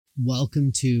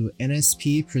Welcome to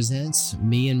NSP Presents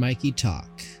Me and Mikey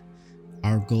Talk.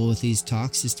 Our goal with these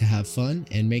talks is to have fun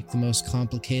and make the most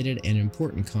complicated and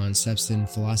important concepts in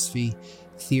philosophy,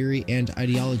 theory, and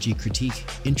ideology critique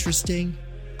interesting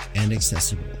and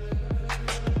accessible.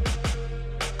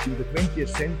 In the 20th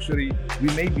century, we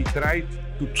maybe tried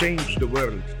to change the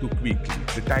world too quickly.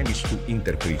 The time is to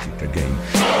interpret it again.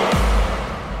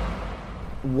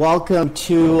 Welcome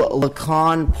to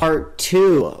LACAN Part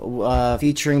 2,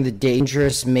 featuring The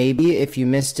Dangerous Maybe. If you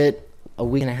missed it a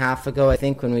week and a half ago, I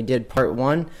think, when we did Part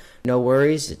 1, no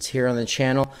worries, it's here on the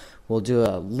channel. We'll do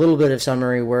a little bit of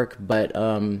summary work, but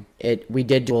we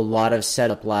did do a lot of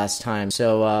setup last time.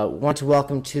 So want to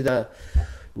welcome to the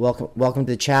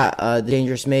chat, The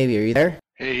Dangerous Maybe. Are you there?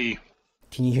 Hey.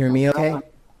 Can you hear me okay?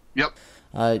 Yep.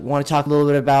 Want to talk a little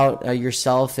bit about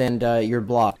yourself and your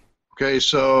blog? Okay,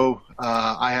 so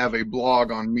I have a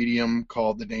blog on Medium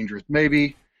called The Dangerous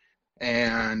Maybe,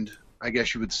 and I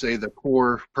guess you would say the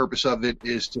core purpose of it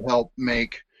is to help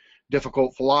make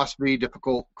difficult philosophy,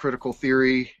 difficult critical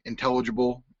theory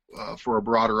intelligible for a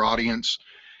broader audience.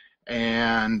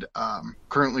 And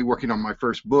currently working on my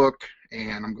first book,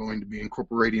 and I'm going to be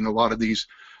incorporating a lot of these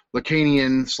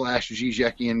LACANian /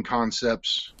 Zizekian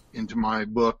concepts into my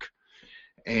book.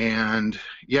 And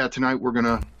yeah, tonight we're going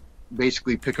to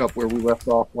basically pick up where we left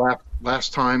off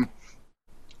last time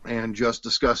and just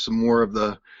discuss some more of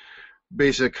the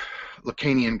basic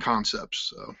LACANian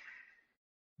concepts. So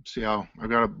see how I've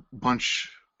got a bunch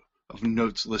of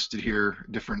notes listed here,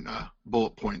 different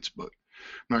bullet points, but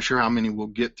I'm not sure how many we'll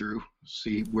get through.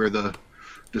 See where the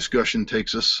discussion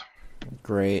takes us.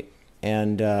 Great.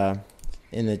 And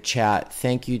in the chat,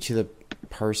 thank you to the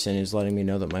person who's letting me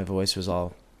know that my voice was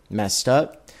all messed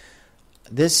up.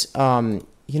 This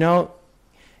you know,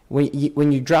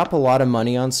 when you drop a lot of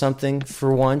money on something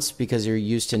for once because you're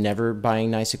used to never buying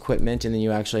nice equipment, and then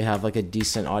you actually have like a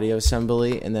decent audio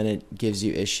assembly, and then it gives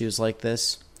you issues like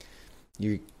this,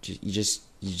 you hate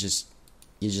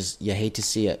to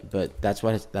see it, but that's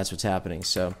what's happening.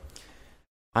 So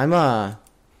I'm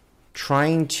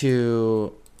trying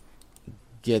to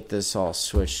get this all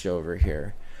switched over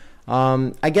here.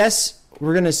 I guess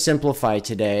we're going to simplify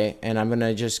today, and I'm going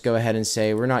to just go ahead and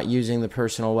say we're not using the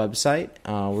personal website.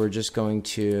 We're just going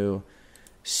to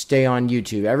stay on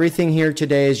YouTube. Everything here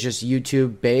today is just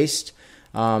YouTube based.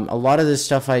 A lot of the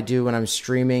stuff I do when I'm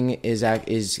streaming is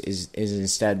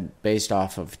instead based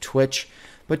off of Twitch,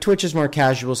 but Twitch is more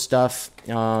casual stuff.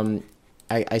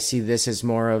 I see this as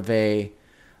more of a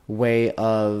way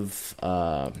of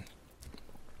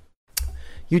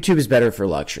YouTube is better for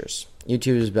lectures.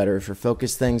 YouTube is better for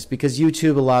focused things because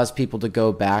YouTube allows people to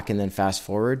go back and then fast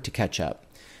forward to catch up.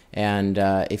 And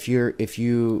if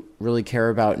you really care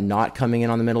about not coming in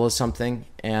on the middle of something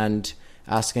and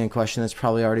asking a question that's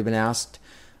probably already been asked,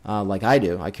 like I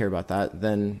do, I care about that,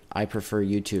 then I prefer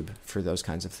YouTube for those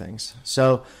kinds of things.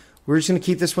 So we're just going to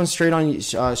keep this one straight to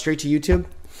YouTube.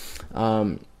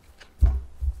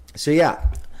 So yeah,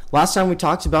 last time we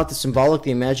talked about the symbolic,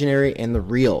 the imaginary, and the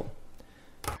real.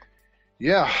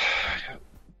 Yeah,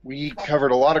 we covered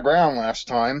a lot of ground last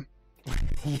time.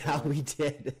 Yeah, we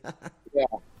did. Yeah,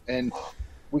 and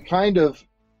we kind of,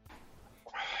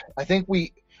 I think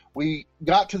we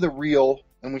got to the real,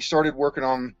 and we started working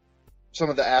on some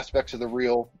of the aspects of the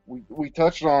real. We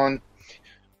touched on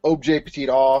objet petit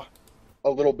a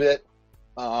little bit,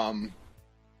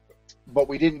 but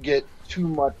we didn't get too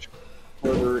much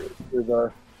further into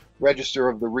the register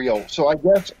of the real. So I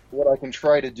guess what I can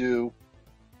try to do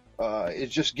is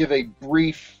just give a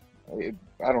brief, I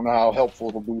don't know how helpful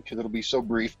it'll be because it'll be so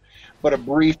brief, but a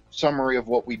brief summary of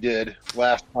what we did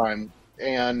last time.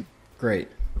 And great.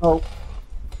 So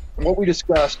what we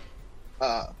discussed,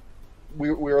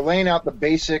 we were laying out the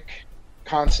basic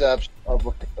concepts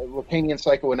of LACANian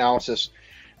psychoanalysis.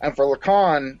 And for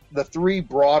Lacan, the three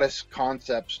broadest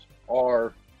concepts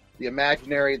are the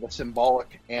imaginary, the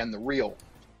symbolic, and the real.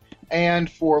 And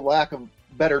for lack of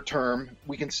better term,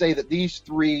 we can say that these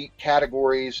three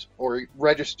categories or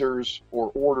registers or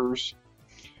orders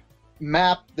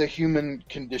map the human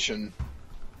condition.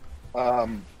 They're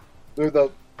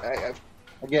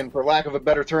again, for lack of a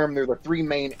better term, they're the three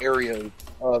main areas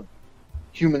of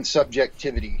human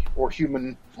subjectivity or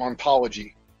human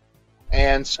ontology.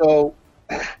 And so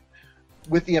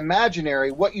with the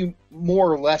imaginary, what you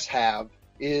more or less have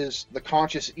is the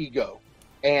conscious ego.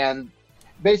 And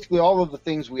basically all of the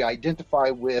things we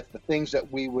identify with, the things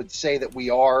that we would say that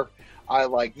we are. I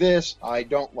like this, I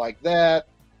don't like that,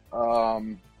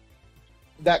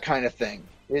 that kind of thing.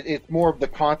 It's more of the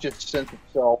conscious sense of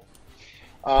self.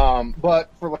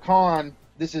 But for Lacan,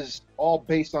 this is all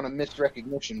based on a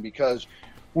misrecognition because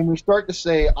when we start to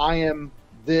say, I am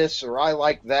this or I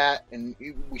like that, and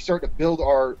we start to build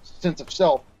our sense of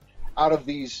self out of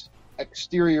these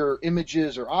exterior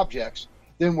images or objects,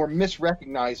 then we're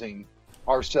misrecognizing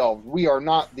ourselves. We are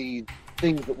not the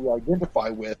things that we identify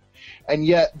with, and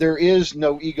yet there is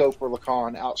no ego for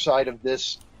Lacan outside of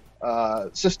this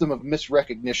system of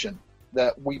misrecognition,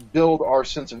 that we build our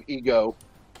sense of ego,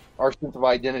 our sense of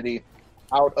identity,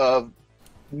 out of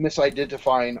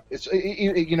misidentifying. It's,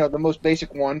 you know, the most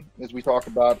basic one, as we talk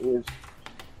about, is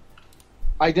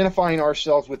identifying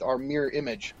ourselves with our mirror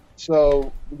image.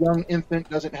 So the young infant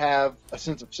doesn't have a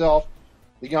sense of self.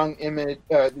 The young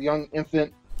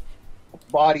infant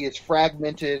body is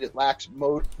fragmented. It lacks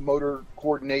motor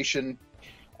coordination,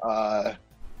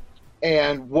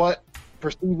 and what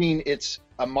perceiving its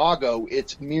imago,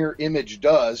 its mirror image,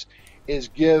 does is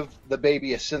give the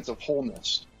baby a sense of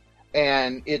wholeness.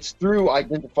 And it's through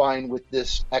identifying with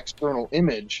this external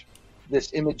image,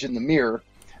 this image in the mirror,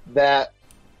 that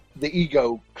the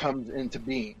ego comes into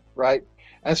being, right?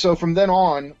 And so from then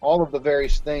on, all of the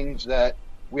various things that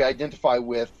we identify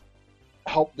with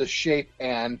help to shape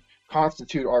and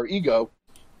constitute our ego.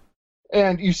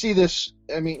 And you see this,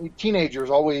 I mean, teenagers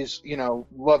always, you know,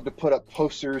 love to put up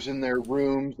posters in their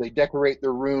rooms. They decorate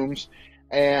their rooms,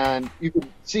 and you can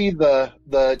see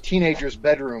the teenager's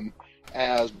bedroom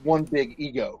as one big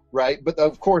ego, right? But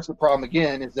of course, the problem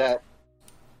again is that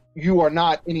you are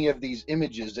not any of these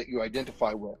images that you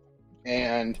identify with.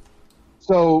 And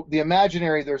so the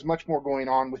imaginary, there's much more going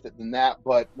on with it than that,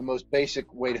 but the most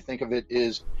basic way to think of it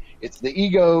is it's the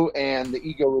ego, and the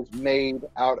ego is made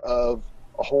out of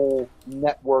a whole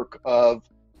network of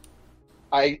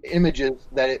images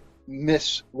that it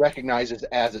misrecognizes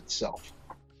as itself.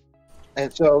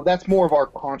 And so that's more of our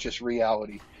conscious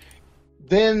reality.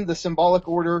 Then the symbolic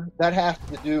order, that has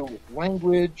to do with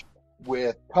language,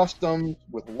 with customs,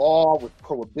 with law, with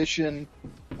prohibition.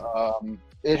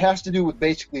 It has to do with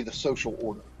basically the social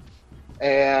order.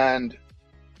 And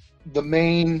the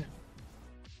main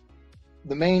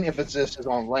emphasis is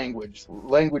on language.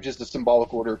 Language is the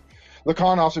symbolic order.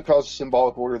 Lacan also calls the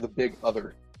symbolic order the big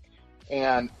other.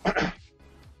 And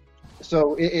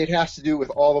so it has to do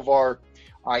with all of our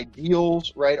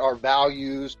ideals, right? Our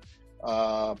values,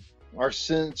 our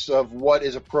sense of what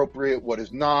is appropriate, what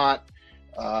is not.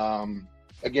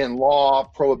 Again, law,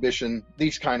 prohibition,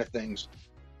 these kind of things.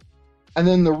 And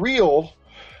then the real,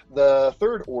 the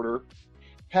third order,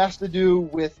 has to do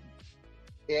with,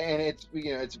 and it's,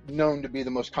 you know, it's known to be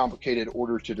the most complicated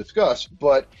order to discuss,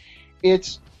 but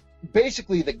it's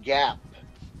basically the gap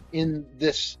in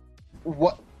this,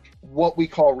 what we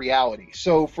call reality.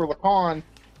 So for Lacan,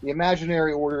 the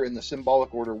imaginary order and the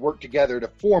symbolic order work together to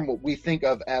form what we think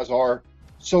of as our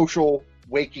social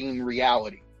waking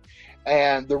reality.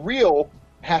 And the real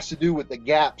has to do with the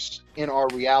gaps in our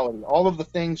reality. All of the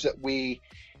things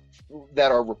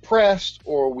that are repressed,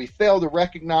 or we fail to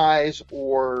recognize,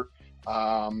 or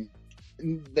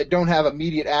that don't have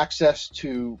immediate access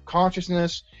to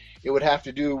consciousness. It would have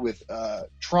to do with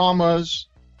traumas,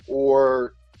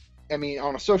 or, I mean,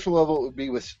 on a social level, it would be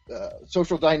with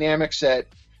social dynamics that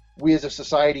we as a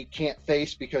society can't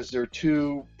face because they're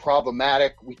too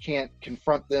problematic. We can't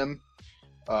confront them.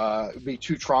 It would be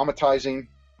too traumatizing.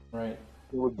 Right.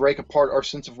 It would break apart our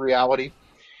sense of reality.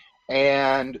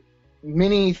 And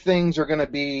many things are going to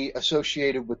be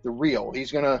associated with the real.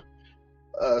 He's going to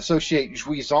associate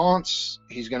jouissance.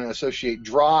 He's going to associate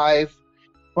drive,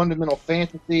 fundamental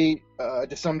fantasy,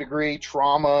 to some degree,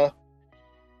 trauma,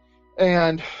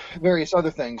 and various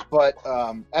other things. But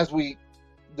as we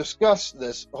discuss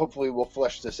this, hopefully we'll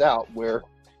flesh this out where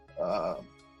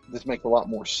this makes a lot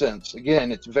more sense.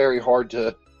 Again, it's very hard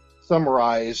to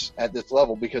summarize at this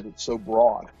level because it's so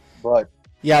broad. But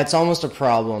yeah, it's almost a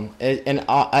problem.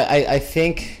 I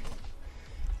think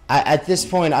at this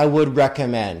point I would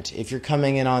recommend, if you're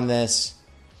coming in on this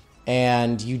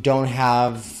and you don't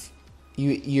have,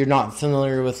 you're not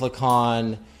familiar with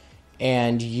Lacan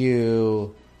and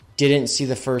you didn't see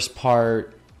the first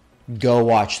part, go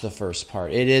watch the first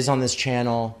part. It is on this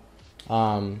channel.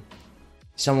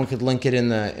 Someone could link it in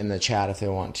the chat if they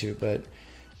want to, but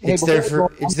it's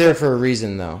there for a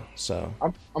reason though. So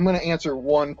I'm going to answer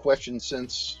one question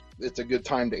since it's a good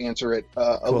time to answer it.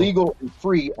 Cool. Illegal and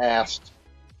Free asked,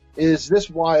 is this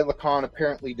why Lacan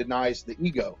apparently denies the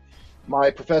ego?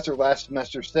 My professor last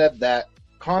semester said that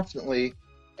constantly,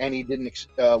 and he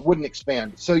wouldn't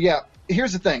expand. So yeah,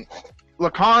 here's the thing.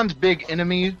 Lacan's big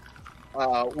enemies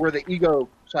were the ego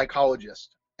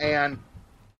psychologists. And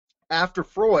after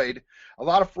Freud, a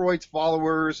lot of Freud's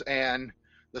followers and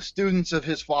the students of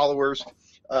his followers,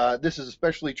 this is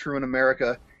especially true in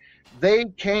America, they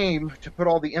came to put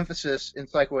all the emphasis in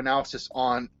psychoanalysis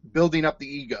on building up the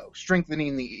ego,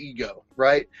 strengthening the ego,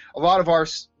 right? A lot of our,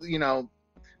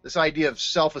 this idea of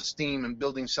self-esteem and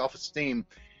building self-esteem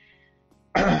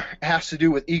has to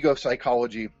do with ego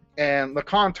psychology. And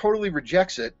Lacan totally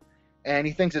rejects it, and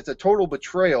he thinks it's a total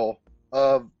betrayal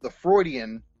of the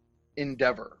Freudian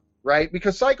endeavor, right?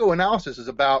 Because psychoanalysis is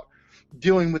about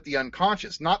dealing with the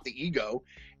unconscious, not the ego.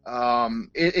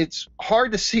 It's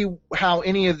hard to see how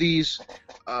any of these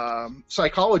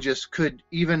psychologists could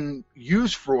even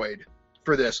use Freud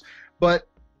for this. But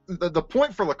the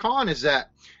point for Lacan is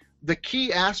that the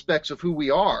key aspects of who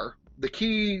we are, the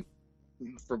key,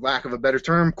 for lack of a better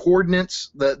term,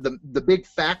 coordinates, the big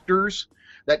factors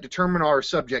that determine our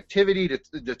subjectivity, to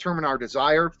determine our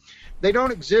desire, they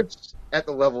don't exist at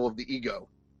the level of the ego,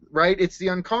 right? It's the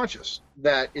unconscious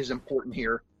that is important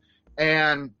here.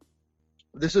 And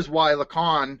this is why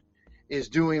Lacan is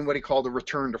doing what he called a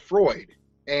return to Freud.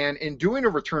 And in doing a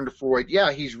return to Freud,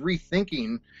 yeah, he's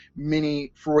rethinking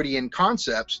many Freudian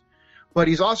concepts, but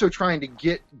he's also trying to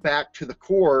get back to the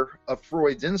core of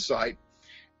Freud's insight.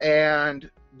 And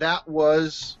that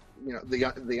was,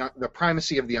 the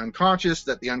primacy of the unconscious,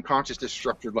 that the unconscious is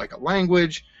structured like a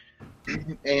language.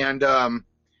 And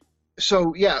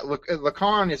so, yeah, look,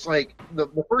 Lacan is like,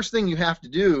 the first thing you have to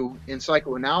do in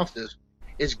psychoanalysis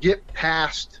is get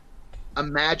past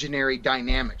imaginary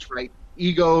dynamics, right?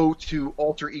 Ego to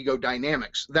alter ego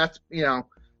dynamics. That's, this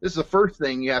is the first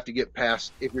thing you have to get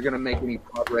past if you're going to make any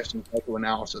progress in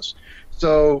psychoanalysis.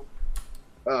 So,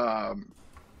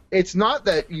 it's not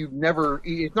that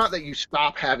you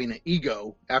stop having an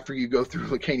ego after you go through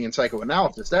Lacanian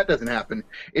psychoanalysis. That doesn't happen.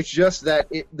 It's just that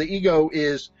the ego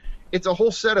it's a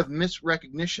whole set of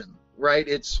misrecognition, right?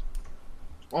 It's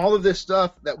all of this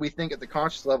stuff that we think at the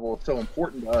conscious level is so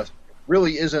important to us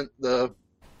really isn't the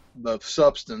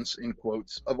substance, in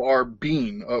quotes, of our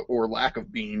being or lack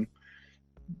of being.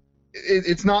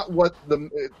 It's not what the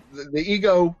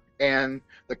ego and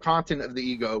the content of the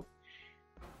ego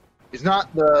is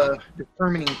not the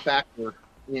determining factor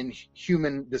in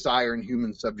human desire and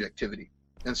human subjectivity.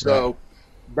 And so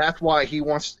that's why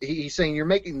he's saying you're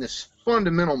making this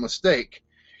fundamental mistake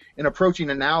in approaching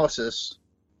analysis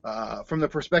from the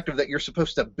perspective that you're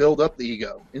supposed to build up the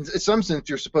ego. In some sense,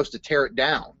 you're supposed to tear it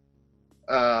down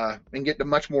and get to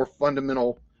much more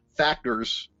fundamental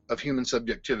factors of human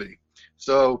subjectivity.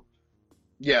 So,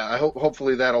 yeah,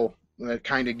 hopefully that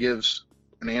kind of gives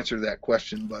an answer to that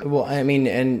question. But well, I mean,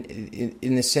 and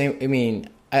in the same, I mean,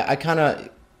 I kind of,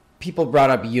 people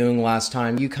brought up Jung last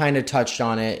time. You kind of touched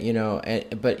on it,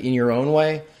 but in your own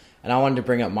way, and I wanted to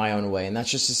bring up my own way, and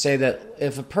that's just to say that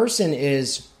if a person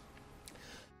is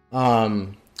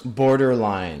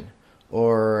borderline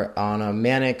or on a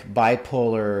manic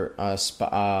bipolar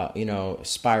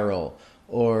spiral,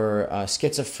 or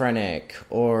schizophrenic,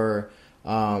 or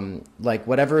like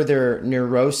whatever their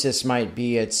neurosis might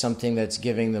be, it's something that's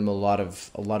giving them a lot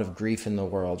of grief in the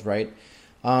world, right?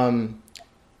 The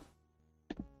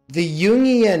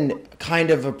Jungian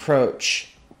kind of approach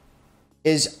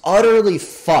is utterly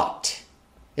fucked.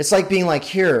 It's like being like,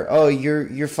 here, oh,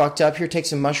 you're fucked up, here, take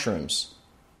some mushrooms,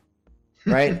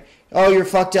 right? Oh, you're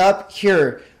fucked up,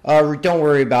 here, don't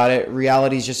worry about it,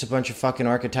 reality's just a bunch of fucking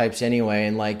archetypes anyway,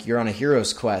 and like you're on a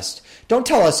hero's quest. Don't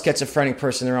tell a schizophrenic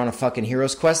person they're on a fucking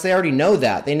hero's quest. They already know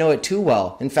that. They know it too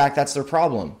well. In fact, that's their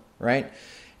problem, right?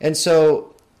 And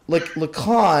so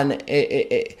Lacan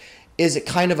is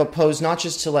kind of opposed not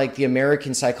just to like the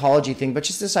American psychology thing, but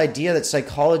just this idea that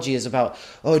psychology is about,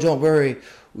 oh, don't worry,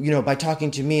 by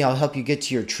talking to me, I'll help you get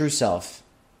to your true self,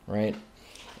 right?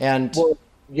 And well,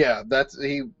 yeah,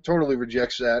 he totally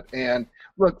rejects that. And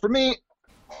look, for me,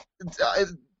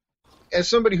 as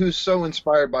somebody who's so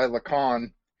inspired by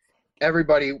Lacan,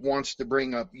 everybody wants to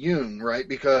bring up Jung, right?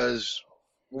 Because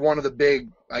one of the big,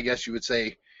 I guess you would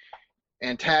say,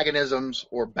 antagonisms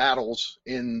or battles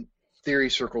in theory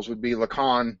circles would be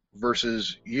Lacan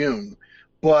versus Jung.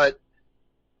 But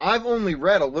I've only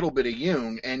read a little bit of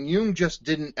Jung, and Jung just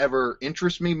didn't ever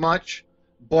interest me much.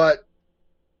 But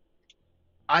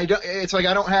it's like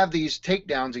I don't have these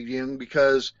takedowns of Jung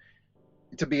because,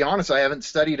 to be honest, I haven't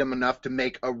studied him enough to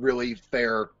make a really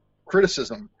fair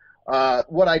criticism.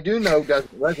 What I do know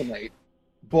doesn't resonate,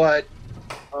 but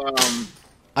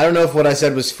I don't know if what I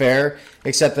said was fair,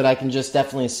 except that I can just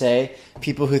definitely say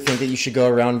people who think that you should go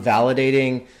around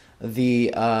validating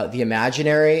the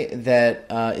imaginary that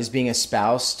is being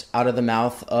espoused out of the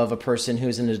mouth of a person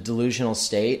who's in a delusional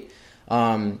state,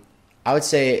 I would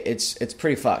say it's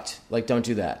pretty fucked. Like, don't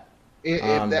do that.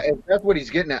 If that's what he's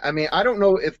getting at. I mean, I don't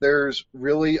know if there's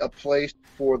really a place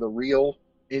for the real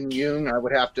in Jung. I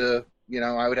would have to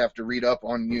I would have to read up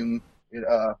on Jung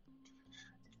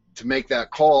to make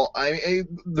that call. A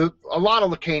lot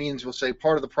of Lacanians will say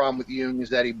part of the problem with Jung is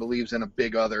that he believes in a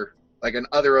big other, like an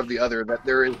other of the other, that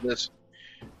there is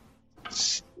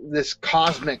this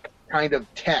cosmic kind of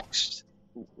text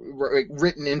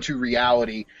written into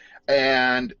reality,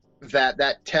 and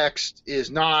that text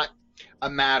is not a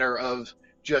matter of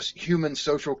just human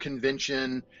social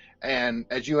convention and,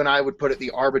 as you and I would put it,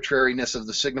 the arbitrariness of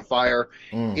the signifier.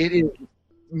 It is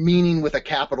meaning with a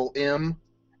capital M,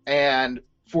 and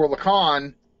for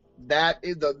Lacan, that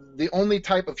is the only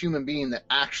type of human being that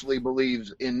actually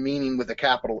believes in meaning with a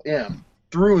capital M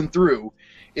through and through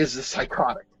is the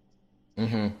psychotic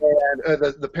and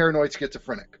the paranoid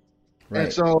schizophrenic. Right.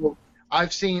 And so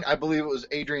I've seen, I believe it was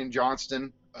Adrian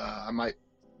Johnston, I might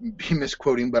be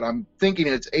misquoting, but I'm thinking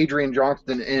it's Adrian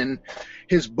Johnston in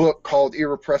his book called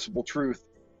Irrepressible Truth,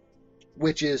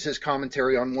 which is his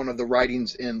commentary on one of the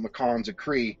writings in Lacan's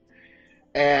Écrits.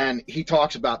 And he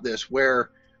talks about this,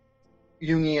 where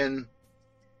Jungian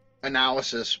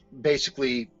analysis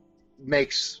basically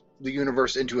makes the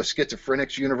universe into a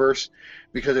schizophrenic's universe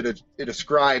because it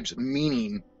ascribes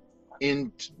meaning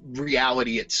in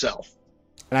reality itself.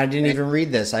 And I didn't even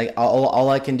read this. All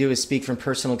I can do is speak from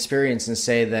personal experience and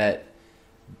say that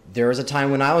there was a time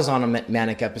when I was on a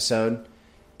manic episode,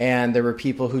 and there were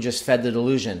people who just fed the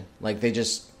delusion. Like they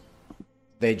just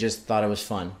thought it was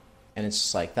fun, and it's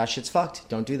just like, that shit's fucked.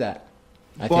 Don't do that.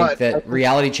 I think that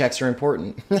reality checks are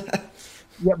important.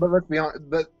 Yeah, but let's be honest.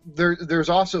 But there's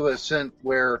also a sense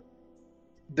where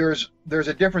there's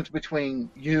a difference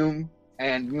between Jung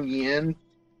and Jungian,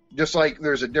 just like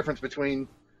there's a difference between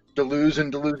Deleuze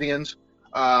and Deleuzians.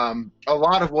 A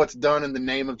lot of what's done in the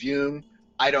name of Jung,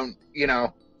 I don't,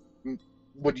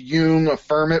 would Jung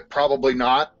affirm it? Probably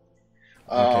not.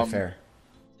 Okay, fair.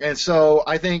 And so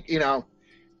I think,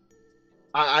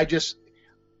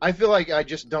 I feel like I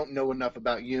just don't know enough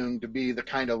about Jung to be the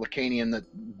kind of Lacanian that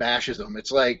bashes him.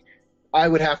 It's like I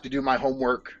would have to do my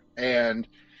homework, and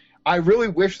I really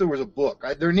wish there was a book.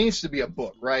 There needs to be a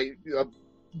book, right?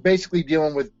 Basically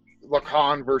dealing with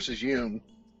Lacan versus Jung.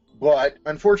 But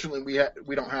unfortunately,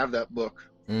 we don't have that book.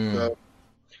 So,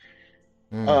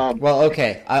 well,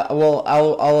 okay.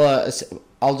 I'll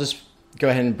just go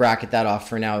ahead and bracket that off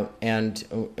for now, and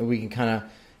we can kind of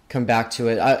come back to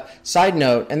it. Side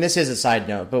note, and this is a side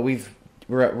note, but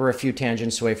we're a few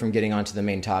tangents away from getting onto the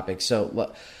main topic.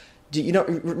 So,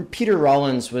 Peter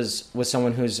Rollins was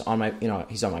someone who's on my,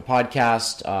 he's on my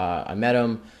podcast. I met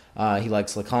him. He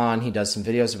likes Lacan. He does some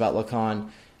videos about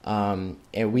Lacan.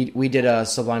 And we did a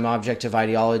Sublime Objective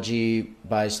Ideology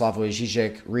by Slavoj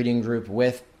Zizek reading group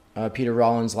with Peter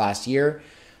Rollins last year,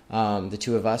 the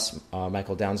two of us,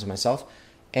 Michael Downs and myself.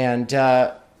 And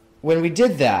when we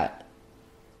did that,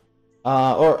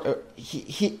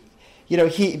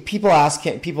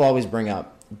 people always bring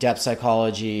up depth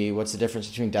psychology. What's the difference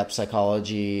between depth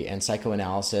psychology and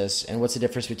psychoanalysis? And what's the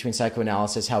difference between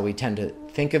psychoanalysis, how we tend to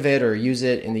think of it or use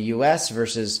it in the U.S.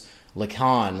 versus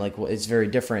Lacan? Like, it's very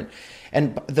different.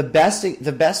 And the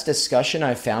best discussion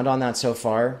I've found on that so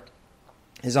far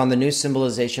is on the New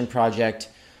Symbolization Project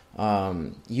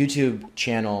YouTube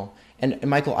channel. And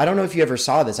Michael, I don't know if you ever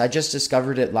saw this. I just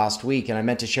discovered it last week, and I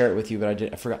meant to share it with you, but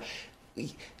I forgot.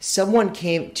 Someone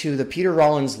came to the Peter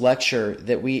Rollins lecture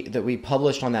that we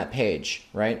published on that page,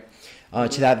 right?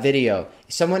 To that video.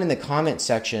 Someone in the comment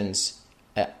sections,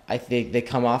 I think they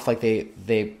come off like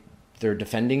they're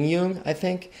defending Jung, I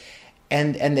think,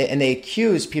 and they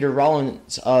accuse Peter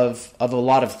Rollins of a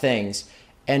lot of things,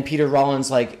 and Peter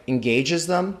Rollins like engages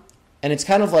them, and it's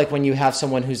kind of like when you have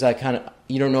someone who's like kind of,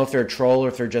 you don't know if they're a troll or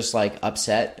if they're just like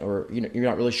upset, or you're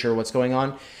not really sure what's going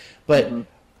on, but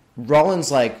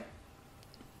Rollins like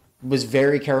was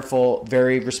very careful,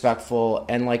 very respectful,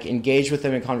 and like engaged with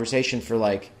them in conversation for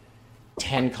like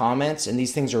 10 comments, and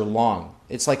these things are long.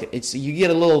 It's like you get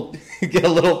a little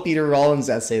Peter Rollins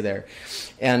essay there,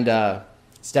 and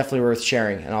it's definitely worth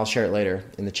sharing, and I'll share it later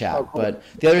in the chat. Oh, cool. But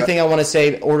the other thing I want to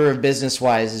say, order of business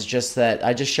wise, is just that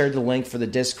I just shared the link for the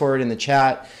Discord in the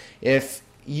chat.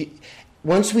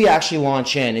 Once we actually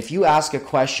launch in, if you ask a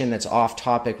question that's off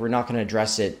topic, we're not going to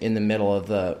address it in the middle of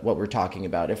what we're talking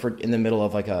about, if we're in the middle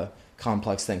of like a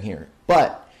complex thing here.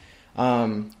 But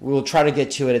we'll try to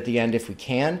get to it at the end if we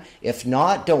can. If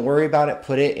not, don't worry about it.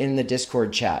 Put it in the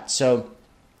Discord chat. So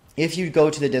if you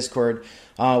go to the Discord,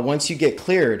 once you get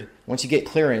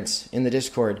clearance in the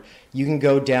Discord, you can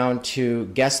go down to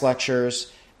guest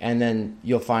lectures, and then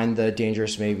you'll find the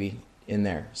Dangerous Maybe in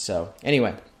there. So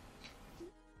anyway.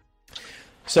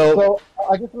 So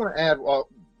I just want to add,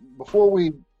 before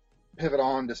we pivot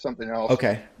on to something else.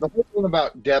 Okay. The whole thing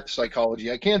about depth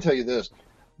psychology, I can tell you this.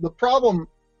 the problem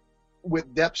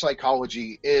with depth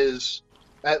psychology is,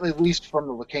 at least from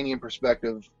the Lacanian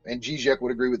perspective, and Zizek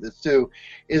would agree with this too,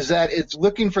 is that it's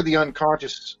looking for the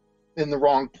unconscious in the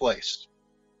wrong place.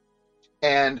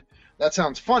 And that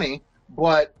sounds funny,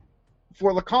 but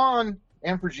for Lacan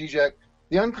and for Zizek,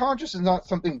 the unconscious is not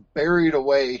something buried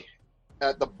away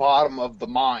at the bottom of the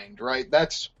mind, right?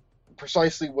 That's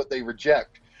precisely what they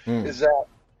reject, is that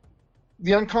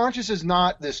the unconscious is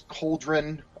not this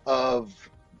cauldron of,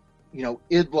 you know,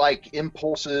 id-like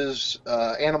impulses,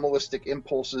 animalistic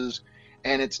impulses,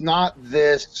 and it's not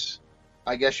this,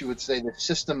 I guess you would say, the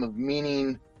system of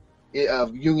meaning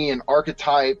of Jungian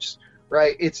archetypes,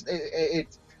 right? It's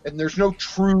and there's no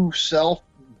true self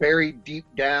buried deep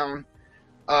down.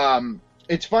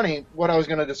 It's funny, what I was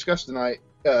going to discuss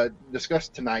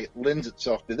tonight lends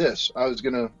itself to this. I was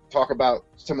going to talk about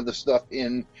some of the stuff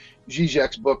in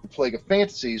Zizek's book, The Plague of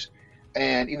Fantasies,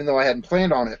 and even though I hadn't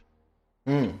planned on it,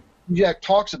 Zizek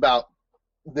talks about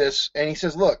this, and he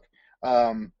says, look,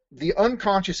 the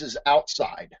unconscious is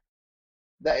outside.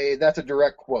 That's a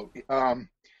direct quote.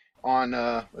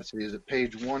 On, let's see, is it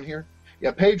page 1 here?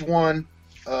 Yeah, page 1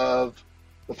 of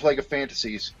The Plague of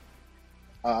Fantasies.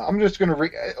 I'm just going to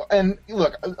and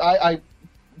look, I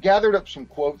gathered up some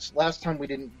quotes. Last time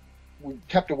we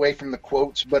kept away from the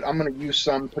quotes, but I'm going to use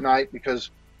some tonight because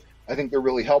I think they're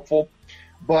really helpful.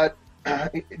 But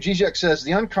Zizek says,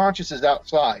 the unconscious is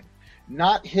outside,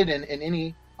 not hidden in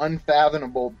any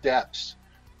unfathomable depths.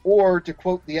 Or, to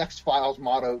quote the X-Files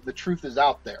motto, the truth is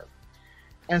out there.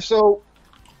 And so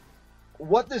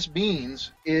what this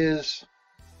means is,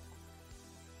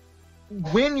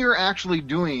 when you're actually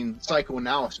doing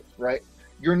psychoanalysis, right,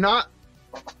 you're not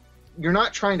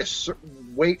trying to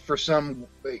wait for some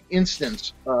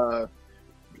instance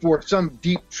for some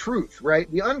deep truth,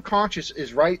 right? The unconscious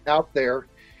is right out there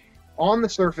on the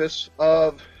surface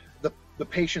of the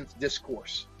patient's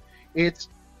discourse. It's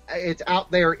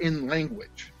out there in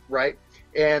language, right?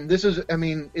 And this is, I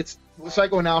mean,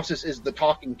 psychoanalysis is the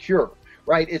talking cure,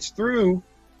 right? It's through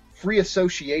free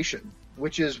association,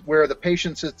 which is where the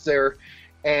patient sits there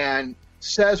and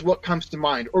says what comes to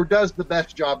mind, or does the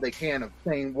best job they can of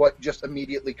saying what just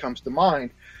immediately comes to mind,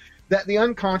 that the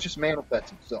unconscious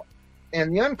manifests itself.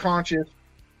 And the unconscious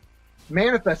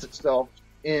manifests itself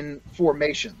in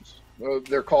formations.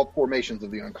 They're called formations of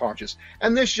the unconscious.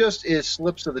 And this just is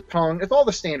slips of the tongue. It's all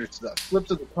the standard stuff. Slips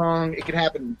of the tongue. It can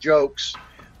happen in jokes.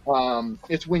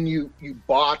 It's when you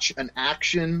botch an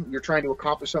action. You're trying to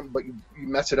accomplish something, but you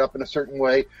mess it up in a certain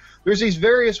way. There's these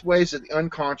various ways that the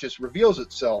unconscious reveals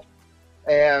itself.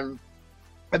 And,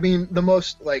 I mean, the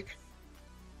most, like,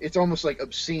 it's almost like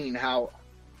obscene how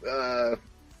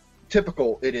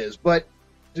typical it is. But,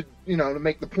 to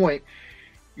make the point,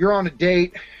 you're on a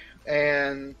date,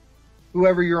 and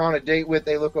whoever you're on a date with,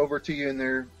 they look over to you and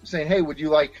they're saying, hey, would you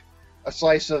like a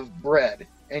slice of bread?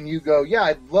 And you go, yeah,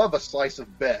 I'd love a slice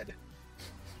of bed.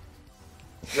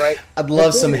 Right? I'd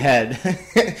love some head.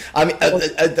 I mean,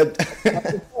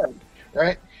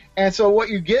 right? And so what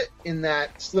you get in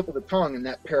that slip of the tongue, in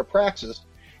that parapraxis,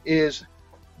 is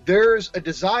there's a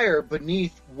desire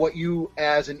beneath what you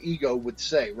as an ego would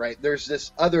say, right? There's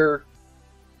this other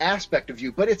aspect of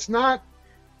you, but it's not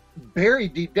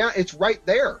buried deep down. It's right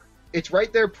there. It's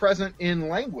right there, present in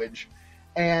language.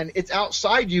 And it's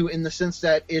outside you in the sense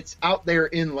that it's out there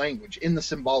in language, in the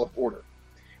symbolic order.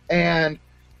 And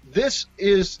this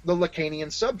is the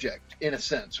Lacanian subject, in a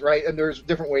sense, right? And there's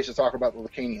different ways to talk about the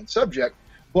Lacanian subject,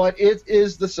 but it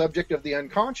is the subject of the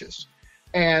unconscious.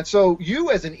 And so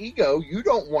you as an ego, you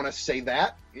don't want to say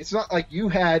that. It's not like you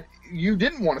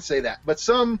didn't want to say that, but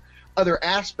some other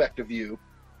aspect of you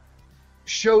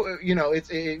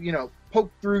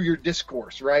poked through your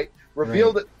discourse, right?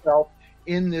 Revealed itself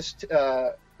in this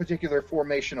particular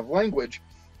formation of language,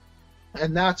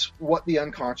 and that's what the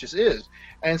unconscious is.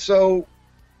 And so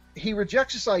he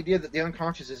rejects this idea that the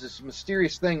unconscious is this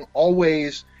mysterious thing,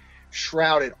 always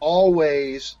shrouded,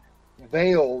 always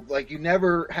veiled, like you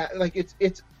never like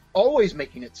it's always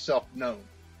making itself known.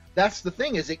 That's the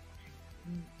thing, is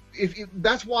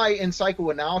that's why in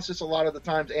psychoanalysis a lot of the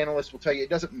times analysts will tell you it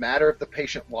doesn't matter if the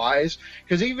patient lies,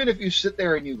 because even if you sit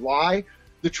there and you lie,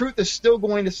 the truth is still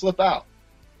going to slip out.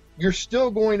 You're still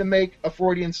going to make a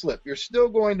Freudian slip. You're still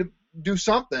going to do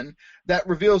something that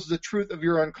reveals the truth of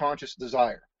your unconscious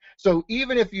desire. So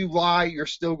even if you lie, you're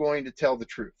still going to tell the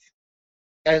truth,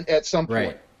 and at some point.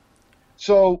 Right.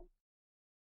 So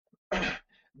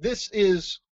this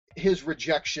is his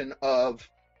rejection of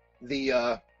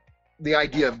the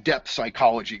idea of depth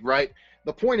psychology, right?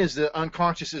 The point is the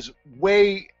unconscious is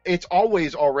it's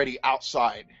always already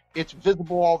outside. It's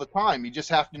visible all the time. You just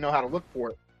have to know how to look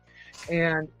for it.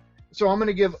 And So I'm going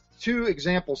to give two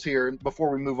examples here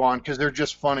before we move on, because they're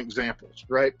just fun examples,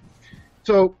 right?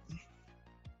 So,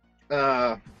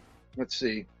 let's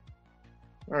see.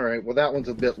 All right, well, that one's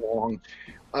a bit long.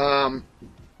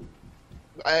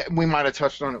 We might have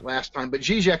touched on it last time, but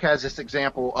Zizek has this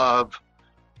example of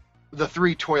the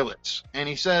three toilets, and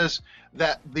he says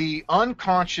that the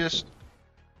unconscious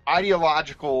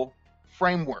ideological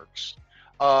frameworks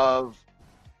of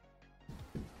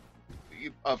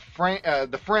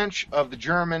the French, of the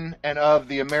German, and of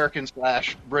the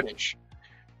American/British.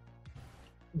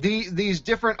 These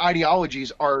different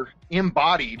ideologies are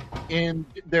embodied in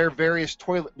their various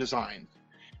toilet designs.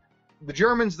 The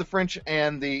Germans, the French,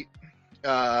 and the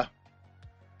the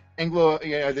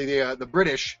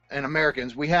British and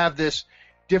Americans, we have this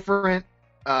different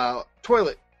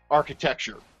toilet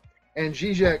architecture. And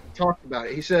Zizek talks about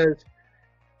it. He says,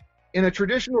 in a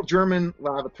traditional German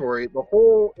lavatory, the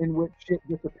hole in which shit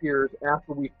disappears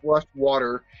after we flush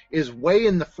water is way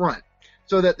in the front,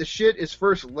 so that the shit is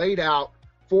first laid out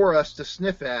for us to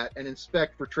sniff at and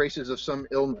inspect for traces of some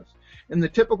illness. In the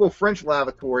typical French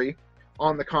lavatory,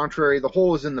 on the contrary, the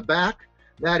hole is in the back.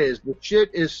 That is, the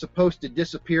shit is supposed to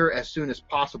disappear as soon as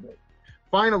possible.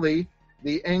 Finally,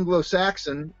 the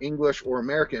Anglo-Saxon, English or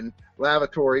American,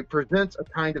 lavatory presents a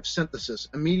kind of synthesis,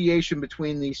 a mediation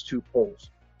between these two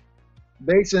poles.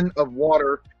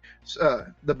 The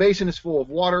basin is full of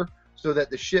water so that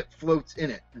the shit floats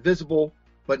in it, visible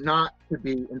but not to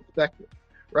be inspected,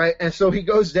 right? And so he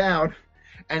goes down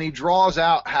and he draws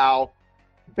out how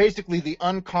basically the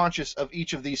unconscious of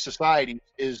each of these societies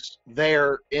is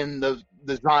there in the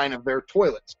design of their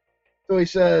toilets. So he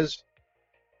says,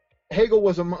 Hegel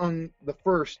was among the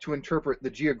first to interpret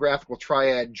the geographical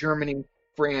triad Germany,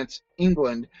 France,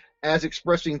 England as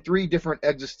expressing three different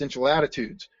existential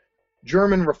attitudes: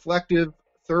 German reflective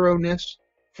thoroughness,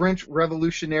 French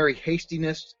revolutionary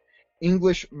hastiness,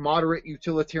 English moderate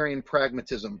utilitarian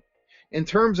pragmatism. In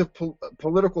terms of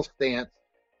political stance,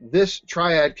 this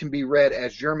triad can be read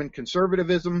as German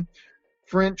conservatism,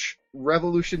 French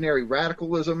revolutionary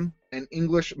radicalism, and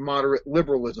English moderate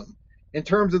liberalism. In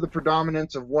terms of the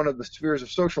predominance of one of the spheres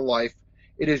of social life,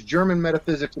 it is German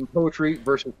metaphysics and poetry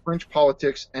versus French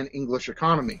politics and English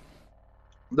economy.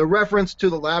 The reference to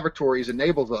the lavatories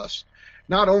enables us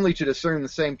not only to discern the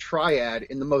same triad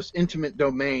in the most intimate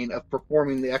domain of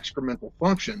performing the excremental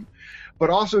function, but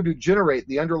also to generate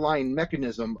the underlying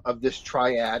mechanism of this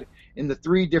triad in the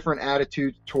three different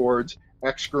attitudes towards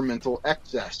excremental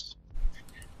excess.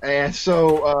 And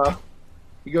so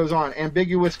he goes on,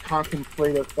 ambiguous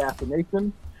contemplative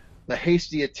fascination, the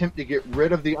hasty attempt to get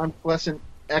rid of the unpleasant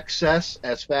excess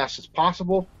as fast as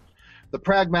possible, the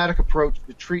pragmatic approach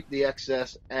to treat the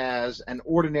excess as an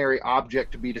ordinary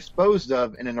object to be disposed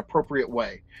of in an appropriate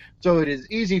way. So it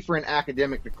is easy for an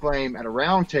academic to claim at a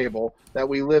round table that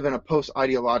we live in a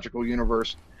post-ideological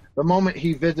universe. The moment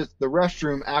he visits the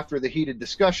restroom after the heated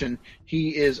discussion,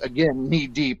 he is again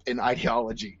knee-deep in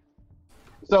ideology.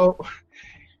 So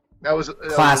that was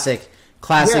classic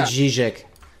Zizek.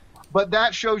 But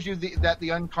that shows you that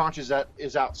the unconscious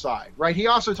is outside, right? He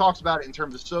also talks about it in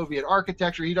terms of Soviet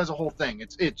architecture. He does a whole thing.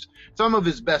 It's some of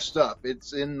his best stuff.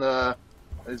 It's in the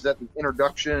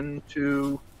introduction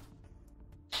to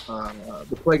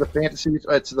the Plague of Fantasies?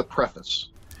 It's the preface.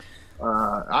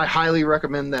 I highly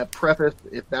recommend that preface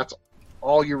if that's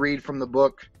all you read from the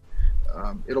book.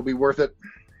 It'll be worth it.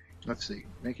 Let's see,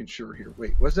 making sure here.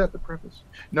 Wait, was that the preface?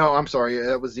 No, I'm sorry.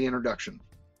 That was the introduction.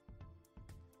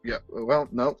 Yeah. Well,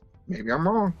 no. Maybe I'm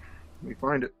wrong. Let me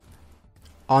find it.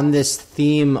 On this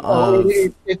theme of...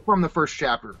 it's from the first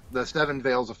chapter, The Seven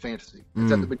Veils of Fantasy. It's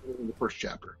at the beginning of the first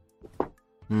chapter.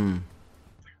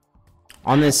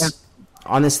 On this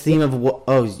theme of what...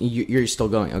 Oh, you're still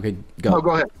going. Okay, go. No,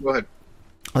 go ahead.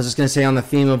 I was just going to say on the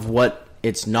theme of what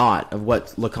it's not, of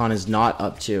what LACAN is not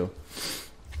up to.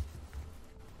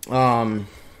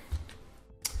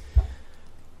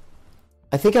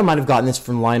 I think I might have gotten this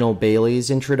from Lionel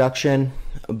Bailey's introduction,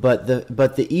 but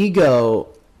the ego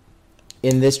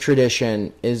in this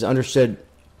tradition is understood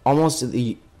almost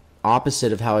the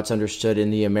opposite of how it's understood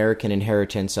in the American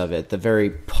inheritance of it. The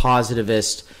very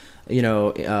positivist,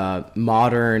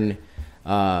 modern,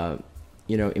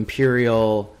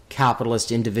 imperial,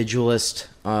 capitalist, individualist,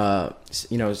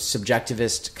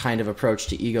 subjectivist kind of approach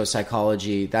to ego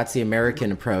psychology. That's the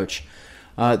American approach.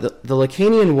 The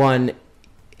Lacanian one.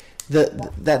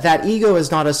 That ego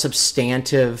is not a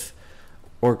substantive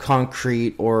or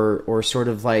concrete or sort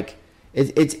of like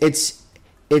it's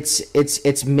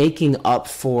making up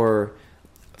for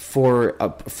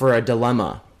a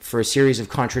dilemma, for a series of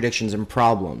contradictions and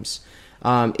problems.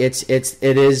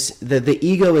 The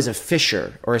ego is a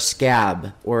fissure or a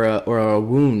scab or a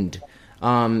wound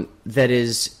that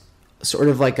is sort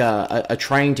of like a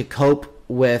trying to cope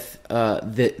with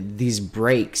these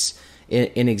breaks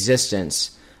in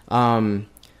existence,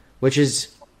 which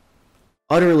is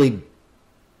utterly,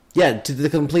 to the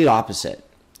complete opposite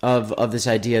of this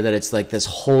idea that it's like this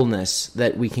wholeness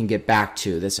that we can get back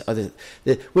to,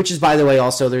 which is, by the way,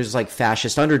 also there's like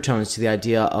fascist undertones to the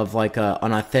idea of like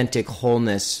an authentic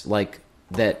wholeness, like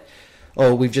that,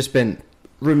 we've just been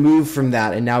removed from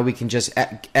that and now we can just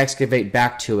excavate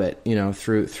back to it,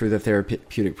 through the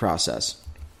therapeutic process.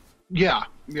 Yeah,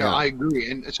 I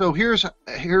agree. And so here's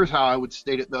how I would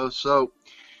state it, though. So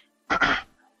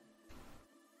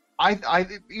I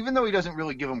even though he doesn't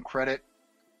really give him credit,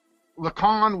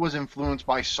 Lacan was influenced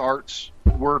by Sartre's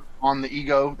work on the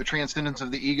ego, the transcendence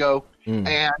of the ego.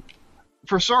 And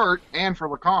for Sartre and for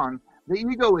Lacan, the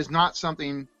ego is not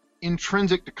something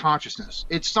intrinsic to consciousness.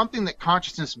 It's something that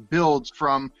consciousness builds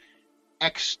from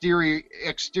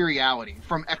exteriority,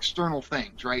 from external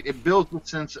things, right? It builds the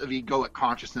sense of egoic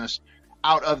consciousness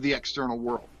out of the external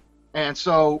world. And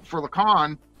so for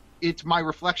Lacan, it's my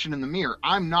reflection in the mirror.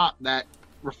 I'm not that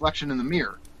reflection in the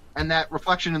mirror. And that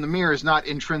reflection in the mirror is not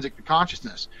intrinsic to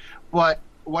consciousness. But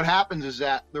what happens is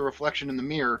that the reflection in the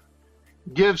mirror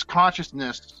gives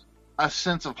consciousness a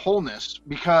sense of wholeness,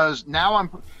 because now I'm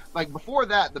like, before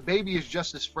that, the baby is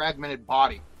just this fragmented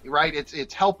body, right?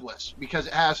 It's helpless because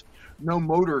it has no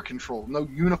motor control, no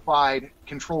unified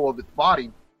control of its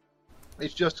body.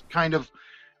 It's just kind of,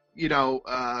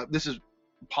 this is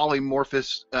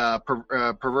polymorphous,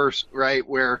 perverse, right?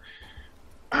 Where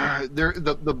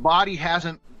the body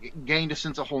hasn't gained a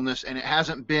sense of wholeness, and it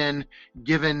hasn't been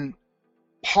given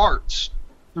parts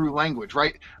through language,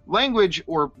 right? Language,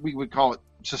 or we would call it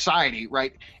society,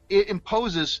 right? It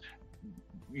imposes,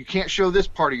 you can't show this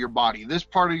part of your body. This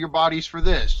part of your body's for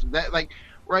this. That, like,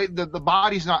 right? The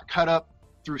body's not cut up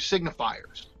through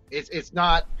signifiers. It's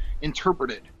not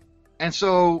interpreted. And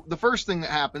so the first thing that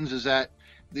happens is that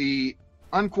the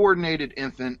uncoordinated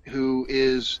infant who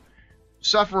is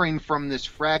suffering from this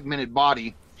fragmented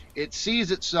body, it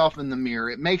sees itself in the mirror,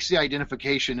 it makes the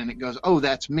identification, and it goes, oh,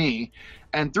 that's me.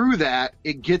 And through that,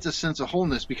 it gets a sense of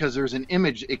wholeness because there's an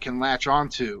image it can latch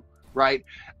onto, right?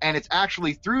 And it's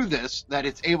actually through this that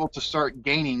it's able to start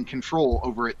gaining control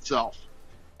over itself.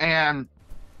 And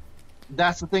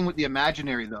that's the thing with the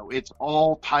imaginary, though. It's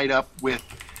all tied up with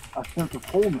a sense of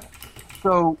wholeness.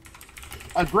 So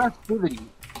aggressivity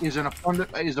is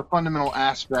a fundamental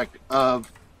aspect of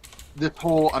this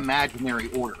whole imaginary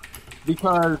order,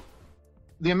 because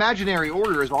the imaginary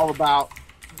order is all about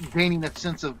gaining a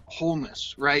sense of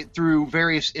wholeness, right? Through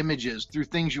various images, through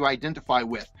things you identify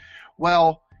with.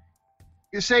 Well,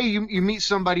 say you meet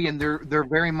somebody and they're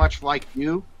very much like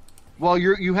you. Well,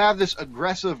 you have this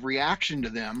aggressive reaction to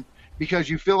them because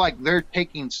you feel like they're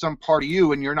taking some part of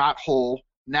you and you're not whole.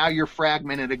 Now you're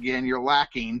fragmented again, you're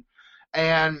lacking.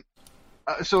 And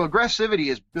so aggressivity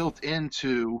is built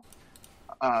into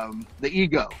the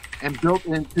ego and built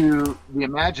into the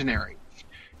imaginary,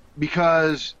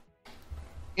 because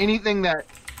anything that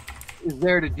is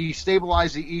there to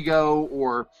destabilize the ego,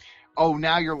 or, oh,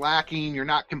 now you're lacking, you're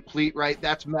not complete, right?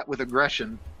 That's met with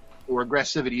aggression or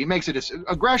aggressivity. He makes it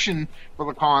aggression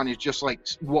for Lacan is just like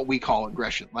what we call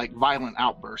aggression, like violent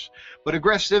outbursts. But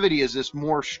aggressivity is this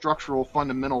more structural,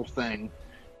 fundamental thing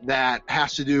that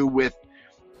has to do with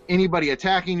anybody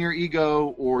attacking your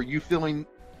ego, or you feeling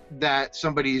that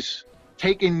somebody's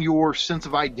taken your sense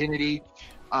of identity.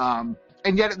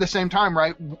 And yet at the same time,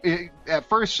 right, at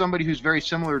first somebody who's very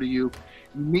similar to you,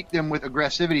 you meet them with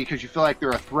aggressivity because you feel like they're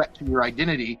a threat to your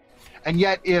identity. And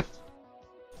yet if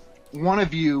one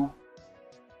of you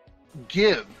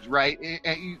gives, right,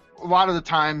 a lot of the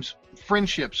times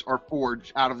friendships are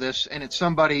forged out of this, and it's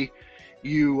somebody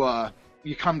you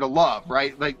come to love,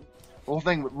 right? Like the whole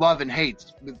thing with love and hate,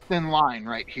 the thin line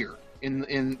right here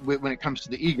when it comes to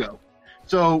the ego.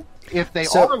 So if they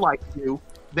are like you,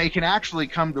 they can actually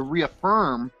come to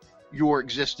reaffirm your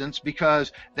existence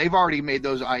because they've already made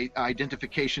those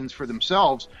identifications for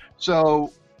themselves.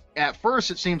 So at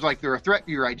first it seems like they're a threat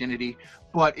to your identity,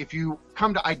 but if you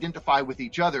come to identify with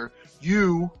each other,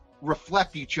 you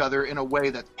reflect each other in a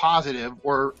way that's positive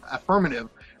or affirmative.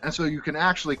 And so you can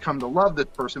actually come to love this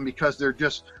person because they're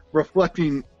just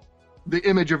reflecting the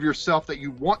image of yourself that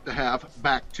you want to have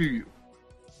back to you.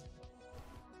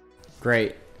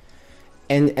 Great.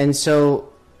 And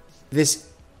so this,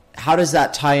 how does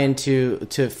that tie into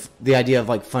the idea of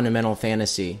like fundamental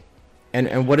fantasy?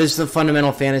 And what is the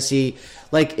fundamental fantasy?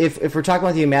 Like if we're talking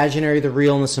about the imaginary, the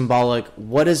real, and the symbolic,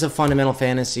 what is a fundamental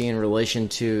fantasy in relation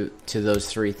to those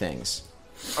three things?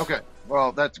 Okay.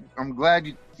 Well, I'm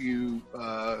glad you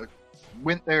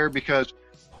went there because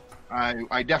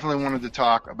I definitely wanted to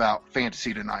talk about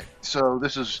fantasy tonight. So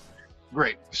this is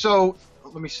great. So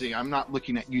let me see. I'm not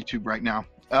looking at YouTube right now.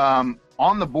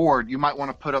 On the board, you might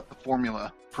want to put up the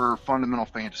formula for fundamental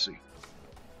fantasy.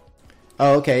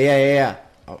 Oh, okay. Yeah.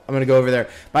 Oh, I'm going to go over there.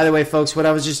 By the way, folks, what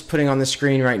I was just putting on the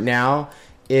screen right now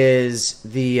is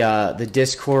the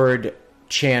Discord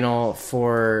channel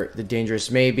for the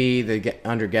Dangerous Maybe,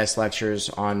 under guest lectures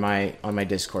on my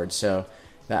Discord. So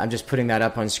I'm just putting that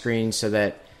up on screen so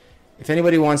that if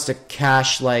anybody wants to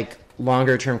cache like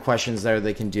longer term questions there,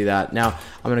 they can do that. Now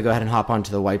I'm going to go ahead and hop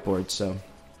onto the whiteboard. So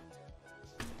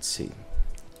let's see.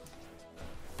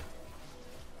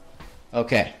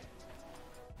 Okay.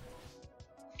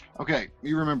 Okay,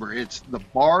 you remember, it's the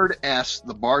barred S,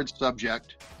 the barred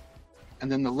subject,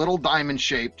 and then the little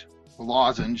diamond-shaped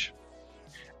lozenge,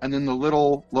 and then the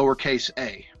little lowercase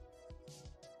a.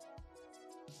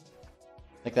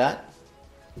 Like that?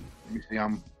 Let me see,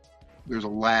 there's a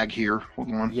lag here.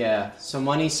 Hold on. Yeah, so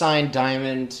money sign,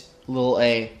 diamond, little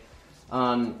a.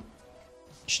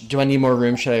 Do I need more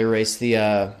room? Should I erase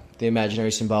the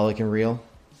imaginary, symbolic, and real?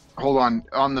 Hold on.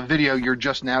 On the video, you're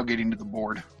just now getting to the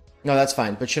board. No, that's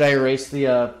fine. But should I erase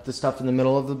the stuff in the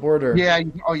middle of the board? Or yeah.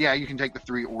 Oh, yeah. You can take the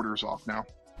 3 orders off now.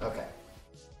 Okay.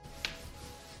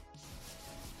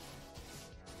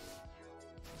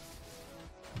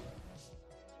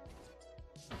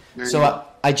 So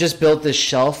I just built this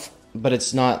shelf, but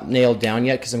it's not nailed down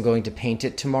yet because I'm going to paint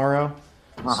it tomorrow.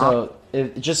 So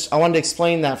I wanted to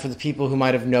explain that for the people who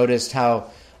might have noticed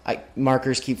how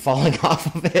markers keep falling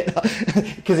off of it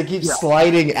because it keeps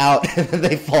sliding out and then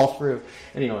they fall through.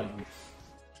 Anyway.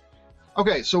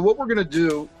 Okay, so what we're going to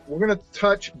do, we're going to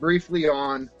touch briefly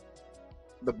on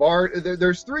the bar.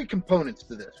 There's 3 components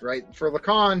to this, right? For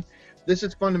LACAN, this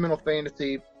is fundamental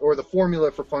fantasy, or the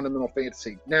formula for fundamental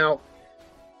fantasy. Now,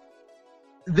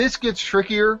 this gets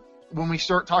trickier when we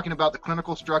start talking about the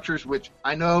clinical structures, which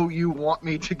I know you want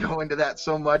me to go into that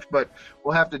so much, but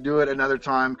we'll have to do it another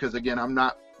time because, again, I'm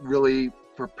not really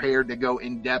prepared to go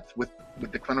in depth with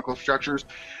the clinical structures.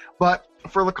 But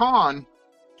for LACAN,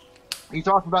 he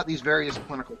talks about these various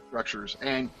clinical structures,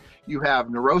 and you have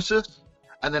neurosis,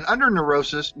 and then under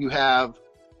neurosis, you have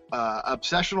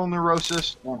obsessional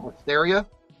neurosis and hysteria.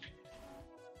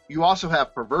 You also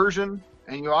have perversion,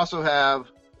 and you also have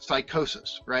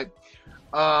psychosis, right?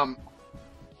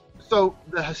 So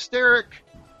the hysteric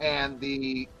and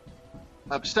the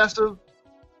obsessive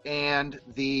and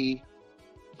the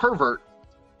pervert,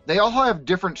 they all have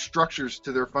different structures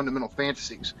to their fundamental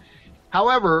fantasies.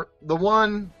 However, the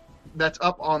one that's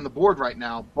up on the board right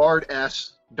now, barred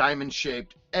S,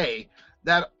 diamond-shaped A,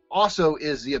 that also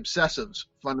is the obsessive's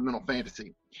fundamental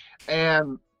fantasy.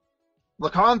 And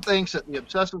LACAN thinks that the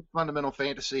obsessive fundamental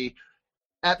fantasy,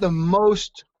 at the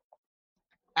most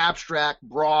abstract,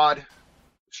 broad,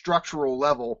 structural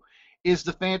level, is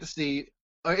the fantasy,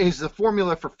 is the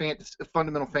formula for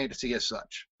fundamental fantasy as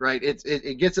such, right?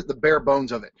 It gets at the bare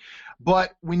bones of it.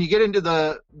 But when you get into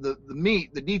the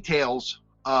meat, the details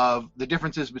of the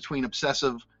differences between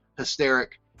obsessive,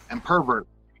 hysteric, and pervert,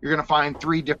 you're going to find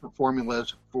 3 different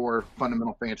formulas for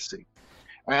fundamental fantasy.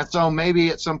 And so maybe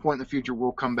at some point in the future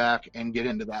we'll come back and get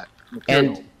into that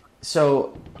material. And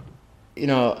so,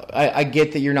 I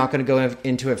get that you're not going to go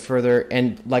into it further.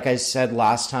 And like I said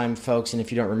last time, folks, and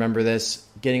if you don't remember this,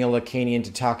 getting a LACANian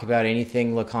to talk about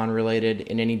anything LACAN related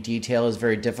in any detail is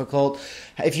very difficult.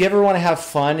 If you ever want to have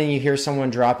fun and you hear someone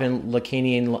drop in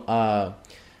LACANian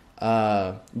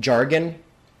jargon,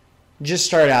 just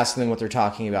start asking them what they're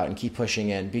talking about and keep pushing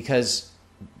in, because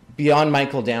beyond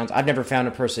Michael Downs, I've never found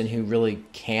a person who really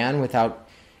can without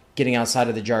getting outside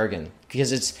of the jargon,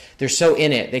 because they're so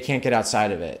in it they can't get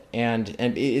outside of it, and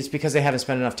it's because they haven't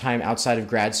spent enough time outside of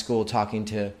grad school talking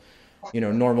to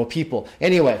normal people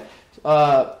anyway,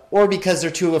 or because they're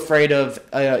too afraid of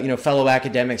fellow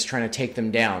academics trying to take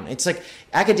them down. It's like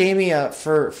academia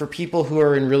for people who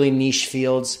are in really niche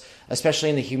fields, especially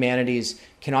in the humanities,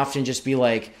 can often just be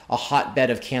like a hotbed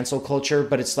of cancel culture,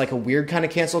 but it's like a weird kind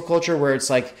of cancel culture where it's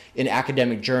like in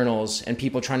academic journals and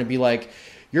people trying to be like,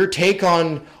 your take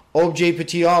on Objet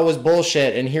Petit was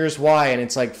bullshit and here's why, and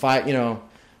it's like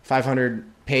 500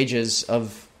 pages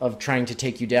of trying to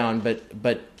take you down, but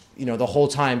the whole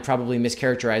time probably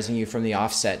mischaracterizing you from the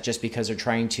offset just because they're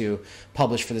trying to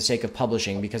publish for the sake of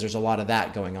publishing, because there's a lot of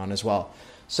that going on as well.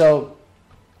 So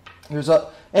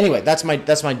anyway, that's my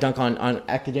dunk on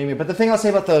academia. But the thing I'll say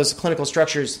about those clinical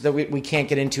structures that we can't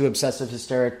get into, obsessive,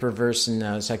 hysteric, perverse, and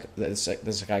the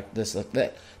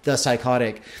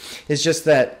psychotic, is just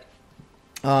that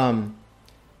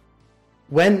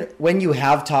when you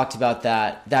have talked about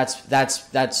that,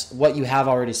 that's what you have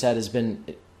already said has been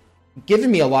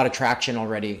given me a lot of traction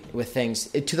already with things,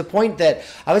 to the point that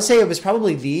I would say it was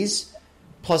probably these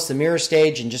plus the mirror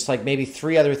stage and just like maybe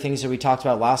 3 other things that we talked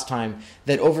about last time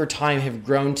that over time have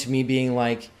grown to me being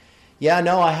like, yeah,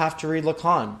 no, I have to read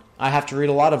LACAN. I have to read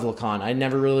a lot of LACAN. I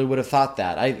never really would have thought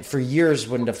that. I, for years,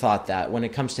 wouldn't have thought that. When it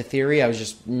comes to theory, I was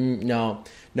just, no,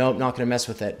 not going to mess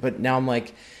with it. But now I'm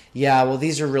like, yeah, well,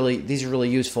 these are really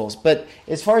useful. But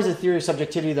as far as the theory of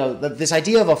subjectivity, though, this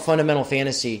idea of a fundamental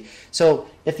fantasy. So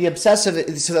if the obsessive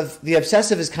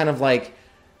is kind of like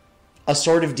a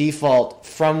sort of default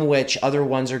from which the other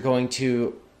ones are going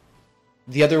to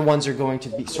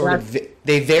be sort of,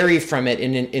 they vary from it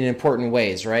in important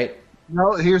ways, right?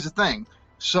 No, here's the thing.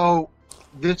 So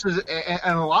this is,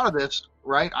 and a lot of this,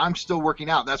 right, I'm still working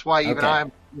out. That's why even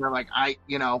I'm,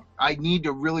 I need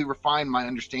to really refine my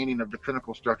understanding of the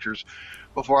clinical structures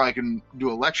before I can do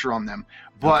a lecture on them.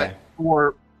 But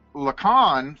for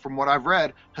LACAN, from what I've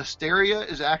read, hysteria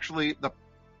is actually the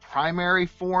primary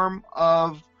form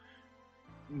of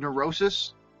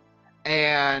neurosis,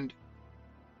 and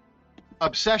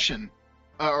obsession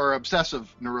or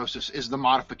obsessive neurosis is the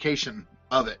modification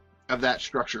of that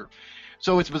structure.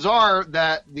 So it's bizarre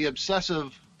that the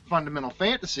obsessive fundamental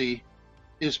fantasy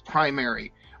is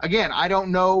primary. Again, I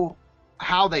don't know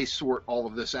how they sort all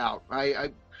of this out.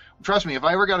 I trust me, if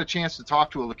I ever got a chance to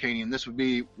talk to a LACANian, this would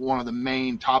be one of the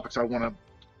main topics I want to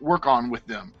work on with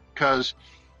them, because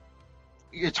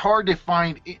it's hard to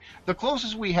find. The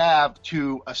closest we have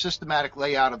to a systematic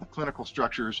layout of the clinical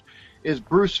structures is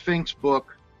Bruce Fink's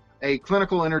book, A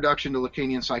Clinical Introduction to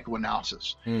Lacanian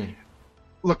Psychoanalysis.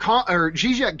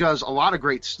 Zizek does a lot of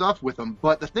great stuff with them,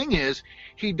 but the thing is,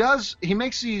 he'll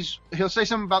say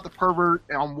something about the pervert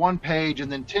on one page,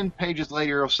 and then 10 pages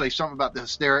later he'll say something about the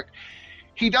hysteric.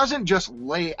 He doesn't just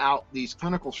lay out these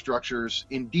clinical structures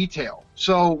in detail.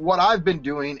 So what I've been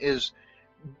doing is,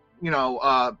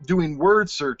 doing word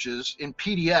searches in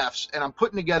PDFs, and I'm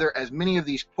putting together as many of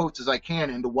these quotes as I can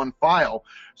into one file,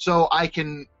 so I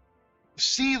can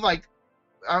see, like,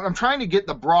 I'm trying to get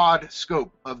the broad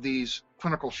scope of these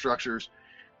clinical structures,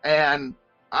 and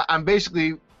I'm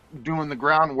basically doing the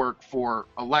groundwork for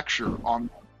a lecture on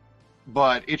them,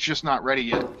 but it's just not ready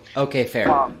yet. Okay,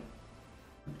 fair.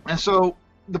 And so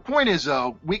the point is,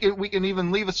 though, we can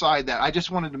even leave aside that. I just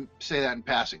wanted to say that in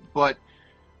passing, but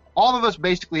all of us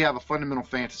basically have a fundamental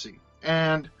fantasy,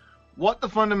 and what the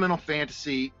fundamental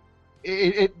fantasy,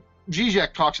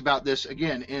 Zizek talks about this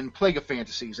again in Plague of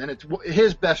Fantasies, and it's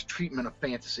his best treatment of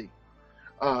fantasy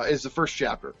is the first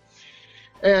chapter.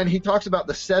 And he talks about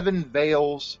the 7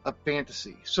 veils of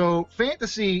fantasy. So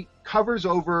fantasy covers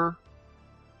over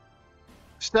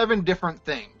 7 different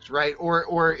things, right?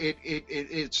 Or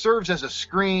it serves as a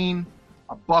screen,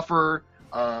 a buffer,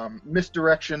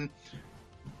 misdirection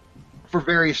for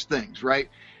various things, right?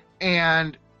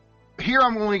 And here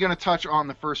I'm only going to touch on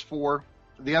the first 4.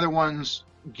 The other ones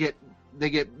get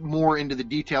more into the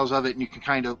details of it, and you can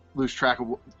kind of lose track of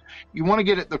what you want to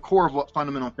get at the core of what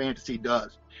fundamental fantasy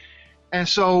does. And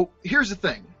so here's the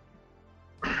thing.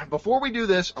 Before we do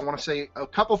this, I want to say a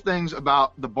couple things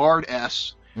about the Bard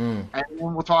S, and then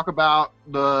we'll talk about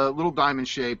the little diamond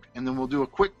shape, and then we'll do a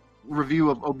quick review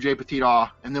of Objet Petit A,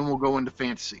 and then we'll go into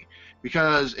fantasy,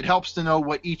 because it helps to know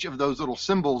what each of those little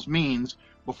symbols means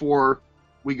before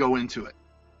we go into it.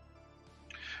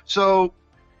 So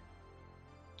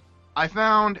I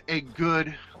found a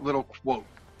good little quote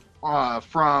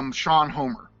from Sean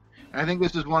Homer. And I think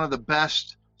this is one of the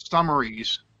best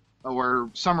summaries or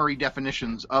summary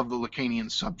definitions of the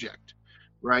Lacanian subject,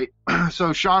 right?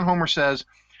 So Sean Homer says,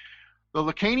 the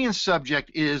Lacanian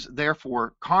subject is,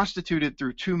 therefore, constituted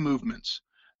through 2 movements.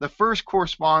 The first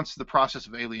corresponds to the process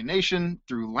of alienation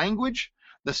through language,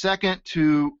 the second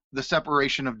to the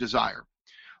separation of desire.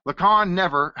 Lacan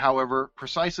never, however,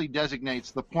 precisely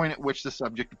designates the point at which the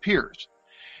subject appears,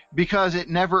 because it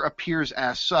never appears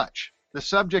as such. The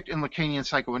subject in Lacanian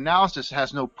psychoanalysis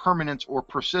has no permanence or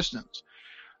persistence.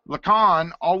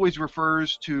 Lacan always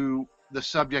refers to the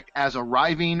subject as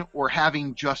arriving or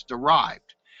having just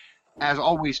arrived, as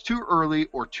always too early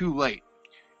or too late.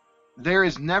 There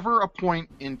is never a point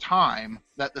in time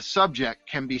that the subject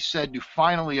can be said to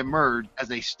finally emerge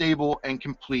as a stable and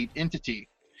complete entity.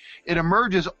 It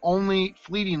emerges only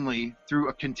fleetingly through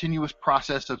a continuous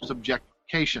process of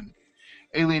subjectification,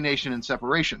 alienation, and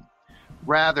separation,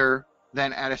 rather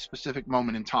than at a specific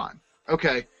moment in time.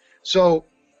 Okay, so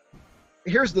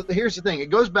here's the thing. It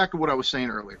goes back to what I was saying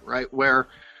earlier, right? Where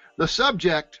the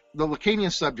subject, the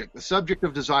Lacanian subject, the subject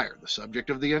of desire, the subject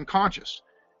of the unconscious,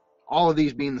 all of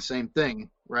these being the same thing,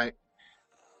 right?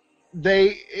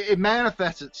 it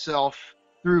manifests itself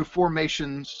through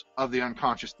formations of the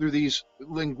unconscious, through these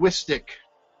linguistic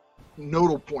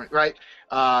nodal point, right?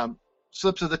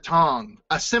 Slips of the tongue,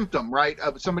 a symptom, right?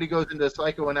 Somebody goes into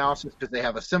psychoanalysis because they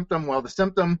have a symptom. Well, the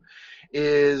symptom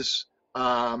is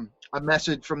a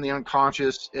message from the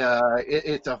unconscious.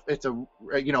 It's a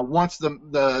once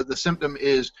the symptom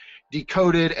is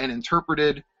decoded and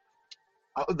interpreted,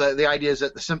 the idea is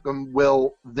that the symptom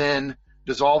will then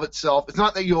dissolve itself. It's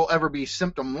not that you'll ever be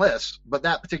symptomless, but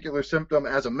that particular symptom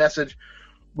as a message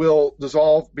will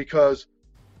dissolve because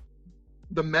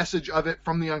the message of it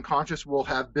from the unconscious will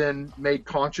have been made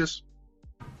conscious.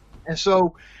 And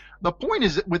so the point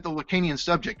is that with the Lacanian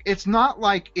subject, it's not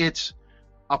like it's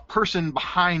a person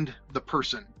behind the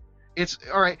person. It's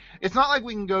all right. It's not like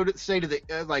we can go to say to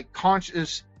the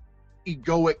conscious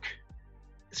egoic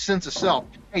sense of self,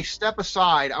 hey, step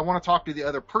aside, I want to talk to the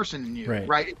other person in you,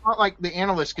 right? It's not like the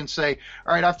analyst can say,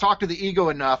 all right, I've talked to the ego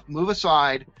enough, move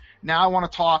aside, now I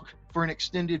want to talk for an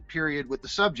extended period with the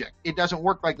subject. It doesn't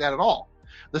work like that at all.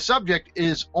 The subject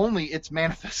is only its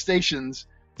manifestations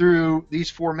through these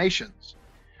formations.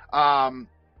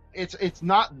 It's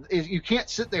not, you can't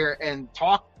sit there and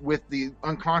talk with the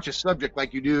unconscious subject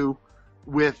like you do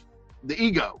with the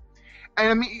ego. And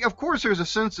I mean, of course, there's a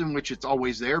sense in which it's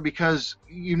always there because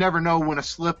you never know when a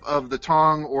slip of the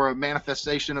tongue or a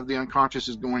manifestation of the unconscious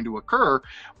is going to occur,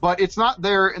 but it's not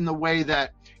there in the way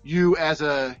that you as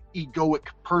a egoic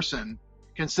person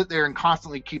can sit there and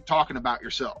constantly keep talking about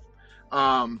yourself.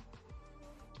 And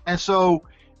so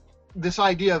this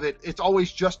idea of it's always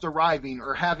just arriving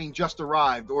or having just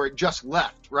arrived or it just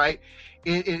left, right?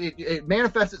 It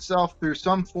manifests itself through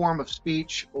some form of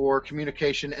speech or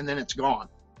communication and then it's gone.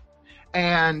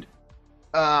 And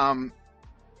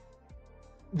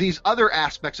these other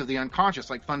aspects of the unconscious,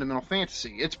 like fundamental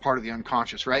fantasy, it's part of the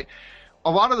unconscious, right? A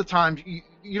lot of the times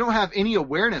you don't have any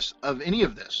awareness of any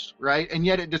of this, right? And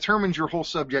yet it determines your whole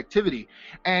subjectivity.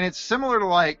 And it's similar to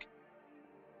like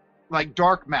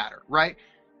dark matter, right?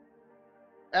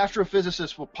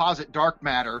 Astrophysicists will posit dark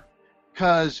matter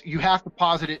because you have to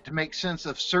posit it to make sense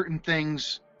of certain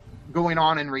things going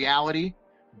on in reality,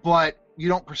 but you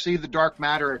don't perceive the dark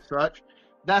matter as such.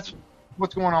 That's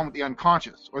what's going on with the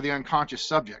unconscious or the unconscious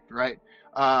subject, right?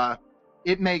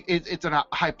 It's a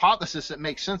hypothesis that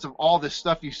makes sense of all this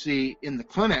stuff you see in the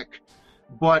clinic,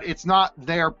 but it's not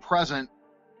there present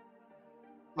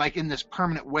like in this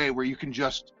permanent way where you can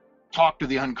just talk to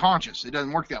the unconscious. It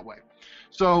doesn't work that way.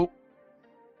 So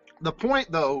the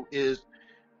point, though, is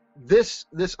this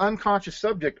unconscious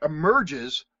subject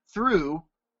emerges through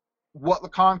what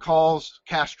Lacan calls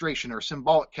castration or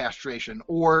symbolic castration,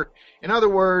 or in other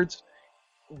words,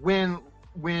 when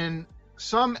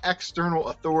some external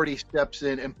authority steps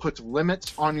in and puts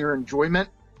limits on your enjoyment,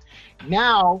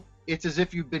 now it's as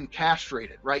if you've been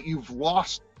castrated, right? You've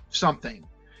lost something,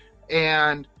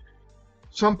 and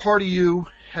some part of you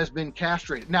has been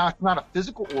castrated. Now, it's not a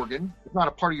physical organ, it's not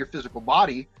a part of your physical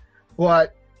body,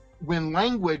 but when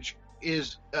language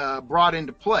is brought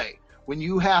into play, when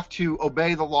you have to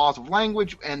obey the laws of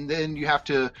language and then you have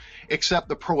to accept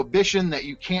the prohibition that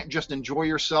you can't just enjoy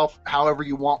yourself however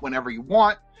you want, whenever you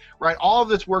want, right? All of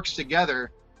this works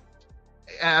together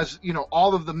as,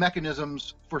 all of the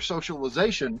mechanisms for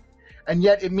socialization, and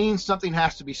yet it means something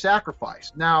has to be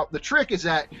sacrificed. Now, the trick is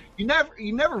that you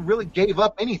never really gave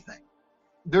up anything.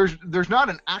 There's not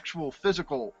an actual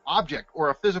physical object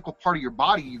or a physical part of your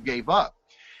body you gave up.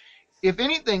 If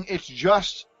anything, it's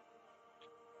just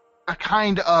a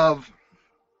kind of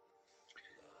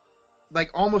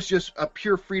like almost just a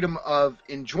pure freedom of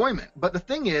enjoyment. But the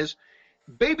thing is,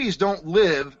 babies don't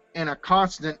live in a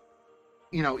constant,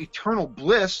 eternal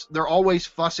bliss. They're always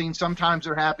fussing. Sometimes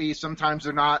they're happy, sometimes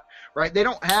they're not, right? They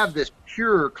don't have this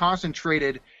pure,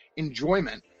 concentrated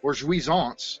enjoyment or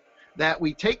jouissance that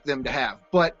we take them to have.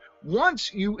 But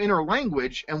once you enter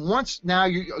language, and once now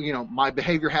my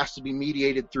behavior has to be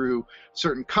mediated through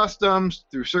certain customs,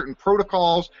 through certain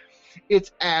protocols,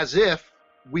 it's as if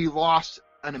we lost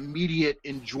an immediate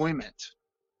enjoyment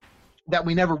that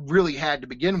we never really had to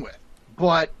begin with.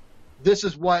 But this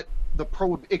is what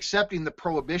accepting the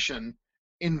prohibition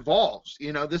involves.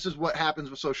 This is what happens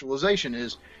with socialization,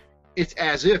 is it's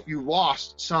as if you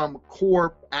lost some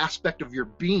core aspect of your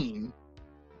being,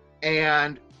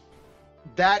 and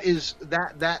that is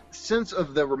that sense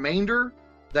of the remainder,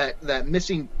 that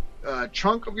missing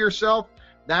chunk of yourself.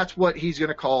 That's what he's going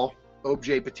to call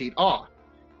objet petit a,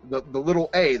 the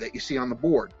little a that you see on the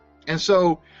board. And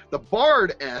so the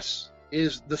barred S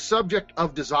is the subject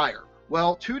of desire.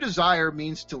 Well, to desire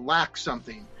means to lack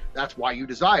something. That's why you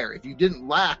desire. If you didn't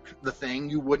lack the thing,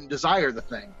 you wouldn't desire the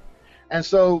thing. And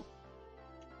so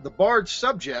the bard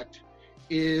subject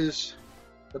is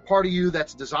the part of you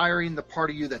that's desiring, the part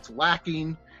of you that's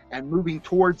lacking, and moving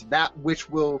towards that which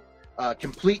will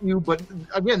complete you. But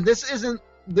again, this isn't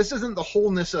the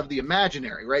wholeness of the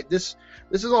imaginary, right? This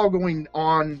is all going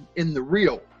on in the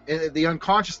real, in the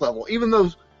unconscious level. Even though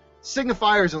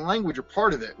signifiers and language are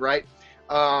part of it, right?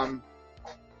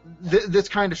 This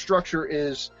kind of structure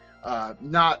is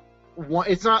not one.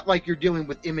 It's not like you're dealing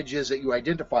with images that you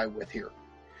identify with here,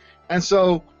 and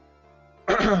so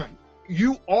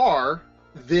you are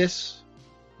this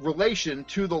relation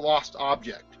to the lost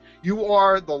object. You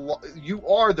are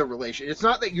the relation. It's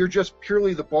not that you're just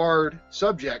purely the bard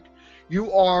subject.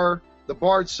 You are the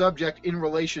bard subject in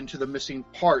relation to the missing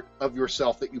part of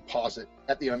yourself that you posit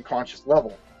at the unconscious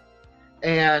level.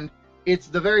 And it's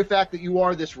the very fact that you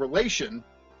are this relation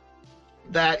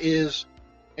that is,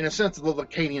 in a sense, the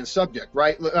LACANian subject,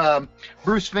 right?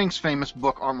 Bruce Fink's famous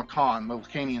book on LACAN, the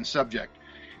LACANian subject.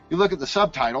 You look at the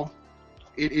subtitle,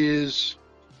 it is,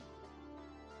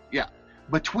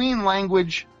 between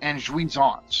language and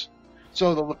jouissance.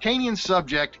 So the LACANian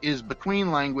subject is between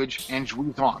language and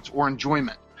jouissance, or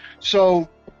enjoyment. So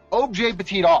objet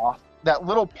petit a, that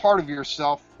little part of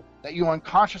yourself that you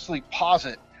unconsciously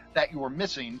posit that you are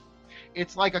missing,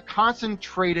 it's like a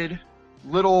concentrated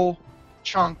little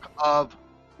chunk of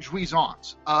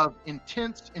jouissance, of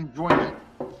intense enjoyment.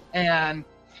 And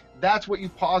that's what you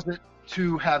posit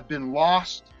to have been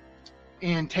lost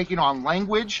in taking on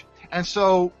language. And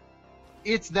so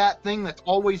it's that thing that's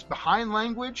always behind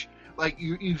language. Like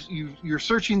you're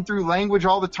searching through language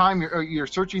all the time. You're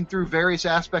searching through various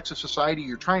aspects of society.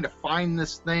 You're trying to find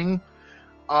this thing,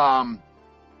 and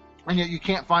yet you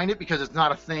can't find it because it's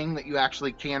not a thing that you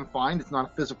actually can find. It's not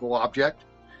a physical object,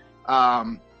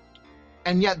 and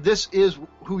yet this is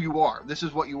who you are. This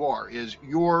is what you are. Is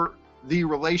you're the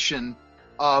relation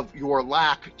of your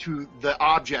lack to the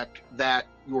object that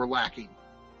you're lacking,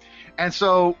 and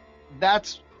so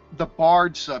that's the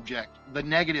bard subject, the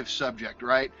negative subject,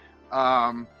 right?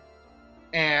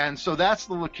 And so that's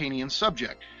the LACANian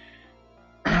subject.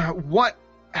 What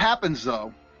happens,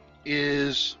 though,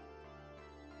 is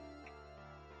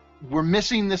we're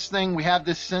missing this thing. We have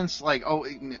this sense like, oh,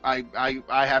 I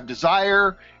have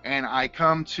desire, and I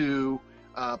come to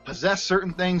possess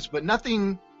certain things, but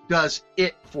nothing does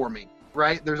it for me,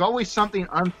 right? There's always something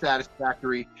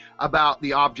unsatisfactory about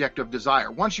the object of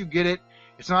desire. Once you get it,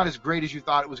 it's not as great as you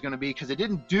thought it was going to be because it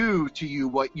didn't do to you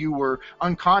what you were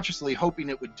unconsciously hoping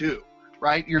it would do,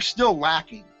 right? You're still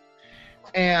lacking.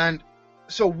 And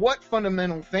so what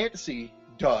fundamental fantasy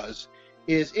does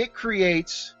is it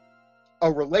creates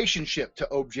a relationship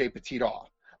to objet petit a.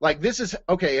 Like this is,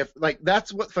 okay, if like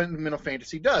that's what fundamental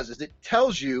fantasy does, is it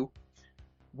tells you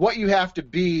what you have to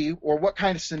be or what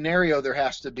kind of scenario there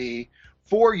has to be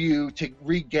for you to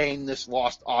regain this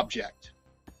lost object.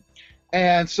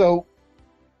 And so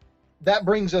that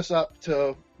brings us up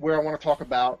to where I want to talk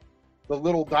about the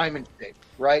little diamond shape,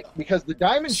 right? Because the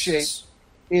diamond shape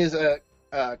is a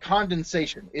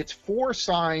condensation. It's 4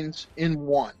 signs in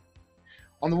one.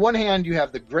 On the one hand, you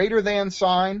have the greater than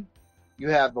sign, you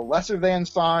have the lesser than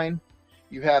sign,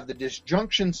 you have the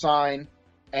disjunction sign,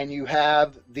 and you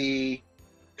have the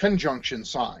conjunction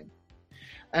sign.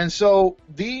 And so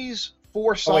these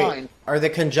 4 signs... Are the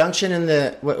conjunction and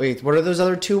the... Wait, what are those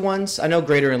other 2 ones? I know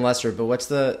greater and lesser, but what's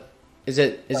the... Is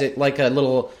it like a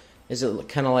little? Is it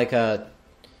kind of like a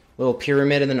little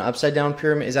pyramid and then an upside down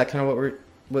pyramid? Is that kind of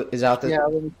what is out there? Yeah,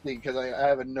 let me see because I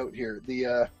have a note here.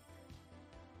 The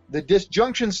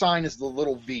disjunction sign is the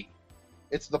little V.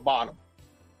 It's the bottom.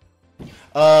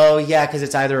 Oh yeah, because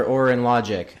it's either or in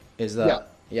logic. Is the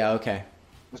yeah okay.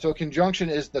 So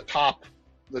conjunction is the top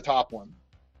one.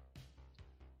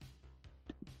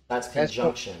 That's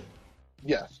conjunction.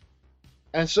 Yes.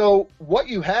 And so what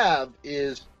you have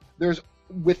is there's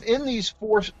within these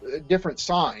 4 different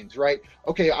signs, right?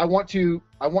 Okay, I want to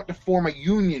form a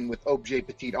union with objet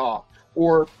petit a,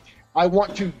 or I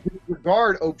want to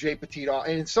disregard objet petit a,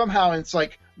 and somehow it's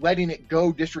like letting it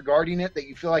go, disregarding it, that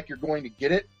you feel like you're going to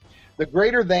get it. The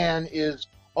greater than is,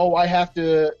 oh, I have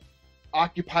to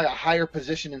occupy a higher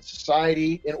position in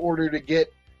society in order to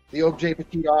get the objet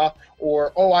petit a,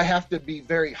 or oh, I have to be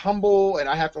very humble and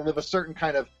I have to live a certain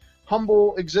kind of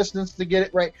humble existence to get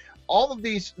it, right? All of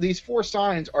these 4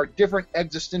 signs are different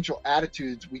existential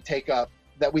attitudes we take up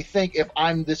that we think if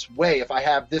I'm this way, if I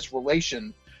have this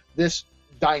relation, this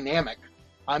dynamic,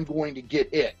 I'm going to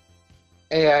get it.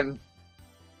 And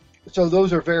so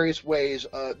those are various ways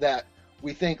that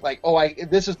we think like, oh,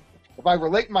 if I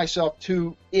relate myself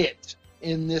to it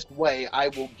in this way, I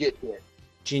will get it.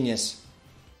 Genius.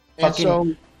 And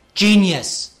fucking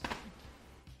genius.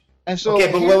 And so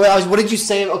okay, but what did you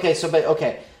say? Okay,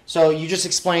 so you just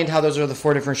explained how those are the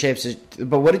 4 different shapes,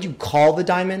 but what did you call the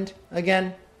diamond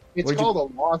again? It's called a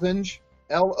lozenge,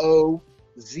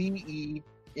 LOZENGE.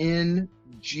 I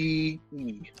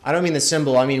don't mean the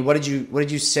symbol. I mean, what did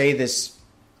you say this?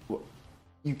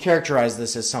 You characterize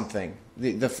this as something.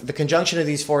 The conjunction of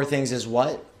these 4 things is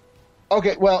what?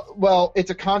 Okay, well,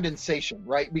 it's a condensation,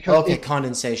 right? Because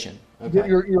condensation. Okay.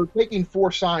 You're taking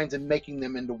 4 signs and making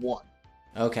them into one.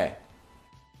 Okay.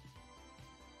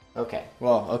 Okay.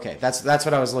 Well, okay. That's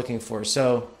what I was looking for.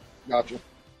 So. Gotcha.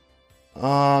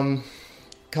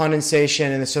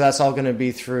 Condensation, and so that's all going to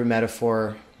be through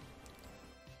metaphorical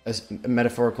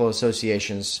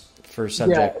associations for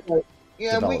subject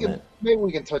development. Maybe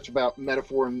we can touch about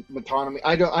metaphor and metonymy.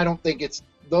 I don't think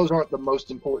those aren't the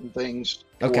most important things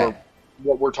for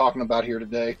what we're talking about here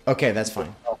today. Okay, that's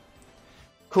fine.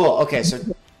 Cool. Okay, so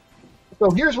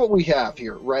here's what we have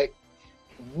here, right?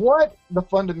 What the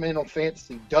fundamental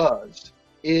fantasy does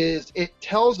is it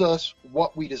tells us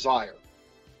what we desire,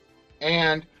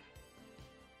 and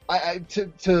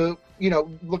LACAN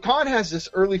has this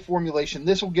early formulation.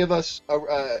 This will give us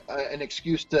an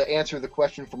excuse to answer the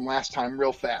question from last time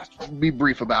real fast. Be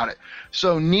brief about it.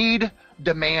 So need,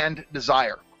 demand,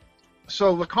 desire.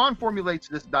 So LACAN formulates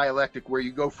this dialectic where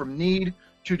you go from need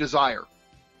to desire.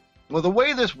 Well, the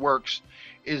way this works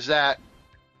is that,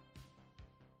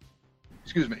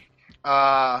 excuse me,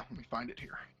 let me find it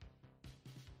here.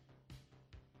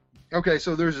 Okay,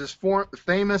 so there's this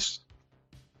famous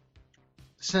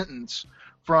sentence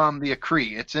from the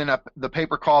Acree. It's in the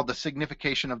paper called The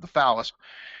Signification of the Phallus.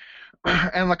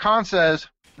 And LACAN says,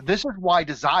 this is why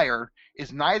desire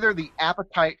is neither the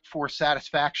appetite for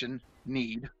satisfaction,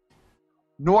 need,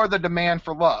 nor the demand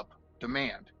for love,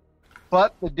 demand,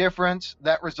 but the difference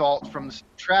that results from the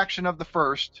subtraction of the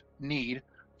first, need,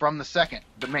 from the second,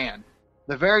 demand,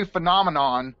 the very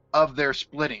phenomenon of their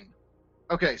splitting.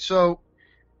 Okay, so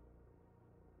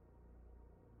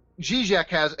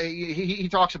Zizek he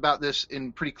talks about this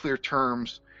in pretty clear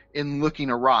terms in Looking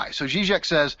Awry. So Zizek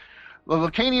says, the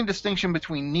Lacanian distinction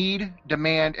between need,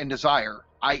 demand, and desire,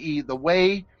 i.e. the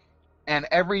way an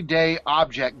everyday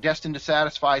object destined to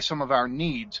satisfy some of our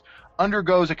needs,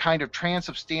 undergoes a kind of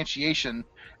transubstantiation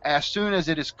as soon as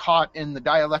it is caught in the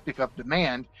dialectic of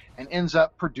demand and ends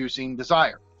up producing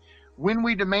desire. When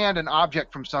we demand an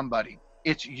object from somebody,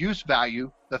 its use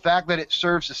value, the fact that it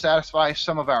serves to satisfy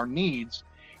some of our needs,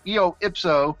 eo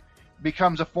ipso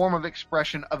becomes a form of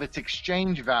expression of its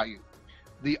exchange value.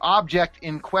 The object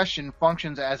in question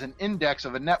functions as an index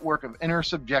of a network of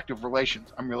intersubjective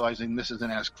relations. I'm realizing this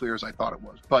isn't as clear as I thought it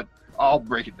was, but I'll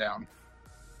break it down.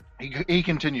 He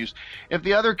continues, if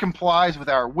the other complies with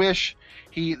our wish,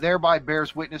 he thereby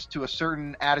bears witness to a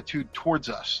certain attitude towards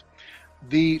us.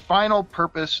 The final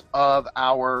purpose of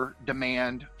our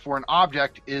demand for an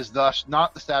object is thus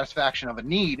not the satisfaction of a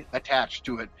need attached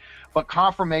to it, but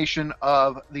confirmation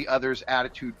of the other's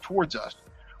attitude towards us.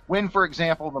 When, for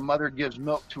example, the mother gives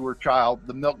milk to her child,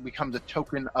 the milk becomes a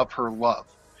token of her love.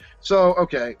 So,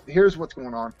 okay, here's what's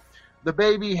going on. The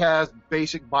baby has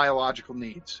basic biological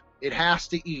needs. It has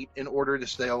to eat in order to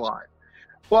stay alive.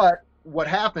 But what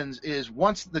happens is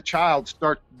once the child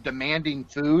starts demanding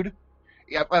food,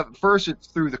 at first it's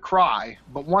through the cry,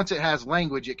 but once it has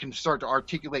language, it can start to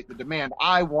articulate the demand.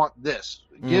 I want this.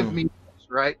 Give me this,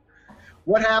 right?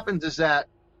 What happens is that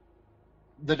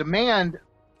the demand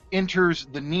enters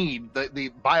the need,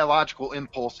 the biological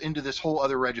impulse, into this whole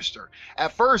other register.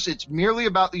 At first, it's merely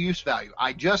about the use value.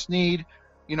 I just need,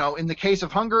 in the case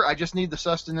of hunger, I just need the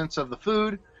sustenance of the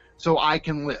food so I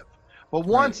can live. But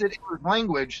once it enters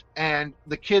language and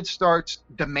the kid starts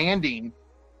demanding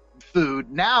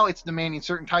food, now it's demanding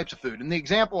certain types of food. And the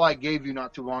example I gave you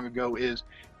not too long ago is,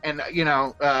 and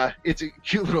it's a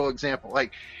cute little example.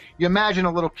 Like, you imagine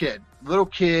a little kid. Little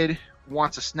kid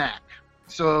wants a snack.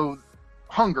 So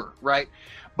hunger, right?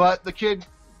 But the kid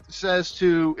says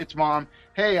to its mom,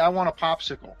 hey, I want a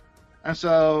popsicle. And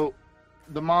so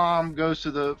the mom goes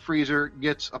to the freezer,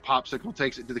 gets a popsicle,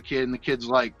 takes it to the kid, and the kid's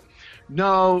like,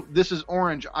 no, this is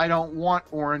orange. I don't want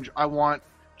orange. I want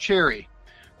cherry.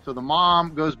 So the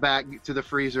mom goes back to the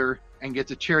freezer and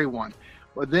gets a cherry one.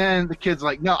 But then the kid's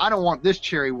like, no, I don't want this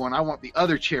cherry one. I want the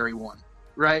other cherry one,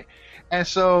 right? And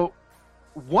so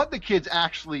what the kid's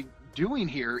actually doing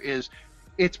here is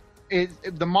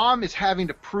the mom is having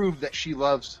to prove that she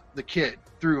loves the kid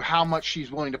through how much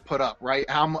she's willing to put up, right?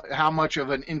 How much of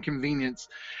an inconvenience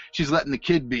she's letting the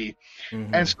kid be.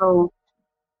 Mm-hmm. And so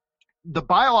the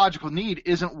biological need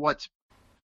isn't what's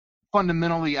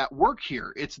fundamentally at work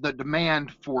here. It's the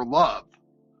demand for love,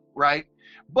 right?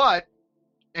 But,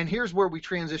 and here's where we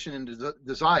transition into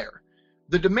desire.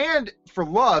 the demand for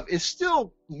love is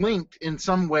still linked in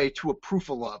some way to a proof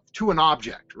of love, to an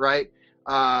object, right?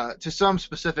 To some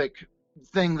specific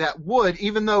thing that would,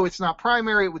 even though it's not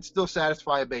primary, it would still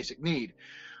satisfy a basic need.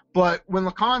 But when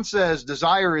Lacan says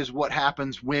desire is what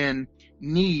happens when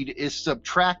need is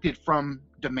subtracted from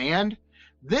demand,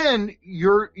 then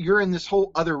you're in this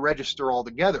whole other register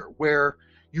altogether, where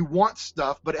you want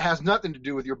stuff, but it has nothing to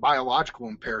do with your biological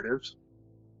imperatives.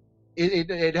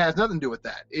 It has nothing to do with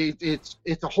that.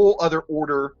 It's a whole other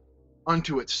order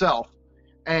unto itself,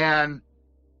 and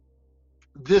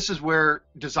this is where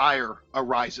desire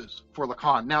arises for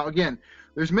Lacan. Now, again,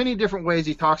 there's many different ways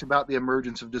he talks about the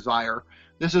emergence of desire.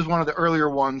 This is one of the earlier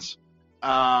ones,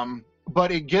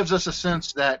 but it gives us a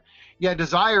sense that, yeah,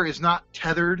 desire is not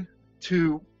tethered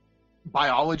to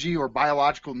biology or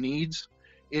biological needs.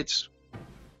 It's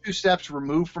two steps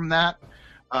removed from that.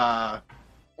 But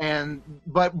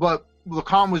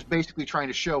Lacan was basically trying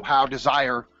to show how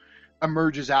desire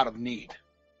emerges out of need.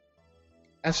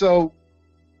 And so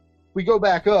we go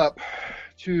back up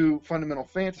to fundamental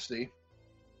fantasy.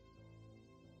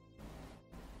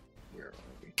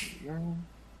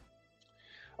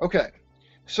 Okay,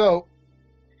 so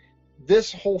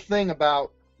this whole thing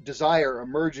about desire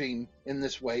emerging in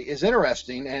this way is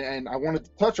interesting, and I wanted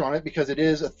to touch on it because it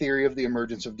is a theory of the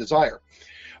emergence of desire.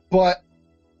 But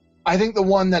I think the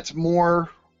one that's more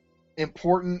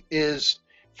important is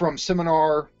from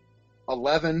Seminar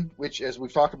 11, which, as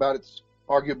we've talked about, it's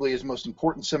arguably his most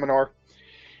important seminar,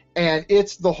 and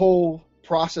it's the whole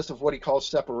process of what he calls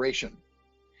separation.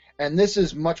 And this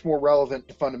is much more relevant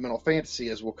to fundamental fantasy,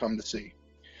 as we'll come to see.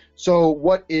 So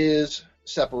what is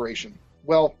separation?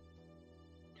 Well,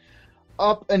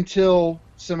 up until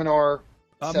Seminar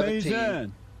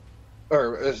 17,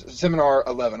 or Seminar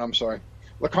 11, I'm sorry,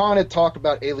 Lacan had talked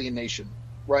about alienation,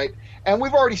 right? And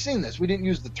we've already seen this. We didn't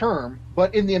use the term,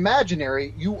 but in the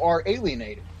imaginary, you are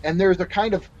alienated. And there's a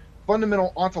kind of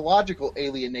fundamental ontological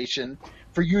alienation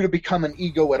for you to become an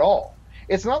ego at all.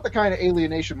 It's not the kind of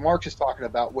alienation Marx is talking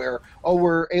about where, oh,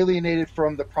 we're alienated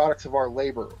from the products of our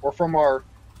labor or from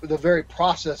the very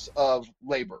process of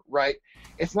labor, right?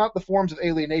 It's not the forms of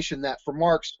alienation that for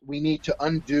Marx we need to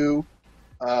undo,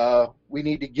 we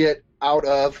need to get out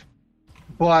of,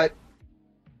 but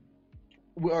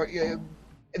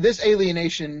this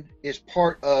alienation is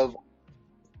part of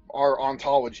our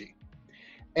ontology.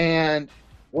 And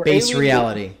we're base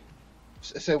reality.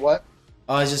 Say what?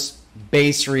 It's just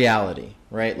base reality,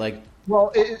 right? Like,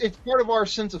 well, it's part of our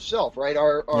sense of self, right?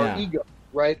 Our ego,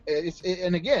 right?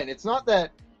 And again, it's not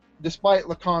that, despite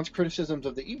Lacan's criticisms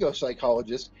of the ego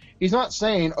psychologist, he's not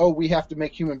saying, oh, we have to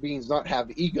make human beings not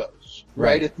have egos,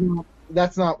 right?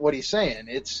 That's not what he's saying.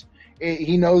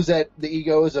 He knows that the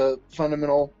ego is a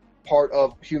fundamental part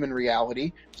of human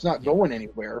reality. It's not going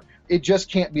anywhere. It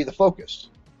just can't be the focus.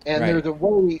 And there's a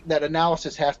way that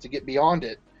analysis has to get beyond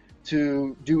it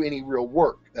to do any real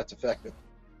work that's effective.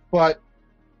 But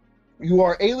you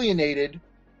are alienated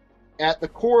at the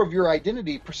core of your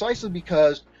identity precisely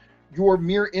because your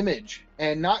mirror image,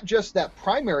 and not just that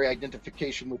primary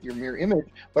identification with your mirror image,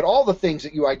 but all the things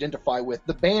that you identify with,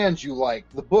 the bands you like,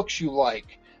 the books you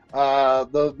like,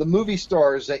 the movie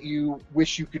stars that you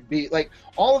wish you could be, like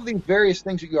all of these various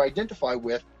things that you identify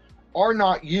with are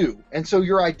not you. And so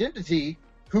your identity,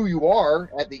 who you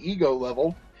are at the ego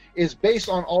level, is based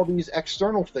on all these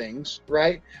external things,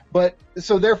 right? But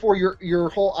so therefore your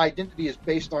whole identity is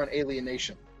based on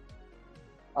alienation.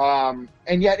 And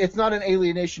yet it's not an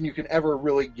alienation you can ever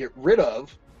really get rid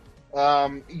of.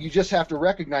 You just have to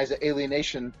recognize that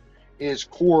alienation is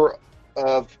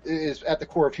at the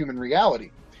core of human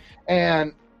reality.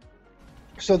 And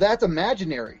so that's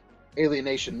imaginary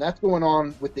alienation. That's going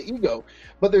on with the ego.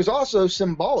 But there's also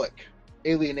symbolic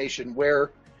alienation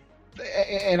where,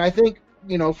 and I think,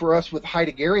 for us with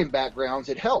Heideggerian backgrounds,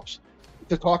 it helps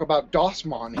to talk about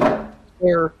Dossmann here,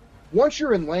 where once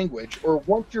you're in language or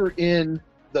once you're in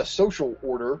the social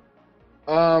order,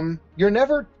 you're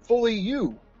never fully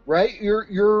you, right?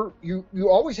 You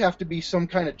always have to be some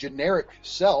kind of generic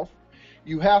self.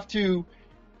 You have to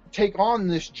take on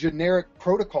this generic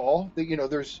protocol that,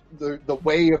 there's the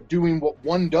way of doing what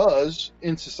one does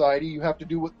in society. You have to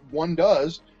do what one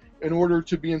does in order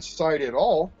to be in society at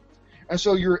all. And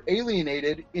so you're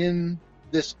alienated in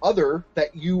this other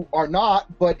that you are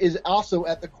not, but is also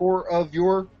at the core of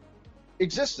your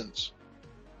existence.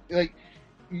 Like,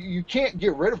 you can't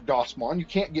get rid of Dossmann. You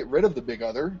can't get rid of the big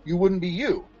other. You wouldn't be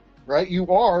you, right? You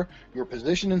are your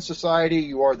position in society.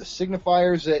 You are the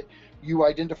signifiers that you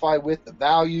identify with, the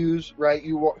values, right?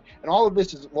 You are, and all of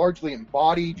this is largely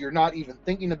embodied. You're not even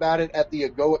thinking about it at the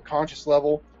egoic conscious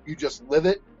level. You just live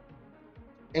it.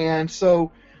 And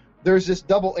so there's this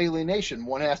double alienation.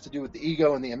 One has to do with the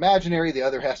ego and the imaginary. The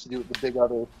other has to do with the big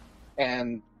other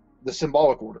and the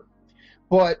symbolic order.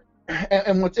 But,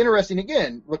 and what's interesting,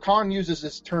 again, Lacan uses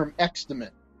this term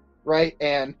extiment, right?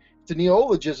 And it's a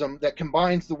neologism that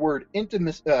combines the word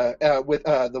intimate with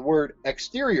the word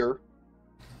exterior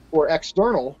or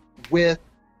external with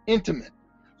intimate.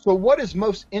 So what is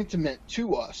most intimate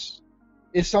to us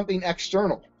is something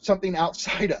external, something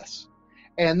outside us.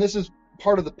 And this is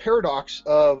part of the paradox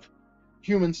of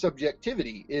human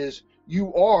subjectivity, is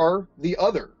you are the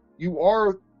other. You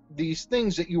are these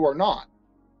things that you are not.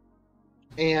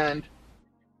 And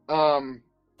the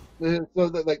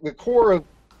core of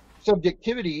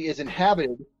subjectivity is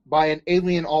inhabited by an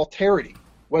alien alterity,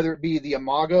 whether it be the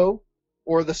imago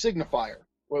or the signifier,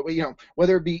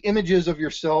 whether it be images of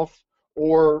yourself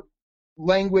or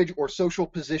language or social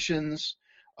positions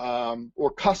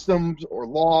or customs or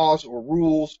laws or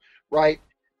rules, right?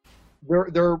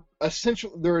 They're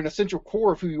essential. They're an essential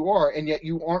core of who you are, and yet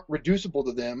you aren't reducible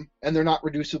to them, and they're not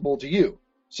reducible to you.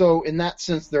 So in that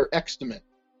sense, they're extiment.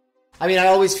 I mean, I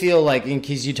always feel like, in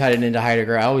case you tied it into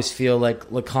Heidegger, I always feel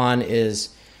like Lacan is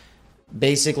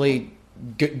basically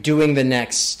doing the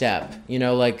next step.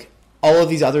 Like all of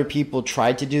these other people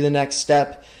tried to do the next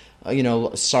step.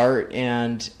 Sartre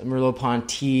and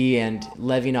Merleau-Ponty and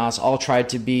Levinas all tried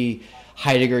to be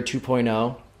Heidegger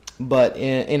 2.0. But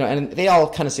and they all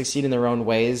kind of succeed in their own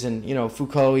ways, and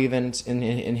Foucault even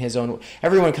in his own.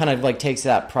 Everyone kind of like takes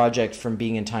that project from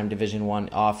being in Time Division 1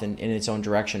 off in its own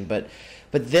direction. But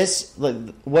this,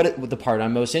 the part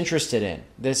I'm most interested in,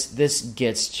 this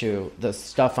gets to the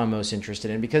stuff I'm most interested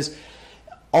in, because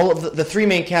all of the three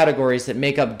main categories that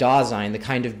make up Dasein, the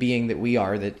kind of being that we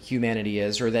are, that humanity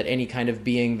is, or that any kind of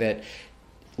being that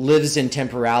lives in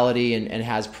temporality and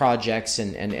has projects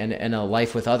and a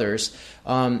life with others,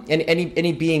 and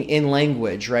any being in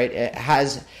language, right? It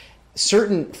has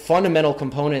certain fundamental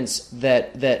components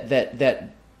that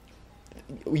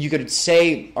you could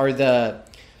say are the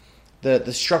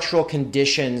structural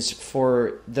conditions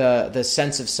for the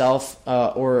sense of self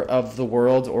or of the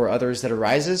world or others that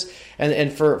arises,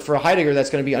 and for Heidegger, that's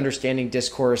going to be understanding,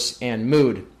 discourse, and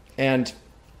mood. And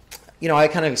I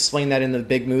kind of explained that in the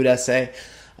Big Mood essay.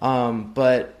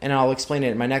 And I'll explain it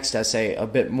in my next essay a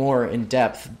bit more in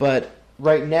depth. But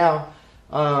right now,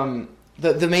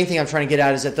 the main thing I'm trying to get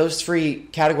at is that those three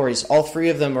categories, all three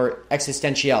of them are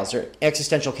existentials, or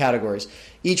existential categories.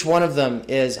 Each one of them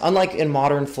is, unlike in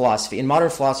modern philosophy. In modern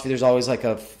philosophy, there's always like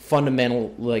a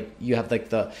fundamental, like you have like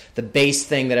the base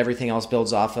thing that everything else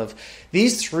builds off of.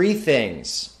 These three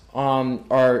things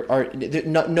are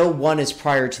no one is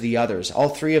prior to the others. All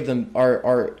three of them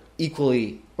are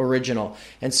equally original.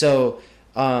 And so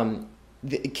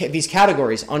these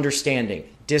categories, understanding,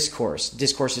 discourse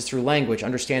is through language,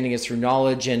 understanding is through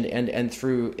knowledge and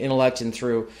through intellect and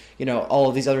through all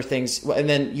of these other things, and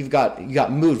then you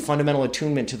got mood, fundamental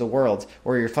attunement to the world,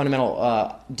 or your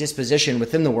fundamental disposition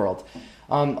within the world.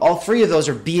 All three of those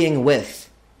are being with.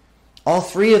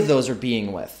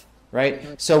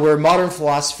 Right? So where modern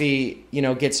philosophy,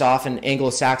 gets off, and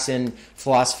Anglo-Saxon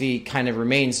philosophy kind of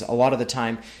remains a lot of the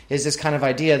time, is this kind of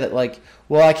idea that like,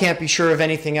 well, I can't be sure of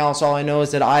anything else. All I know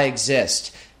is that I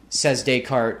exist, says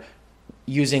Descartes,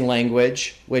 using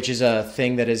language, which is a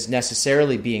thing that is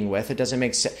necessarily being with. It doesn't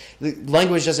make sense.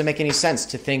 Language doesn't make any sense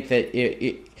to think that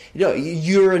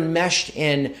you're enmeshed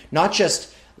in not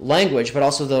just language, but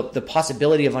also the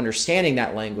possibility of understanding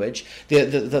that language,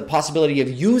 the possibility of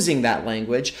using that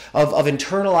language, of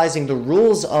internalizing the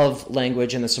rules of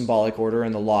language and the symbolic order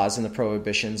and the laws and the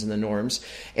prohibitions and the norms,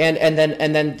 and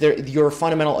then your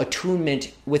fundamental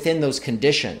attunement within those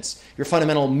conditions, your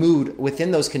fundamental mood within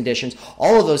those conditions.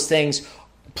 All of those things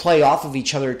play off of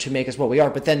each other to make us what we are.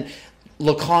 But then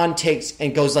Lacan takes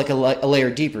and goes like a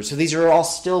layer deeper. So these are all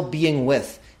still being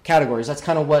with categories. That's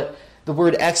kind of what the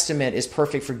word extiment is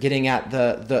perfect for getting at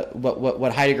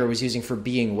what Heidegger was using for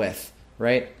being with,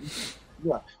 right?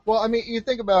 Yeah. Well, I mean, you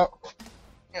think about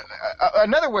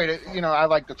another way to, I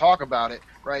like to talk about it,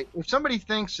 right? If somebody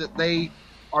thinks that they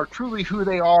are truly who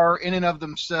they are in and of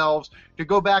themselves, to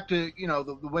go back to,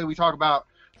 the way we talk about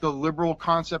the liberal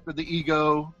concept of the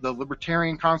ego, the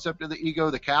libertarian concept of the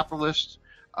ego, the capitalist,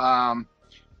 all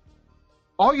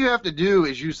you have to do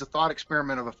is use the thought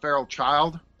experiment of a feral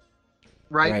child.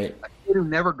 Right? A kid who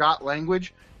never got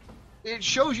language. It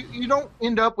shows you don't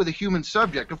end up with a human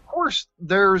subject. Of course,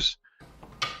 there's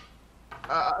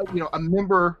a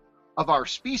member of our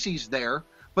species there,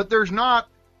 but there's not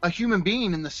a human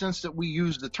being in the sense that we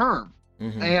use the term.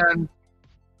 Mm-hmm. And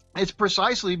it's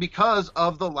precisely because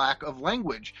of the lack of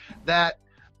language that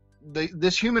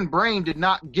this human brain did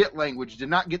not get language, did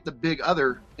not get the big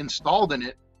other installed in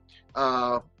it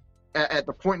at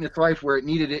the point in its life where it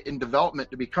needed it in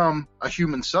development to become a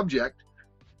human subject.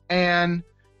 And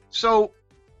so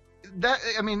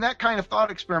that kind of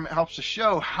thought experiment helps to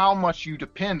show how much you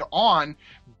depend on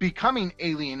becoming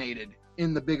alienated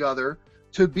in the big other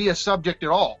to be a subject at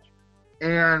all.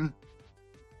 And,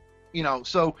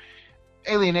 so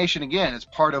alienation, again, is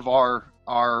part of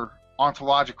our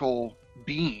ontological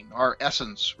being, our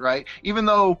essence, right? Even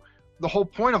though the whole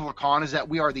point of LACAN is that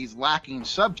we are these lacking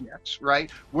subjects,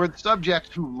 right? We're the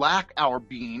subjects who lack our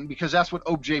being, because that's what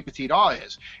objet petit a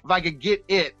is. If I could get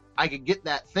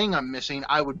that thing I'm missing,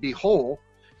 I would be whole.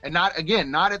 And not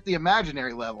at the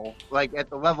imaginary level, like at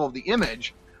the level of the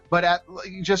image, but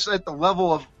just at the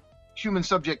level of human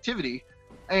subjectivity.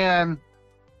 And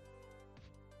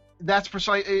that's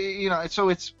precisely, so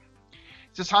it's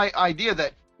this high idea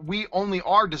that we only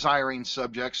are desiring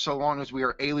subjects so long as we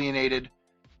are alienated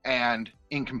and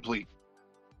incomplete.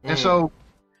 And so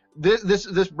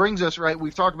this brings us, right,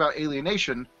 we've talked about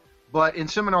alienation, but in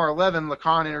Seminar 11,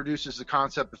 LACAN introduces the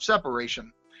concept of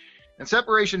separation. And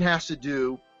separation has to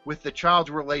do with the child's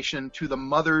relation to the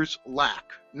mother's lack.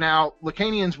 Now,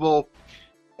 Lacanians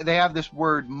they have this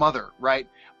word mother, right?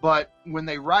 But when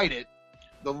they write it,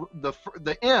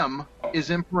 the M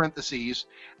is in parentheses,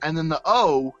 and then the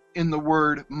O in the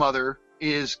word mother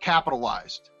is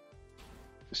capitalized.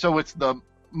 So it's the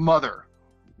mother.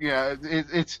 Yeah,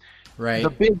 it's right.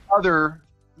 The big other,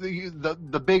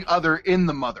 the big other in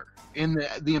the mother, in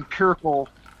the empirical,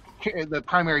 the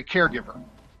primary caregiver.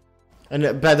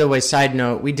 And by the way, side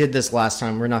note, we did this last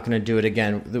time. We're not going to do it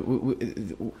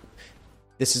again.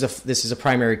 This is a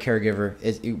primary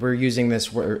caregiver. We're using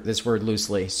this word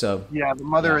loosely. So yeah, the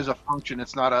mother is a function.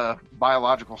 It's not a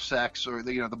biological sex or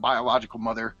the biological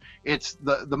mother. It's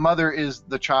the mother is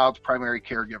the child's primary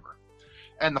caregiver,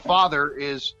 and the father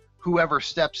is whoever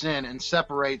steps in and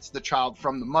separates the child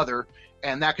from the mother,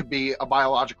 and that could be a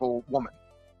biological woman.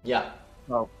 Yeah.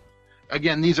 So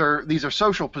again, these are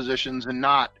social positions and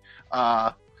not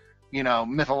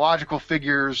mythological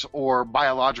figures or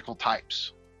biological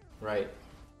types. Right.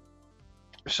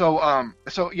 So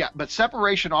but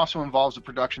separation also involves the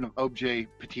production of objet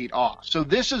petit a. So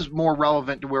this is more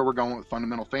relevant to where we're going with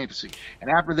fundamental fantasy.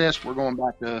 And after this, we're going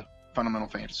back to fundamental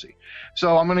fantasy.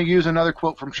 So I'm going to use another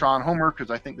quote from Sean Homer because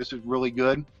I think this is really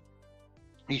good.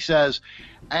 He says,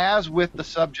 "As with the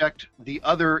subject, the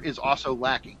other is also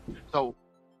lacking." So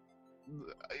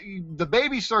the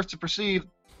baby starts to perceive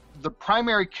the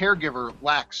primary caregiver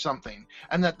lacks something,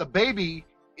 and that the baby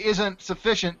isn't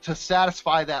sufficient to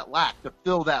satisfy that lack, to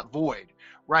fill that void,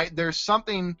 right? There's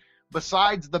something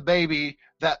besides the baby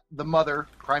that the mother,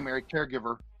 primary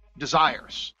caregiver,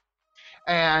 desires.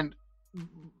 And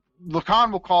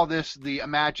LACAN will call this the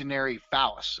imaginary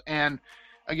phallus. And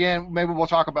again, maybe we'll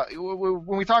talk about,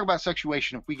 when we talk about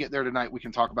sexuation, if we get there tonight, we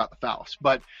can talk about the phallus.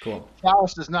 But cool.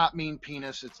 Phallus does not mean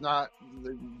penis. It's not,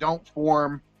 don't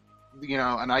form,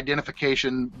 an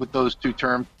identification with those two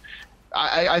terms.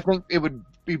 I think it would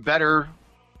be better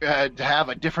to have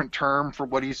a different term for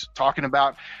what he's talking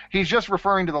about. He's just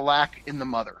referring to the lack in the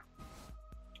mother.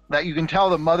 That you can tell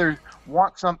the mother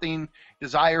wants something,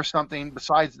 desires something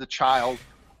besides the child,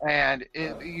 and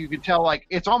you can tell, like,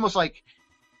 it's almost like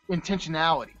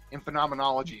intentionality in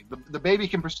phenomenology. The baby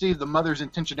can perceive the mother's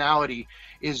intentionality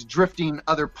is drifting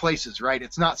other places, right?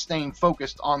 It's not staying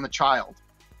focused on the child.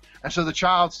 And so the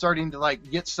child's starting to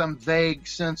get some vague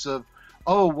sense of,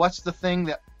 oh, what's the thing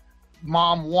that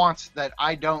mom wants that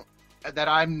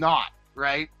I'm not,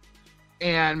 right?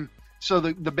 And so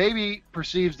the baby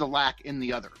perceives the lack in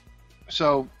the other.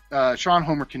 So Sean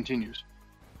Homer continues.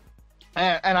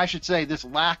 And I should say, this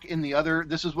lack in the other,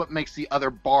 this is what makes the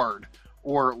other barred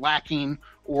or lacking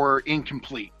or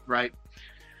incomplete, right?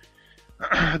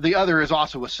 The other is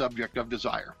also a subject of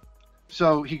desire.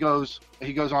 So he goes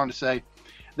on to say,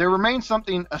 there remains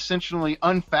something essentially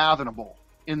unfathomable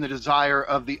in the desire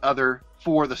of the other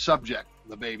for the subject,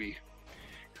 the baby.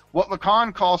 What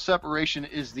LACAN calls separation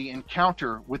is the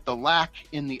encounter with the lack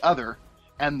in the other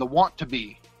and the want to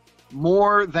be,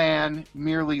 more than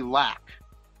merely lack.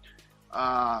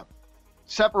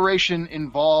 Separation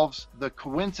involves the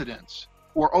coincidence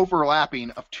or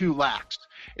overlapping of two lacks.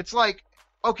 It's like,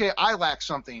 okay, I lack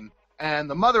something, and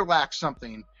the mother lacks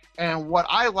something, and what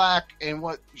I lack and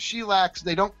what she lacks,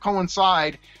 they don't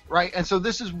coincide, right? And so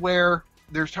this is where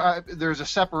there's a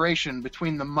separation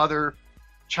between the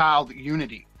mother-child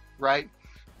unity, right?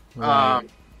 Right.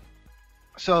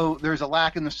 So there's a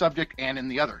lack in the subject and in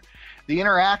the other. The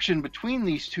interaction between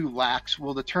these two lacks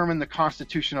will determine the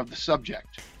constitution of the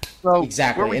subject. So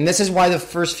exactly. And this is why the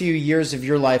first few years of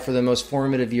your life are the most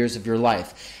formative years of your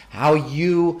life. How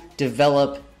you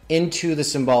develop into the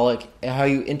symbolic, how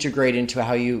you integrate into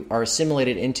how you are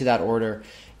assimilated into that order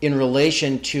in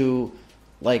relation to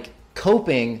like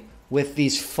coping with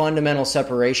these fundamental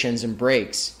separations and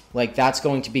breaks. Like that's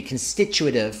going to be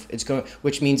constitutive.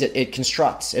 Which means it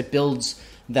constructs, it builds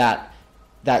that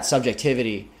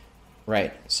subjectivity,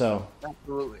 right? So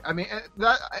absolutely. I mean,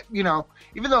 that, you know,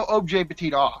 even though objet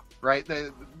petit a, right?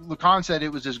 Lacan said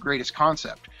it was his greatest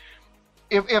concept.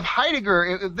 If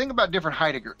Heidegger, think about different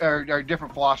Heidegger or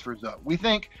different philosophers though. We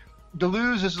think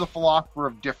Deleuze is the philosopher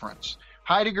of difference.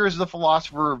 Heidegger is the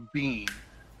philosopher of being.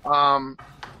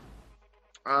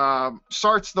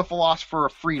 Sartre's the philosopher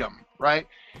of freedom, right?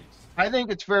 I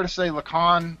think it's fair to say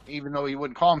Lacan, even though he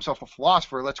wouldn't call himself a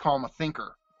philosopher, let's call him a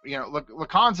thinker. You know,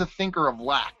 Lacan's a thinker of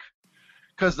lack,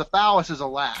 because the phallus is a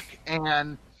lack,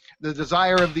 and the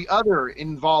desire of the other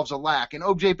involves a lack, and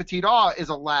objet petit a is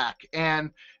a lack,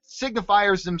 and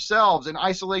signifiers themselves in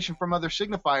isolation from other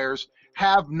signifiers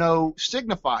have no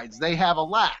signifieds. They have a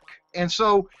lack. And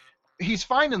so he's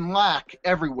finding lack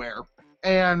everywhere.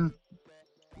 And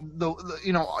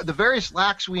the various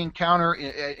lacks we encounter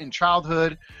in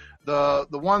childhood, the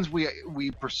ones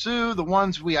we pursue, the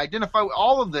ones we identify,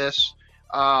 all of this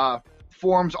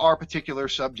forms our particular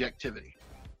subjectivity.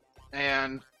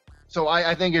 And so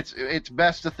I think it's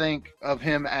best to think of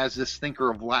him as this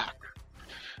thinker of lack.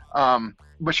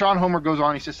 But Sean Homer goes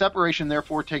on, he says, separation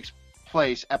therefore takes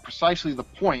place at precisely the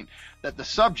point that the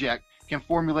subject can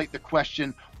formulate the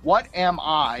question, what am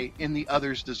I in the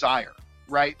other's desire,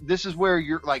 right? This is where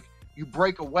you're like, you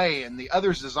break away, and the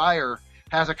other's desire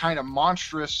has a kind of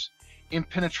monstrous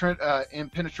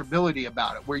impenetrability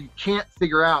about it, where you can't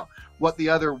figure out what the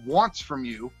other wants from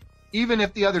you. Even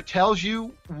if the other tells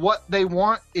you what they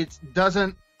want, it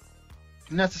doesn't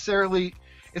necessarily,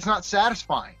 it's not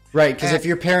satisfying. Right, because if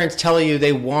your parents tell you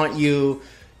they want you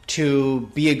to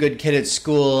be a good kid at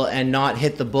school and not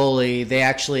hit the bully, they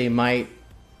actually might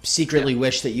secretly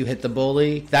wish that you hit the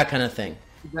bully, that kind of thing.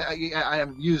 I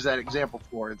have used that example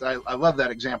for it. I love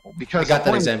that example because I got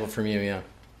that example from you, yeah.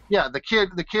 Yeah, the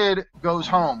kid goes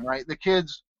home, right? The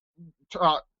kid's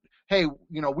taught, hey,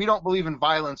 you know, we don't believe in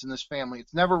violence in this family.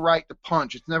 It's never right to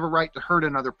punch. It's never right to hurt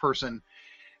another person.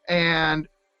 And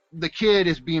the kid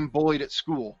is being bullied at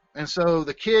school. And so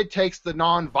the kid takes the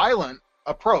non-violent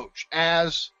approach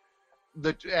as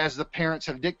the parents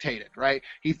have dictated, right?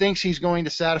 He thinks he's going to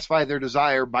satisfy their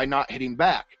desire by not hitting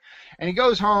back. And he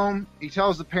goes home, he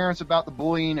tells the parents about the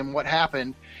bullying and what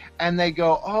happened, and they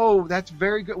go, oh, that's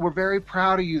very good. We're very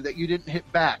proud of you that you didn't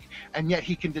hit back. And yet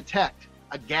he can detect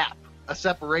a gap, a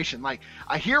separation. Like,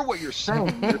 I hear what you're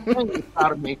saying. You're saying you're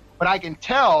proud of me, but I can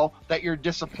tell that you're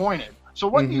disappointed. So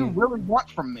what do you really want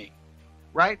from me,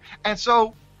 right? And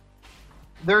so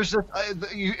there's this,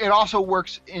 it also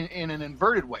works in an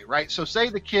inverted way, right? So say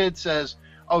the kid says,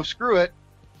 oh, screw it,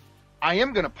 I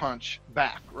am going to punch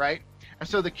back, right? And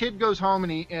so the kid goes home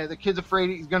and the kid's afraid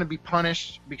he's going to be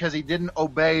punished because he didn't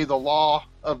obey the law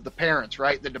of the parents,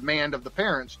 right? The demand of the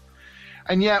parents.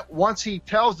 And yet once he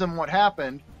tells them what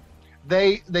happened,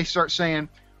 they start saying,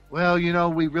 well, you know,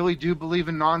 we really do believe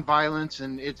in nonviolence,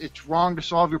 and it's wrong to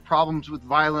solve your problems with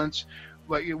violence.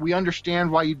 But we understand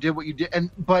why you did what you did.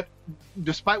 But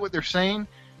despite what they're saying,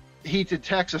 he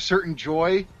detects a certain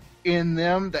joy in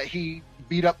them that he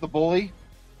beat up the bully.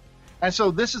 And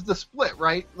so this is the split,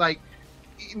 right? Like,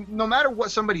 no matter what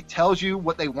somebody tells you,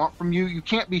 what they want from you, you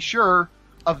can't be sure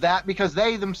of that because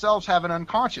they themselves have an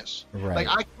unconscious. Right. Like,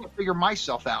 I can't figure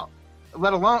myself out,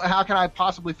 let alone how can I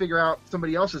possibly figure out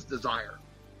somebody else's desire?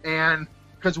 And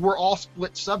because we're all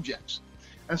split subjects.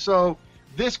 And so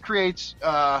this creates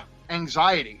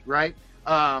anxiety, right?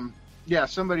 Yeah,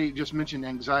 somebody just mentioned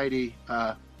anxiety,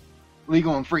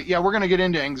 legal and free. Yeah, we're going to get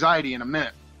into anxiety in a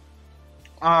minute.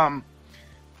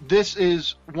 This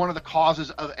is one of the causes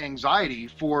of anxiety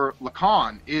for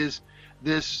Lacan, is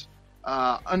this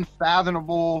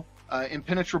unfathomable,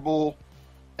 impenetrable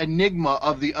enigma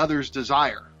of the other's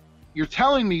desire. You're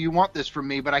telling me you want this from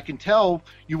me, but I can tell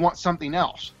you want something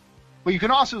else. But you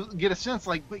can also get a sense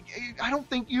like, but I don't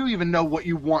think you even know what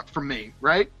you want from me,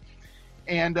 right?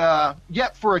 And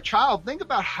yet for a child, think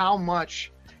about how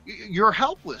much you're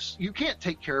helpless. You can't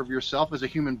take care of yourself as a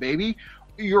human baby.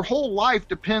 Your whole life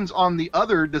depends on the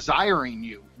other desiring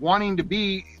you, wanting to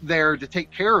be there to take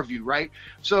care of you, right?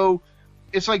 So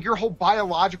it's like your whole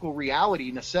biological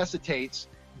reality necessitates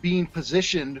being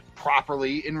positioned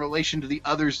properly in relation to the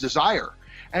other's desire.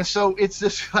 And so it's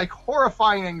this like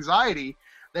horrifying anxiety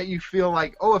that you feel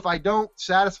like, oh, if I don't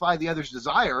satisfy the other's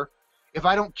desire, if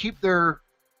I don't keep their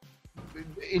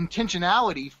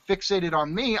intentionality fixated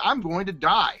on me, I'm going to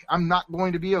die. I'm not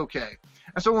going to be okay.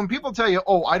 And so when people tell you,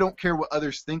 oh, I don't care what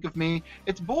others think of me,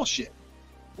 it's bullshit.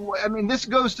 I mean, this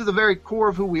goes to the very core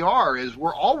of who we are, is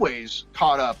we're always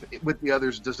caught up with the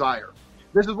other's desire.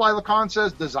 This is why LACAN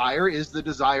says desire is the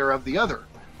desire of the other.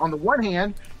 On the one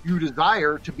hand, you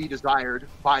desire to be desired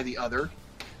by the other,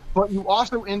 but you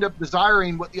also end up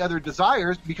desiring what the other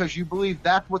desires because you believe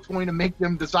that's what's going to make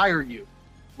them desire you,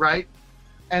 right?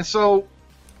 And so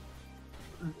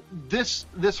this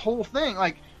whole thing,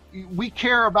 like, we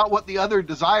care about what the other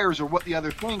desires or what the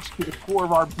other thinks to the core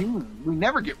of our being. We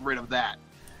never get rid of that.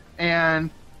 And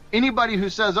anybody who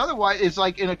says otherwise is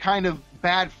like in a kind of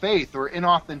bad faith or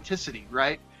inauthenticity,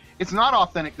 right? It's not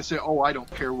authentic to say, oh, I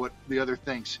don't care what the other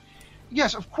thinks.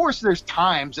 Yes, of course, there's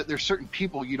times that there's certain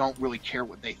people you don't really care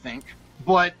what they think,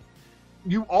 but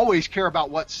you always care about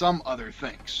what some other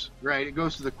thinks, right? It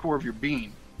goes to the core of your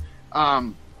being.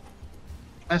 And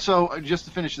so just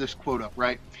to finish this quote up,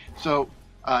 right? So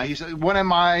he said, what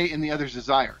am I in the other's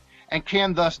desire? And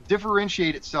can thus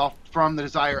differentiate itself from the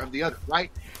desire of the other,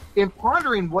 right? In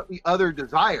pondering what the other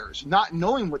desires, not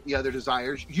knowing what the other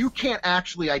desires, you can't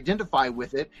actually identify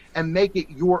with it and make it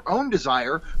your own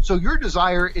desire. So your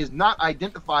desire is not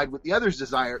identified with the other's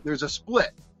desire. There's a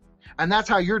split. And that's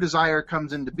how your desire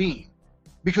comes into being.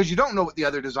 Because you don't know what the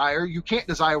other desire, you can't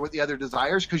desire what the other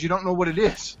desires because you don't know what it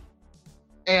is.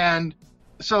 And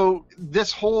so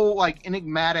this whole like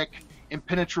enigmatic,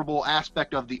 impenetrable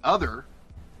aspect of the other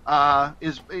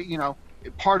is, you know,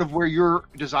 part of where your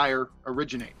desire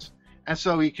originates. And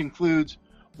so he concludes,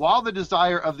 while the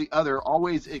desire of the other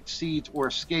always exceeds or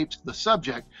escapes the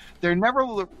subject, there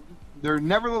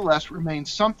nevertheless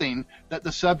remains something that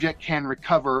the subject can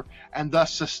recover and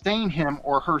thus sustain him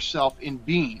or herself in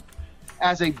being,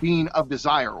 as a being of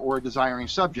desire or a desiring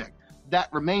subject. That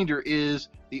remainder is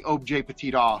the objet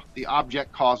petit a, the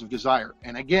object cause of desire.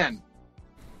 And again,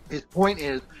 his point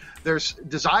is,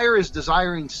 desire is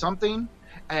desiring something,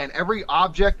 and every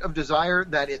object of desire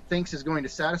that it thinks is going to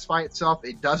satisfy itself,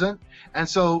 it doesn't. And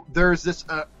so there's this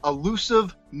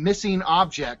elusive missing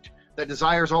object that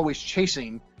desire is always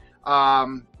chasing,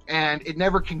 and it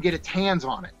never can get its hands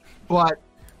on it. But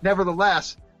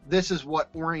nevertheless, this is what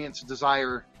orients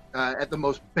desire at the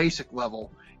most basic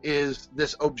level, is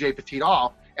this objet petit a,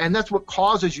 and that's what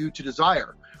causes you to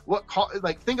desire.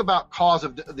 Think about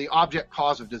the object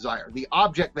cause of desire, the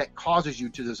object that causes you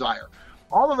to desire.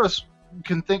 All of us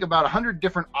can think about 100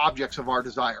 different objects of our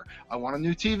desire. I want a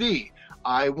new TV.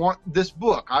 I want this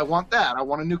book. I want that. I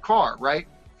want a new car, right?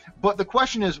 But the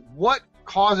question is, what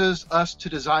causes us to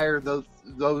desire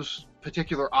those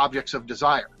particular objects of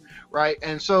desire, right?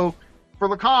 And so for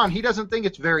LACAN, he doesn't think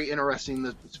it's very interesting,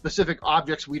 the specific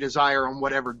objects we desire on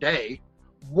whatever day.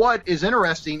 What is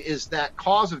interesting is that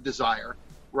cause of desire,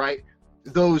 right?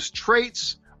 Those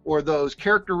traits or those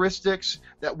characteristics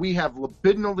that we have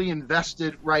libidinally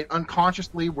invested, right,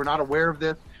 unconsciously, we're not aware of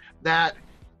this, that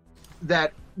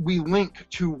we link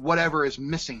to whatever is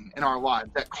missing in our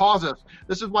lives, that cause us.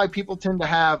 This is why people tend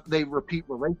to they repeat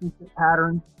relationship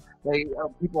patterns.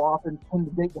 People often tend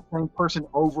to date the same person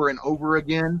over and over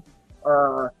again.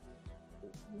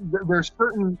 There's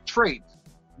certain traits,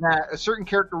 certain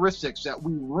characteristics that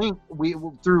we link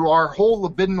through our whole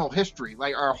libidinal history,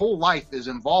 like our whole life is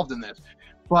involved in this.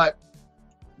 But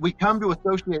we come to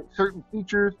associate certain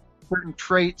features, certain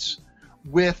traits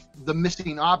with the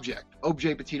missing object,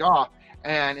 objet petit a,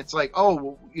 and it's like, oh,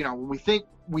 well, you know, when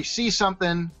we see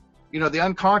something, you know, the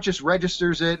unconscious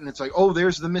registers it, and it's like, oh,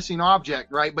 there's the missing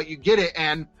object, right? But you get it,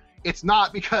 and it's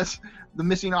not, because the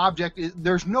missing object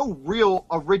there's no real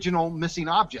original missing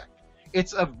object.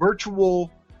 It's a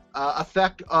virtual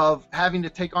effect of having to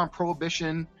take on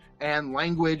prohibition and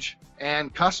language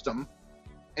and custom.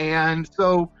 And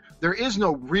so there is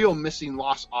no real missing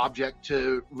lost object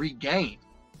to regain.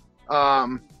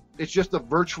 It's just a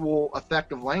virtual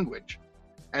effect of language.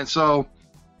 And so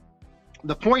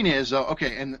the point is,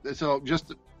 okay, and so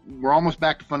we're almost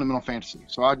back to fundamental fantasy.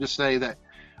 So I'll just say that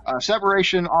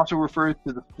separation also refers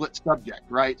to the split subject,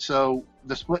 right? So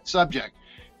the split subject,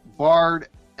 barred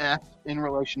S in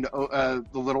relation to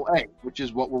the little a, which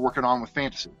is what we're working on with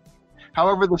fantasy.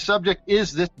 However, the subject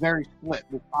is this very split,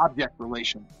 this object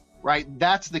relation, right?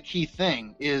 That's the key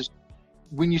thing, is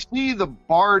when you see the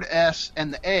barred S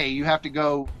and the A, you have to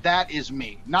go, that is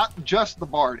me. Not just the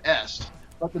barred S,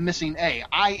 but the missing A.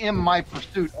 I am my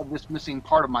pursuit of this missing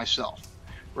part of myself,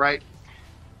 right?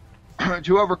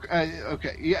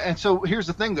 Okay, yeah, and so here's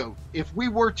the thing, though. If we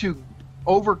were to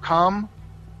overcome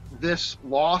this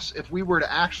loss, if we were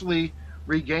to actually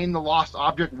regain the lost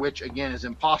object, which, again, is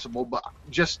impossible, but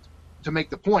just to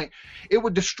make the point, it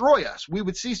would destroy us. We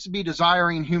would cease to be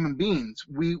desiring human beings.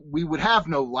 We would have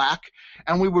no lack,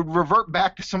 and we would revert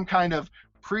back to some kind of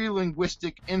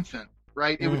pre-linguistic infant,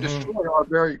 right? It would destroy our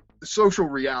very social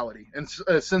reality and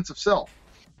a sense of self.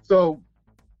 So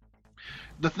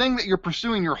the thing that you're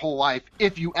pursuing your whole life,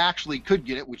 if you actually could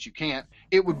get it, which you can't,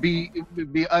 it would be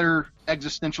utter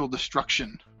existential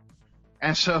destruction.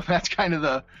 And so that's kind of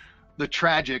the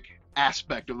tragic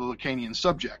aspect of the Lacanian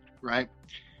subject, right?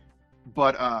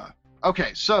 But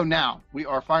okay, so now we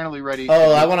are finally ready.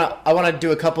 Oh, I wanna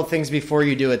do a couple things before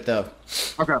you do it, though.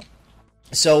 Okay.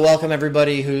 So welcome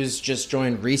everybody who's just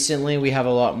joined recently. We have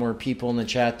a lot more people in the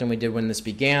chat than we did when this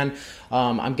began.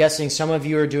 I'm guessing some of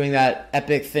you are doing that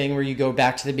epic thing where you go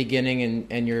back to the beginning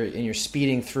and you're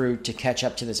speeding through to catch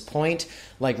up to this point,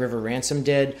 like River Ransom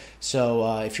did.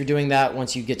 So if you're doing that,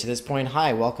 once you get to this point,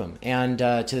 hi, welcome. And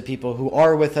to the people who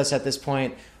are with us at this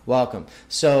point, welcome.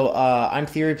 So I'm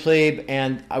Theory Pleeb,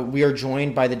 and we are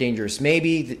joined by the Dangerous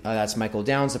Maybe. That's Michael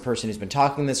Downs, the person who's been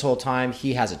talking this whole time.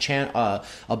 He has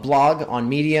a blog on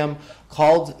Medium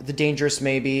called The Dangerous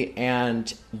Maybe,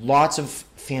 and lots of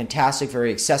fantastic,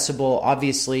 very accessible.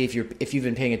 Obviously, if you've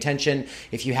been paying attention,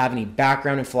 if you have any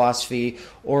background in philosophy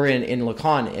or in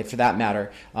LACAN, for that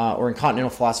matter, or in continental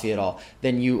philosophy at all,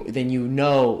 then you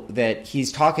know that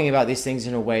he's talking about these things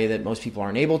in a way that most people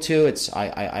aren't able to. It's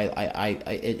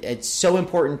so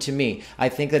important to me. I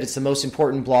think that it's the most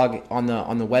important blog on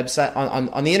the website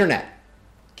on the internet.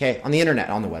 Okay, on the internet,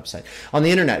 on the website, on the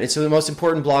internet. It's the most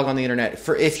important blog on the internet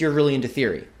for if you're really into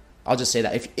theory. I'll just say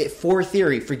that if for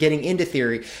theory, for getting into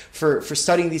theory, for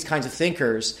studying these kinds of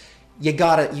thinkers, you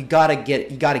gotta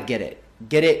get it.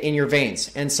 Get it in your veins.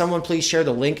 And someone please share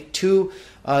the link to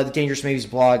the Dangerous Maybes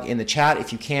blog in the chat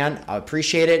if you can. I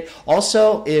appreciate it.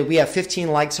 Also, we have 15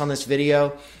 likes on this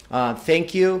video.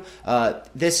 Thank you.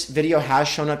 This video has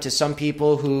shown up to some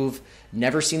people who've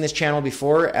never seen this channel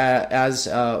before.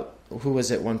 Who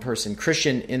was it? One person,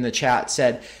 Christian, in the chat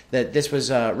said that this was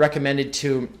recommended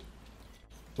to.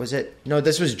 Was it? No,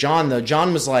 this was John, though.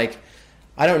 John was like,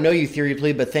 I don't know you, Theory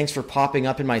Pleeb, but thanks for popping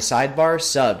up in my sidebar.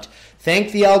 Subbed.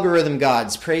 Thank the algorithm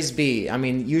gods. Praise be. I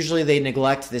mean, usually they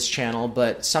neglect this channel,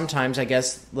 but sometimes I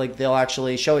guess like they'll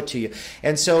actually show it to you.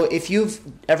 And so if you've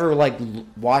ever like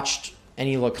watched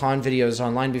any LACAN videos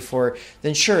online before,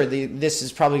 then sure, this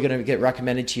is probably going to get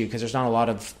recommended to you because there's not a lot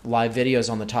of live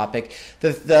videos on the topic.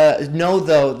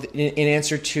 In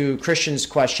answer to Christian's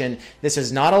question, this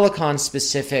is not a LACAN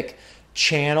specific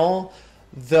channel,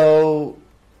 though.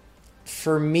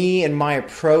 For me and my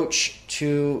approach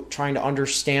to trying to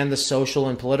understand the social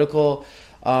and political,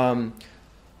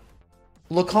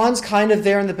 LACAN's kind of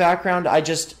there in the background. I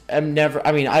just am never.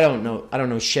 I mean, I don't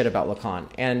know shit about LACAN,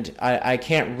 and I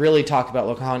can't really talk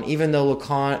about LACAN, even though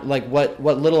LACAN, like what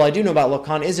little I do know about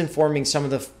LACAN, is informing some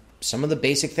of the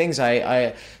basic things.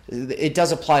 It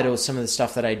does apply to some of the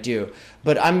stuff that I do,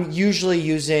 but I'm usually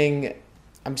using.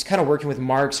 I'm just kind of working with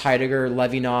Marx, Heidegger,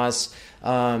 Levinas,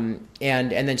 and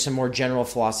then some more general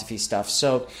philosophy stuff.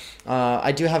 So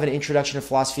I do have an introduction to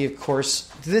philosophy, of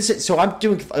course. So I'm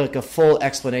doing like a full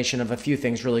explanation of a few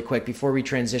things really quick before we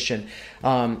transition.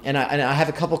 And I have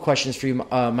a couple questions for you,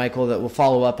 Michael, that will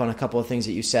follow up on a couple of things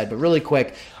that you said. But really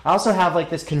quick, I also have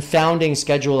like this confounding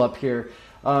schedule up here.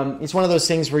 It's one of those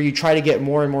things where you try to get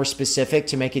more and more specific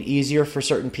to make it easier for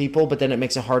certain people, but then it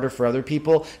makes it harder for other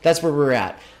people. That's where we're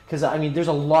at. Because, I mean, there's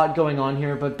a lot going on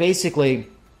here, but basically,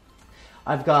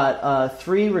 I've got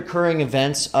 3 recurring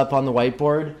events up on the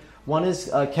whiteboard. One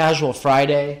is Casual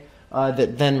Friday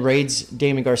that then raids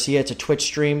Damon Garcia. It's a Twitch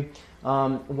stream.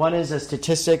 One is a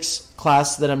statistics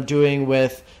class that I'm doing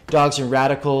with Dogs and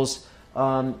Radicals.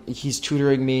 He's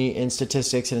tutoring me in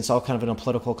statistics, and it's all kind of in a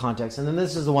political context. And then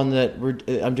this is the one that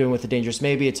I'm doing with the Dangerous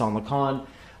Maybe. It's on LACAN.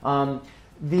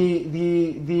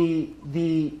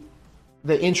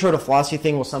 The intro to philosophy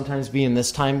thing will sometimes be in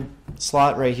this time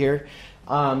slot right here.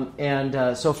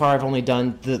 So far I've only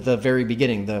done the very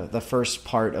beginning, the first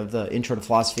part of the intro to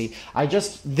philosophy.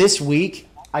 This week,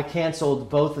 I canceled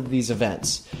both of these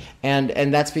events.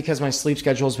 And that's because my sleep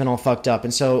schedule has been all fucked up.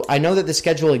 And so I know that the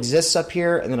schedule exists up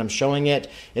here and that I'm showing it.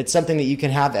 It's something that you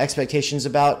can have expectations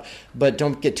about, but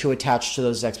don't get too attached to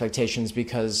those expectations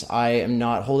because I am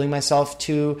not holding myself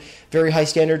to very high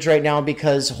standards right now,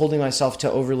 because holding myself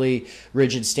to overly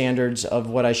rigid standards of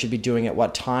what I should be doing at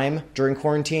what time during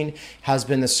quarantine has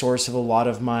been the source of a lot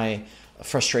of my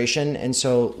frustration. And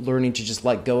so learning to just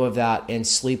let go of that and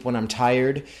sleep when I'm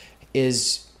tired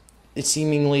is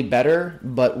seemingly better,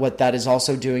 but what that is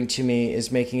also doing to me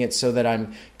is making it so that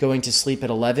I'm going to sleep at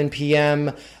 11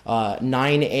 p.m.,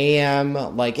 9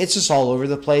 a.m., like it's just all over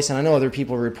the place, and I know other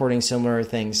people are reporting similar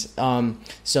things.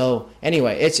 So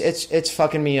anyway, it's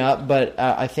fucking me up, but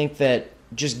I think that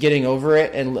just getting over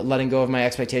it and letting go of my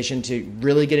expectation to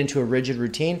really get into a rigid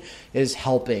routine is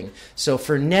helping. So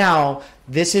for now,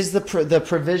 this is the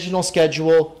provisional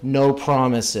schedule, no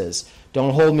promises.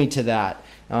 Don't hold me to that.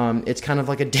 It's kind of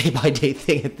like a day-by-day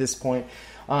thing at this point.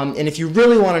 And if you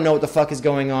really want to know what the fuck is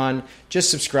going on, just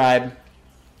subscribe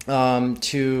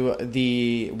to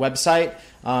the website.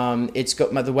 The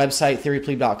website,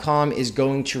 theorypleeb.com, is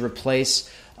going to replace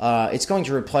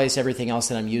everything else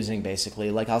that I'm using, basically.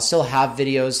 Like, I'll still have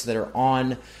videos that are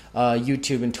on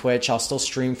YouTube and Twitch. I'll still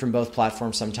stream from both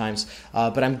platforms sometimes.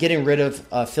 But I'm getting rid of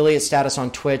affiliate status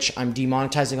on Twitch. I'm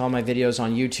demonetizing all my videos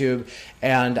on YouTube.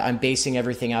 And I'm basing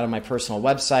everything out of my personal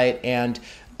website. And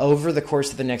over the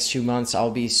course of the next 2 months, I'll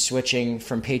be switching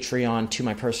from Patreon to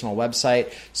my personal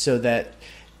website so that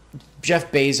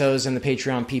Jeff Bezos and the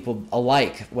Patreon people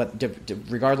alike,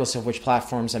 regardless of which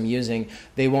platforms I'm using,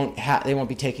 they won't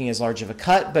be taking as large of a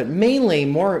cut. But mainly,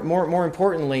 more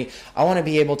importantly, I want to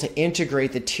be able to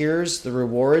integrate the tiers, the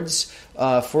rewards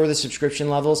for the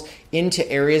subscription levels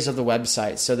into areas of the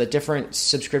website, so that different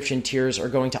subscription tiers are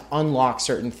going to unlock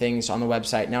certain things on the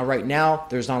website. Now, right now,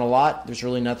 there's not a lot. There's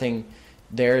really nothing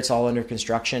there. It's all under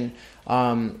construction.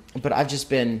 But I've just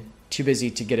been too busy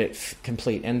to get it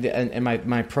complete, and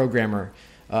my programmer,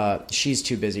 she's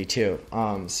too busy too.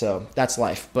 So that's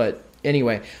life. But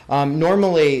anyway,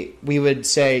 normally we would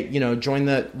say, join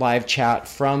the live chat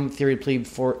from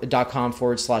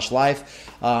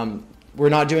theorypleeb.com/live. We're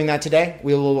not doing that today.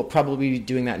 We will probably be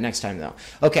doing that next time, though.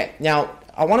 Okay, now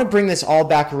I want to bring this all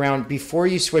back around before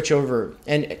you switch over.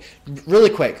 And really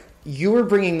quick, you were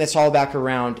bringing this all back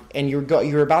around, and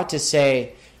you're about to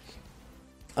say.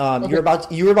 Okay.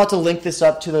 You were about to link this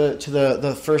up to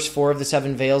the first 4 of the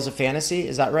 7 veils of fantasy.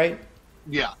 Is that right?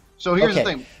 Yeah. So here's the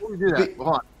thing. Before we do that, hold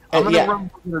on. I'm gonna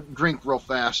run a drink real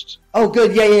fast. Oh,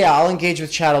 good. Yeah. I'll engage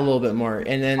with chat a little bit more,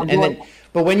 and then.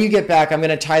 But when you get back, I'm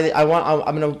gonna tie.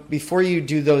 Before you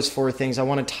do those 4 things, I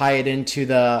want to tie it into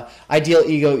the ideal,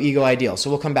 ego, ideal.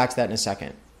 So we'll come back to that in a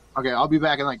second. Okay, I'll be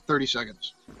back in like 30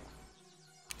 seconds.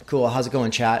 Cool. How's it going,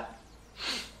 chat?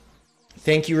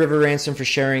 Thank you, River Ransom, for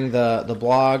sharing the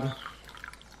blog.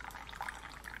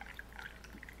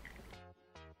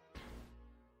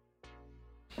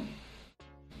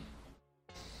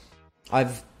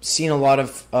 I've seen a lot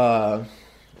of, a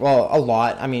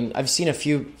lot. I mean, I've seen a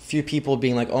few people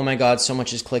being like, "Oh my God, so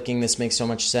much is clicking. This makes so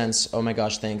much sense. Oh my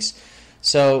gosh, thanks."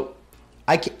 So,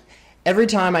 every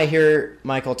time I hear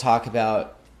Michael talk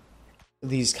about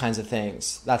these kinds of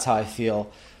things, that's how I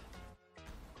feel.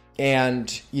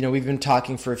 And, we've been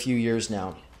talking for a few years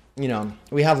now.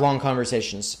 We have long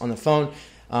conversations on the phone.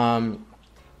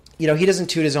 He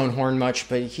doesn't toot his own horn much,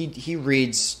 but he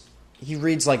reads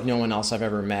like no one else I've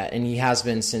ever met. And he has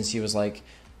been since he was like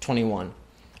 21.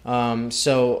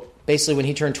 So basically when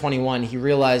he turned 21, he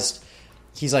realized,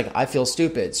 he's like, I feel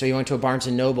stupid. So he went to a Barnes &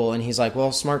 Noble and he's like,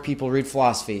 well, smart people read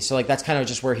philosophy. So like, that's kind of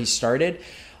just where he started.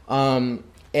 And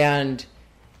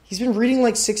he's been reading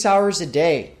like 6 hours a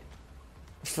day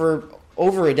for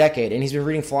over a decade, and he's been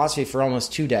reading philosophy for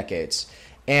almost 2 decades.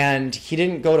 And he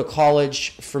didn't go to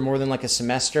college for more than like a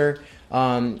semester.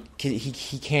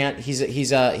 He can't.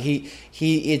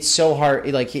 It's so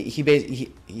hard. Like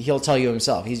he'll tell you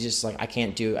himself. He's just like, I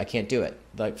can't do it.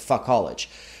 Like, fuck college.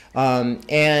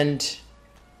 And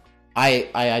I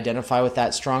identify with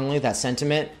that strongly. That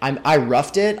sentiment. I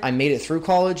roughed it. I made it through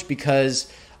college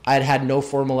because I'd had no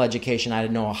formal education. I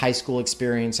had no high school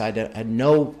experience. I had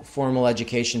no formal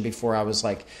education before I was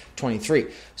like 23.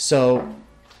 So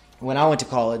when I went to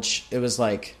college, it was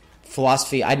like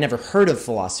philosophy. I'd never heard of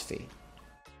philosophy.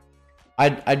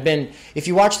 I'd been, if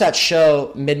you watch that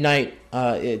show, Midnight,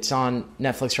 it's on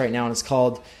Netflix right now, and it's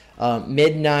called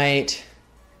Midnight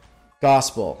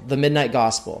Gospel, The Midnight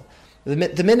Gospel.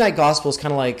 The Midnight Gospel is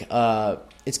kind of like,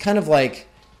 it's kind of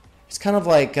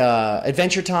like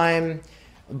Adventure Time,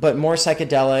 but more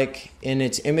psychedelic in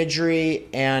its imagery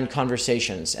and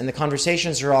conversations. And the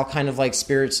conversations are all kind of like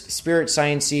spirit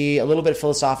science-y, a little bit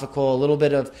philosophical, a little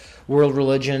bit of world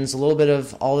religions, a little bit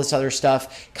of all this other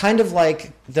stuff. Kind of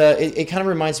like it kind of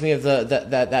reminds me of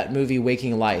that movie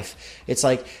Waking Life. It's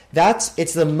like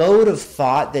it's the mode of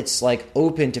thought that's like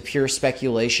open to pure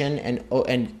speculation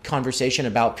and conversation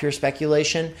about pure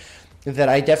speculation that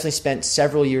I definitely spent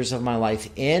several years of my life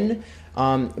in.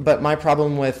 But my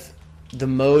problem with the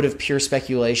mode of pure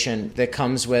speculation that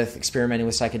comes with experimenting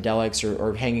with psychedelics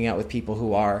or hanging out with people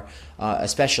who are,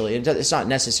 especially, it's not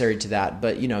necessary to that,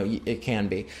 but it can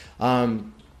be.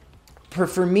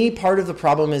 For me, part of the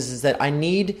problem is that I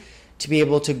need to be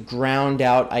able to ground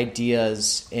out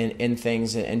ideas in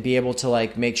things and be able to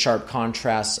like make sharp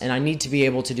contrasts, and I need to be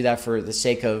able to do that for the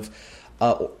sake of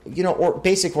or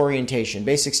basic orientation,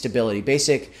 basic stability,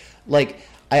 basic, like,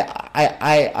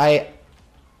 I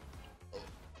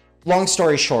long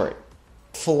story short,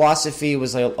 philosophy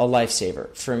was a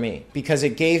lifesaver for me because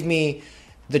it gave me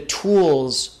the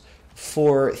tools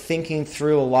for thinking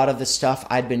through a lot of the stuff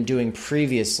I'd been doing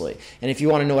previously. And if you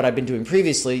want to know what I've been doing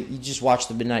previously, you just watch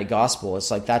the Midnight Gospel. It's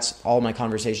like, that's all my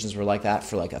conversations were like that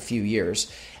for like a few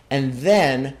years. And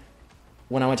then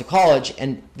when I went to college,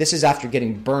 and this is after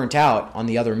getting burnt out on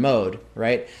the other mode,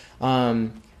 right?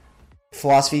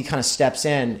 Philosophy kind of steps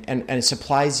in and it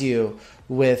supplies you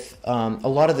with a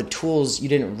lot of the tools you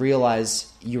didn't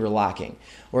realize you were lacking,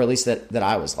 or at least that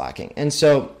I was lacking. And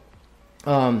so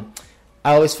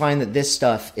I always find that this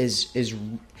stuff is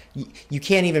you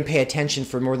can't even pay attention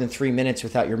for more than 3 minutes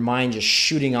without your mind just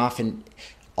shooting off in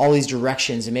all these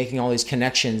directions and making all these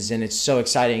connections, and it's so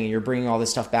exciting, and you're bringing all this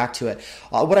stuff back to it.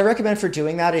 What I recommend for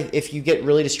doing that, if you get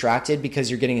really distracted because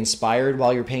you're getting inspired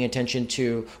while you're paying attention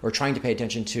to, or trying to pay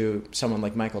attention to, someone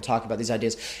like Michael talk about these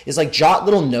ideas, is like jot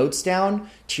little notes down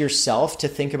to yourself to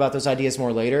think about those ideas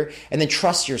more later, and then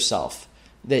trust yourself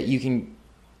that you can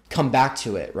come back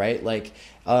to it, right? Like,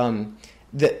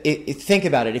 think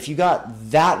about it. If you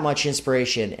got that much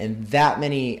inspiration and that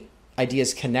many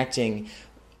ideas connecting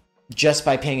just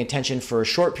by paying attention for a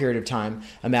short period of time,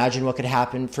 imagine what could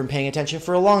happen from paying attention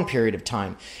for a long period of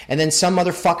time. And then some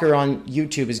motherfucker on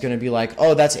YouTube is going to be like,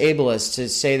 oh, that's ableist to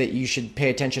say that you should pay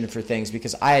attention for things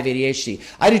because I have ADHD.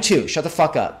 I do too. Shut the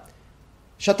fuck up.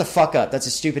 Shut the fuck up. That's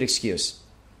a stupid excuse.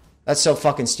 That's so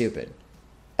fucking stupid.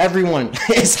 Everyone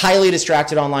is highly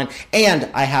distracted online, and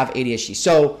I have ADHD.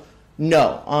 So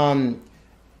no,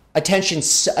 attention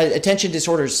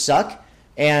disorders suck.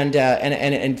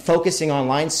 And focusing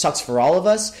online sucks for all of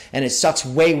us, and it sucks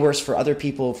way worse for other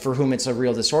people for whom it's a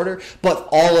real disorder. But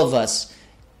all of us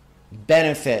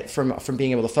benefit from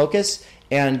being able to focus.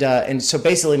 And so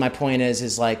basically, my point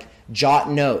is like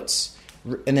jot notes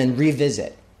and then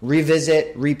revisit,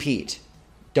 repeat.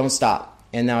 Don't stop.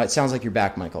 And now it sounds like you're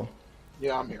back, Michael.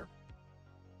 Yeah, I'm here.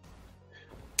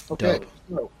 Okay,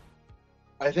 so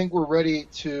I think we're ready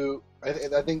to.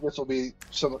 I think this will be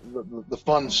some of the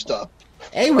fun stuff.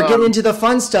 Hey, we're getting into the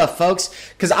fun stuff,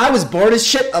 folks, because I was bored as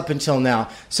shit up until now.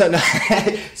 So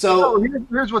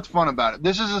here's what's fun about it.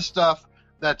 This is the stuff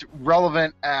that's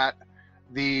relevant at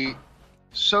the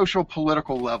social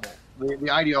political level,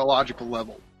 the ideological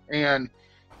level, and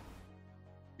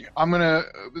I'm gonna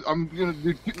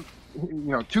do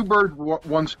two birds,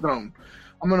 one stone.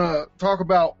 I'm gonna talk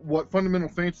about what fundamental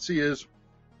fantasy is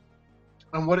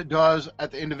and what it does at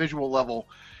the individual level,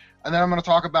 and then I'm going to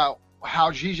talk about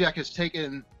how Zizek has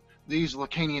taken these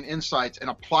LACANian insights and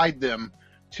applied them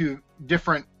to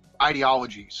different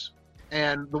ideologies.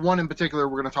 And the one in particular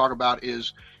we're going to talk about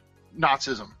is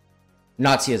Nazism.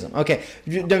 Okay.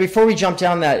 Now, before we jump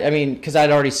down that, I mean, because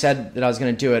I'd already said that I was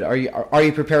going to do it. Are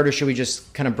you prepared, or should we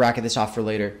just kind of bracket this off for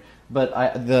later? But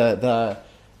the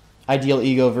ideal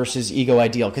ego versus ego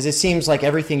ideal, because it seems like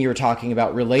everything you were talking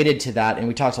about related to that, and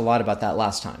we talked a lot about that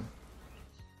last time.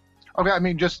 Okay, I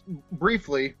mean, just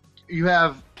briefly, you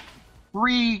have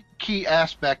three key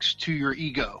aspects to your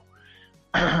ego,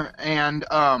 and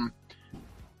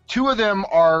two of them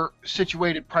are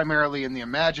situated primarily in the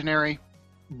imaginary,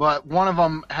 but one of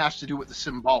them has to do with the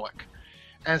symbolic.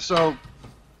 And so,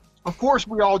 of course,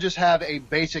 we all just have a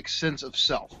basic sense of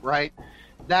self, right?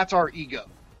 That's our ego.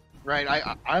 Right,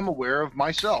 I'm aware of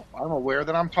myself. I'm aware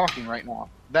that I'm talking right now.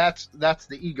 That's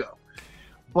the ego.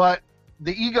 But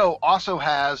the ego also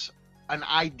has an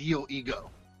ideal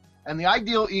ego. And the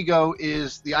ideal ego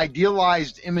is the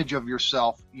idealized image of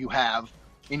yourself you have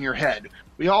in your head.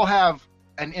 We all have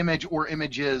an image or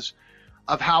images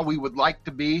of how we would like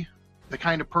to be, the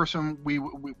kind of person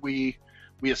we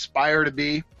aspire to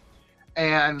be.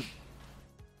 And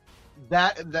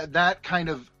that kind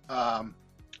of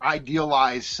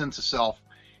idealized sense of self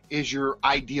is your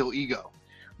ideal ego.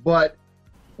 But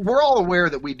we're all aware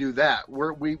that we do that.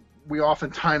 We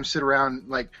oftentimes sit around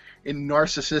like in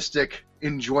narcissistic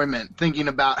enjoyment thinking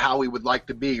about how we would like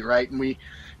to be, right? And we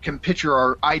can picture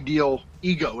our ideal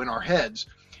ego in our heads.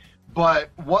 But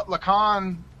what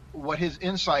LACAN, what his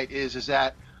insight is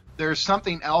that there's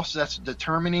something else that's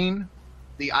determining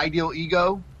the ideal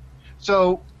ego.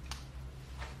 So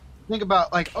think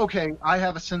about like, okay, I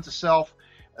have a sense of self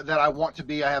that I want to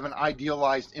be. I have an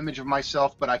idealized image of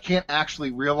myself, but I can't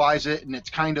actually realize it, and it's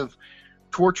kind of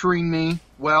torturing me.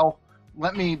 Well,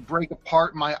 let me break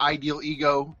apart my ideal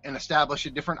ego and establish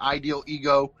a different ideal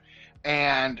ego,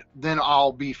 and then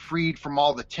I'll be freed from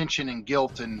all the tension and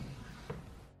guilt and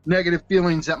negative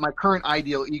feelings that my current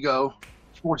ideal ego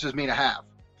forces me to have.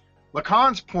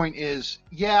 Lacan's point is,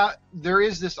 yeah, there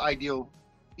is this ideal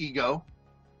ego,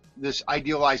 this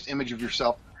idealized image of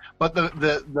yourself, but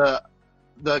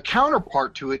the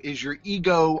counterpart to it is your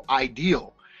ego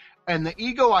ideal. And the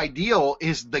ego ideal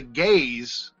is the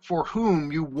gaze for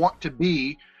whom you want to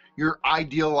be your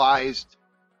idealized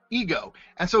ego.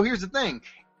 And so here's the thing.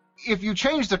 If you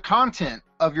change the content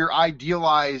of your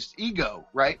idealized ego,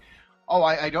 right? Oh,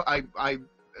 I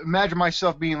imagine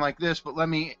myself being like this, but let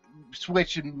me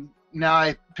switch and now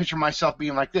I picture myself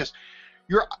being like this.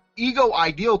 Your ego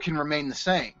ideal can remain the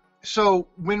same. So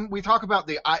when we talk about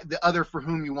the other for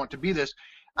whom you want to be this,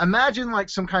 imagine like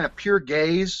some kind of pure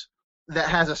gaze that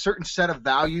has a certain set of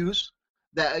values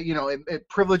that, you know, it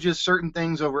privileges certain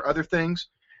things over other things.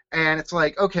 And it's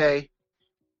like, okay,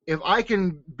 if I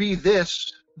can be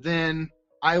this, then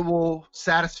I will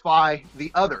satisfy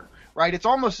the other, right? It's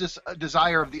almost this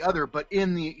desire of the other, but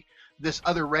in this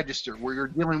other register where you're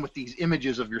dealing with these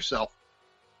images of yourself.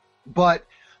 But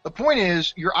the point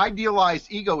is, your idealized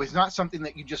ego is not something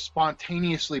that you just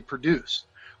spontaneously produce,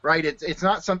 right? It's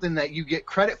not something that you get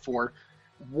credit for.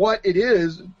 What it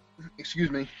is,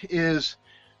 is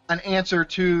an answer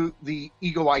to the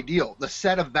ego ideal, the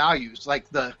set of values, like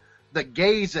the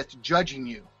gaze that's judging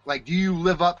you. Like, do you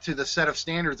live up to the set of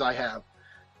standards I have?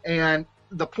 And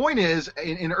the point is,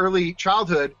 in early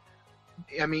childhood,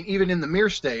 I mean, even in the mirror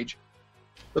stage,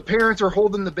 the parents are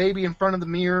holding the baby in front of the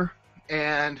mirror,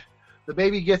 and the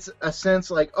baby gets a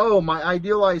sense like, oh, my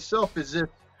idealized self is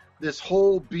this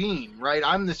whole being, right?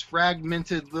 I'm this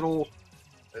fragmented little,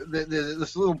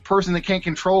 this little person that can't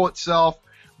control itself,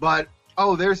 but,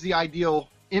 oh, there's the ideal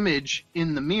image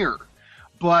in the mirror.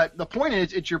 But the point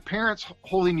is, it's your parents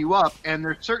holding you up, and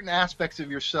there's certain aspects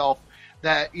of yourself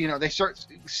that, you know, they start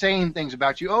saying things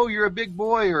about you. Oh, you're a big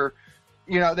boy, or,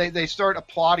 you know, they start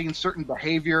applauding certain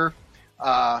behavior,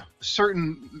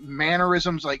 certain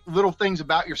mannerisms, like little things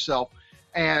about yourself,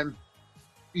 and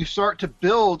you start to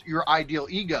build your ideal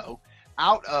ego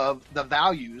out of the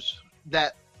values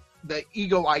that the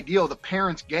ego ideal, the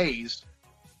parent's gaze,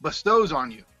 bestows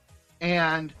on you.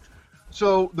 And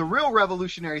so the real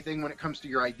revolutionary thing when it comes to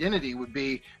your identity would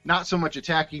be not so much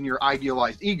attacking your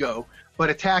idealized ego, but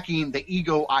attacking the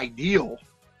ego ideal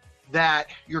that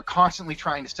you're constantly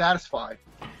trying to satisfy.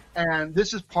 And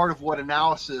this is part of what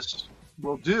analysis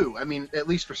will do. I mean, at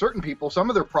least for certain people, some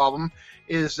of their problem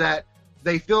is that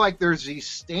they feel like there's these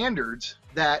standards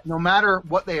that no matter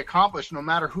what they accomplish, no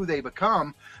matter who they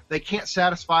become, they can't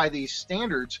satisfy these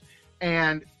standards.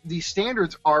 And these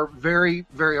standards are very,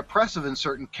 very oppressive in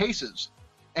certain cases.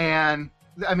 And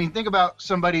I mean, think about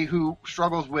somebody who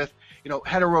struggles with, you know,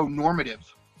 heteronormative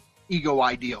ego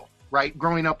ideal, right?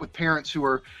 Growing up with parents who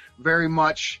are very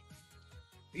much,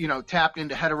 you know, tapped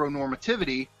into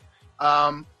heteronormativity,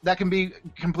 that can be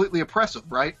completely oppressive,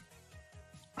 right?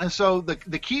 And so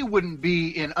the key wouldn't be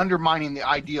in undermining the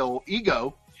ideal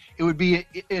ego. It would be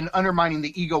in undermining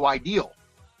the ego ideal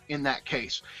in that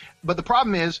case. But the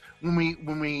problem is when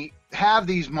we have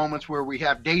these moments where we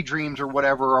have daydreams or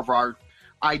whatever of our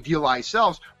idealized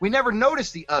selves, we never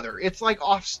notice the other. It's like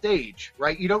off stage,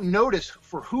 right? You don't notice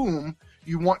for whom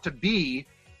you want to be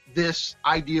this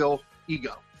ideal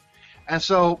ego. And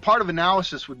so part of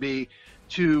analysis would be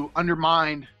to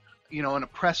undermine, you know, an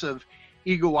oppressive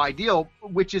ego ideal,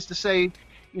 which is to say,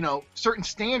 you know, certain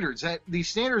standards, that these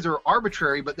standards are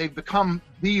arbitrary, but they've become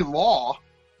the law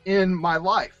in my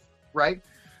life, right?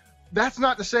 That's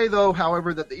not to say, though,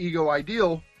 however, that the ego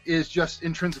ideal is just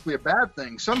intrinsically a bad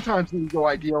thing. Sometimes the ego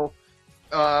ideal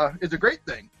is a great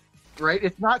thing, right?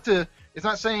 It's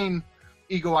not saying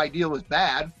ego ideal is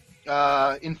bad.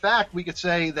 In fact, we could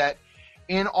say that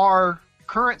in our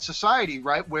current society,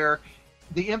 right, where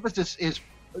the emphasis is,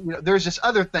 you know, there's this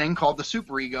other thing called the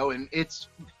superego, and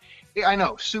I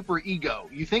know,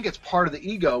 superego. You think it's part of the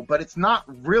ego, but it's not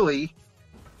really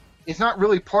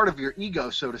part of your ego,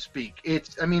 so to speak.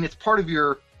 It's part of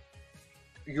your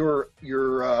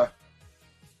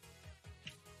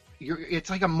it's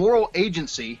like a moral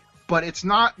agency, but it's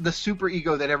not the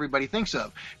superego that everybody thinks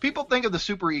of. People think of the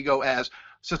superego as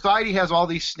society has all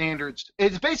these standards.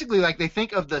 It's basically like they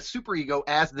think of the superego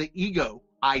as the ego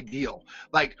ideal.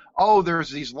 Like, oh,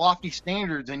 there's these lofty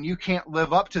standards and you can't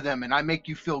live up to them, and I make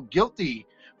you feel guilty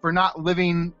for not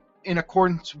living in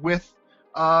accordance with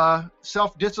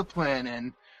self-discipline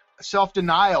and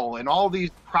self-denial and all these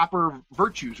proper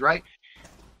virtues, right?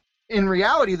 In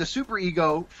reality, the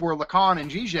superego for Lacan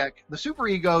and Zizek, the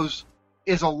superego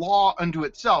is a law unto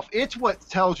itself. It's what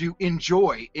tells you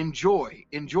enjoy, enjoy,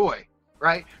 enjoy,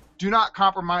 right? Do not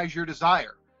compromise your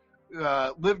desire.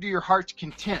 Live to your heart's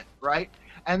content, right?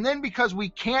 And then because we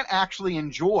can't actually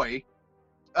enjoy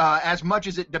as much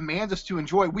as it demands us to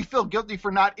enjoy, we feel guilty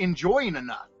for not enjoying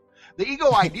enough. The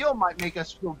ego ideal might make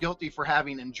us feel guilty for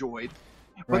having enjoyed,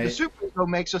 but the super ego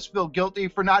makes us feel guilty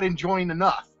for not enjoying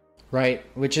enough. Right,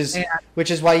 which is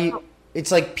why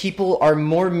it's like people are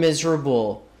more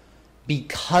miserable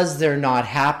because they're not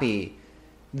happy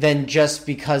than just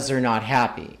because they're not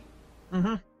happy.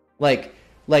 Mm-hmm. Like,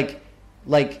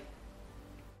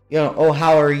 oh,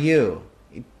 how are you?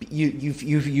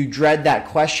 You dread that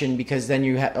question because then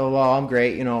oh, well, I'm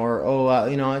great, or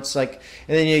oh, it's like,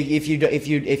 and then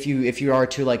if you are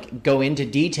to like go into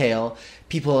detail,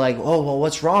 people are like, oh, well,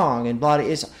 what's wrong? And blah,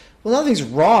 well, nothing's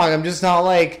wrong. I'm just not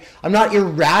I'm not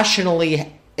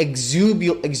irrationally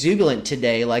exuberant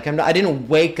today. Like I didn't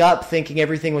wake up thinking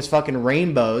everything was fucking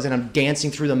rainbows and I'm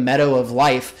dancing through the meadow of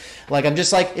life. Like I'm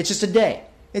just like, it's just a day.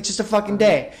 It's just a fucking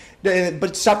day.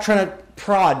 But stop trying to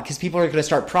prod, because people are going to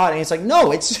start prodding. It's like,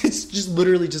 no, it's just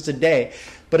literally just a day.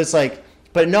 But it's like,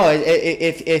 but no,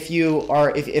 if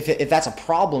that's a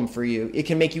problem for you, it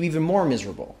can make you even more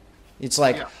miserable. It's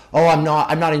like, oh, I'm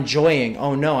not enjoying.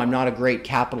 Oh no, I'm not a great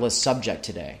capitalist subject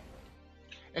today.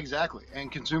 Exactly.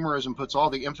 And consumerism puts all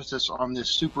the emphasis on this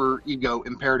super ego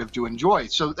imperative to enjoy.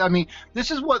 So, I mean, this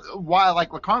is why I like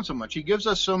Lacan so much. He gives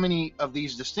us so many of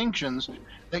these distinctions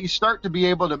that you start to be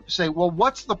able to say, well,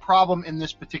 what's the problem in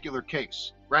this particular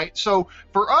case, right? So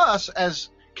for us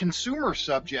as consumer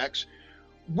subjects,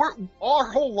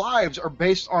 our whole lives are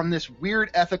based on this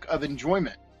weird ethic of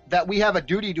enjoyment, that we have a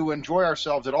duty to enjoy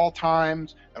ourselves at all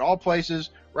times, at all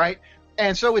places, right?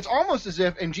 And so it's almost as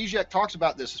if, and Zizek talks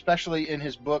about this, especially in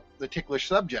his book, The Ticklish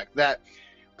Subject, that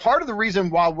part of the reason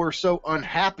why we're so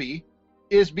unhappy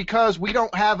is because we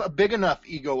don't have a big enough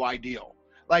ego ideal.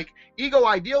 Like, ego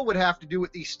ideal would have to do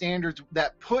with these standards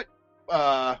that put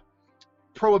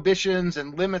prohibitions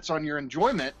and limits on your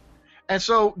enjoyment. And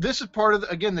so this is part of,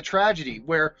 again, the tragedy,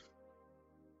 where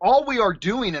all we are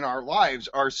doing in our lives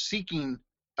is seeking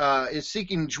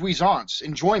jouissance,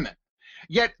 enjoyment.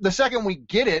 Yet the second we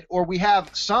get it, or we have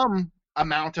some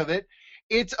amount of it,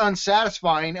 it's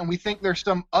unsatisfying, and we think there's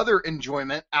some other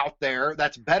enjoyment out there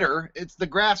that's better. It's the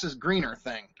grass is greener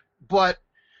thing. But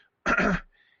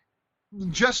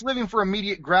just living for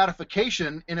immediate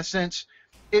gratification, in a sense,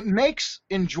 it makes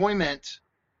enjoyment,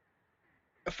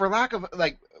 for lack of,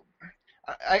 like,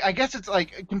 I guess it's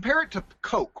like, compare it to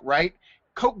Coke, right?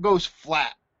 Coke goes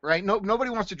flat, right? Nobody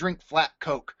wants to drink flat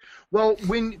Coke. Well,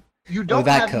 when you don't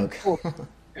have Coke.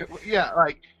 Yeah,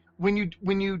 like when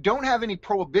you don't have any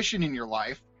prohibition in your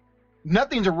life,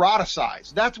 nothing's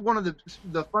eroticized. That's one of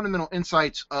the fundamental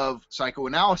insights of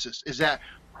psychoanalysis, is that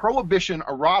prohibition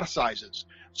eroticizes.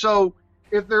 So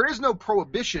if there is no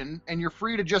prohibition and you're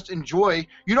free to just enjoy,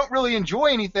 you don't really enjoy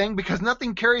anything, because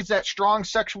nothing carries that strong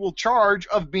sexual charge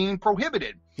of being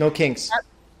prohibited. No kinks.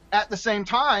 At the same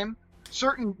time,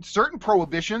 certain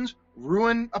prohibitions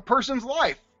ruin a person's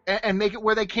life and make it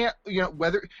where they can't,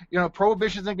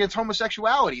 prohibitions against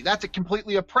homosexuality. That's a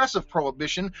completely oppressive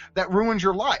prohibition that ruins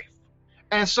your life.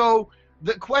 And so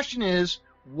the question is,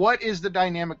 what is the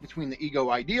dynamic between the ego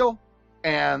ideal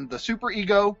and the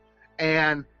superego?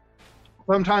 And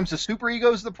sometimes the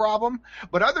superego is the problem,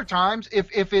 but other times,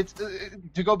 if it's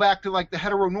to go back to like the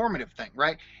heteronormative thing,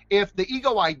 right? If the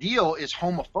ego ideal is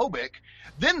homophobic,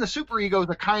 then the superego is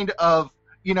a kind of,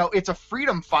 it's a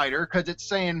freedom fighter, because it's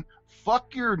saying,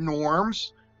 fuck your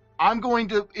norms. I'm going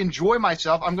to enjoy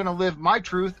myself. I'm going to live my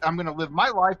truth. I'm going to live my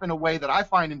life in a way that I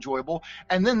find enjoyable.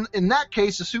 And then in that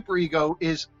case, the superego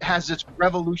has this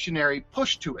revolutionary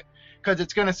push to it, because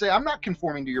it's going to say, I'm not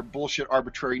conforming to your bullshit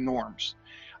arbitrary norms.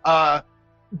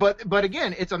 But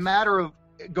again, it's a matter of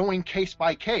going case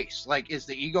by case. Like, is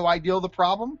the ego ideal the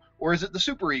problem, or is it the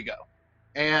superego?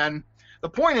 And the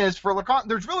point is, for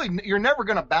Lacan, you're never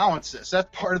going to balance this. That's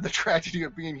part of the tragedy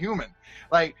of being human.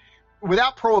 Like,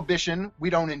 without prohibition, we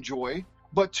don't enjoy,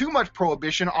 but too much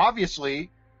prohibition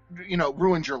obviously,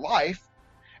 ruins your life.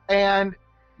 And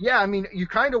yeah, I mean, you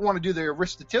kind of want to do the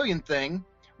Aristotelian thing,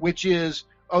 which is,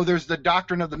 there's the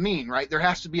doctrine of the mean, right? There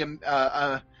has to be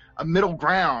a middle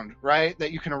ground, right,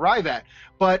 that you can arrive at.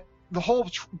 But the whole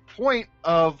point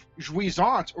of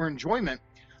jouissance, or enjoyment,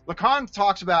 Lacan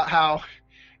talks about how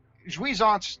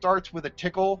jouissance starts with a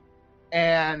tickle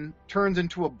and turns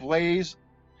into a blaze.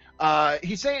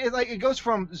 He's saying it goes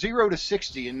from 0 to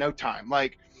 60 in no time.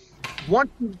 Like,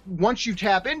 once you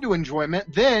tap into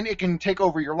enjoyment, then it can take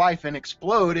over your life and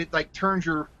explode. It like turns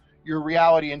your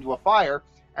reality into a fire.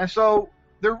 And so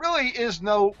there really is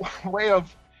no way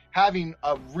of having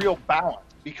a real balance,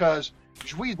 because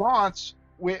jouissance,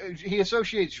 he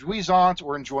associates jouissance,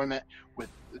 or enjoyment, with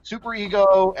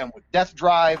superego and with death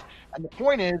drive. And the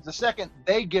point is, the second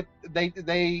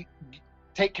they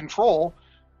take control,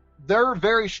 their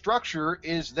very structure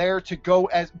is there to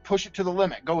push it to the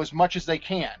limit, go as much as they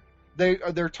can.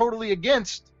 They're totally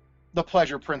against the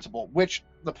pleasure principle, which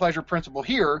the pleasure principle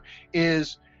here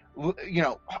is,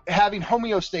 having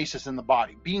homeostasis in the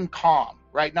body, being calm,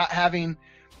 right? Not having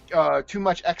too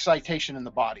much excitation in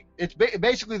the body. It's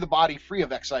basically the body free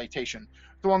of excitation.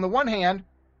 So on the one hand,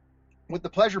 with the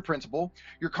pleasure principle,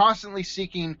 you're constantly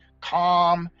seeking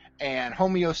calm and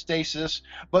homeostasis,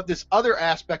 but this other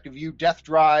aspect of you, death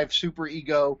drive,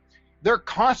 superego, they're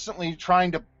constantly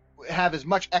trying to have as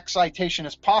much excitation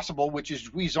as possible, which is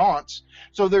jouissance.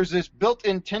 So there's this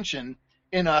built-in tension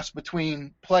in us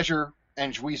between pleasure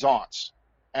and jouissance.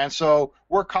 And so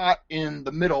we're caught in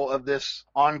the middle of this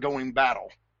ongoing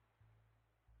battle.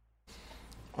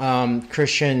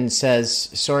 Christian says,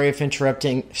 sorry for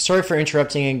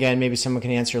interrupting again. Maybe someone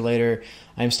can answer later.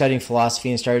 I'm studying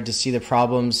philosophy and started to see the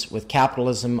problems with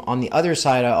capitalism. On the other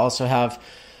side, I also have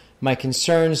my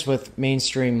concerns with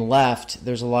mainstream left.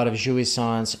 There's a lot of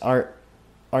jouissance.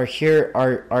 Are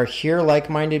here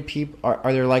like-minded people?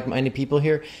 Are there like-minded people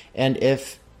here? And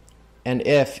if,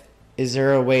 is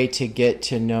there a way to get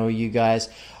to know you guys?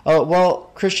 Oh, well,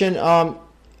 Christian, I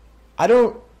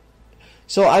don't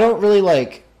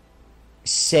really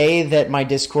say that my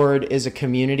Discord is a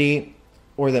community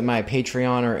or that my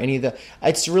Patreon or any of the,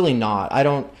 it's really not.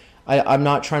 I'm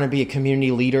not trying to be a community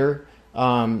leader.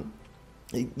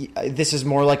 This is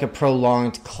more like a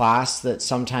prolonged class that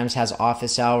sometimes has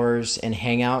office hours and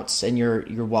hangouts, and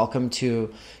you're welcome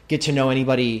to get to know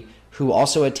anybody who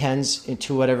also attends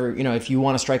to whatever, if you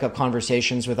want to strike up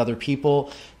conversations with other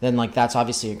people, then that's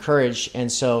obviously encouraged.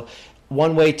 And so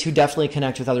one way to definitely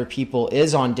connect with other people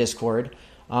is on Discord,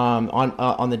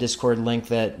 on the Discord link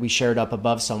that we shared up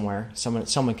above somewhere.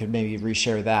 Someone could maybe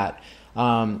reshare that.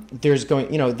 There's going,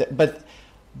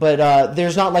 but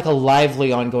there's not a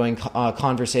lively ongoing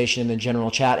conversation in the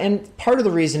general chat. And part of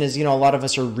the reason is, a lot of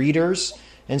us are readers,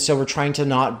 and so we're trying to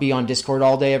not be on Discord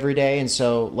all day, every day. And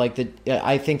so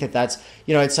I think that's,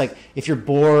 it's if you're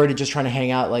bored and just trying to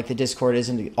hang out, the Discord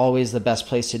isn't always the best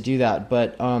place to do that.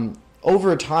 But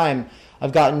over time,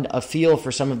 I've gotten a feel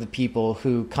for some of the people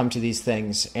who come to these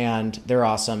things, and they're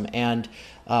awesome. And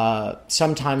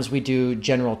sometimes we do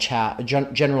general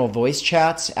voice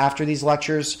chats after these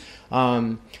lectures.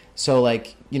 So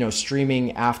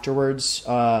streaming afterwards,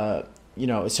 so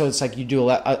it's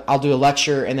I'll do a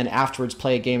lecture and then afterwards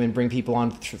play a game and bring people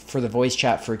on for the voice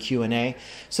chat for a Q&A.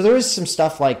 So there is some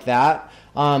stuff like that.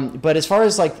 But as far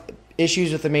as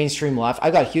issues with the mainstream left,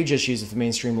 I've got huge issues with the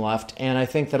mainstream left, and I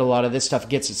think that a lot of this stuff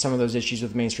gets at some of those issues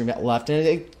with the mainstream left, and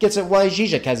it gets at why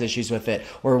Zizek has issues with it,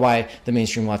 or why the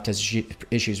mainstream left has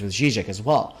issues with Zizek as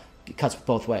well. It cuts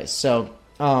both ways. So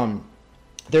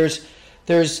there is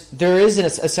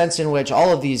a sense in which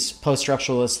all of these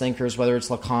post-structuralist thinkers, whether it's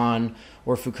Lacan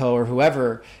or Foucault or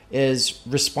whoever, is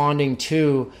responding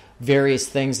to various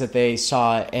things that they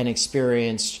saw and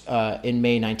experienced in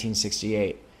May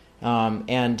 1968.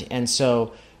 And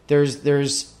so there's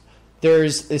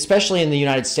especially in the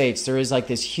United States, there is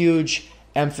this huge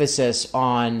emphasis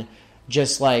on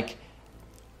just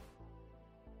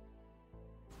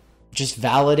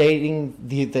validating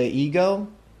the ego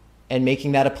and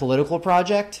making that a political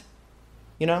project,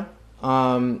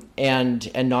 and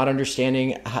not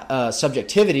understanding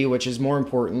subjectivity, which is more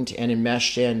important and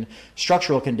enmeshed in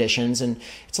structural conditions. And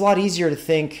it's a lot easier to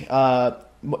think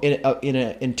in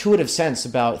an intuitive sense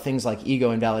about things like ego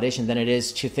and validation than it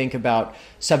is to think about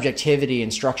subjectivity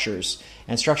and structures.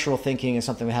 And structural thinking is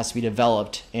something that has to be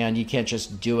developed, and you can't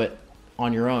just do it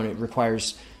on your own. It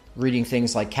requires reading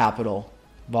things like Capital,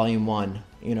 Volume 1,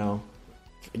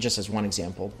 just as one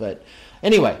example. But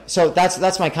anyway, so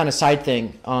that's my kind of side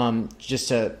thing, just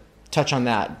to touch on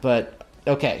that. But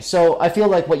okay, so I feel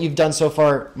like what you've done so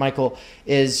far, Michael,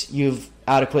 is you've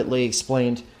adequately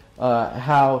explained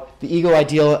how the ego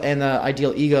ideal and the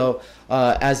ideal ego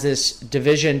as this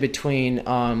division between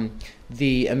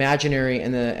the imaginary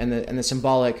and the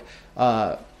symbolic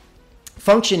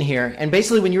function here. And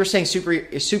basically, when you were saying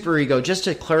super ego, just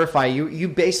to clarify, you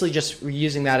basically just were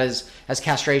using that as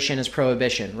castration, as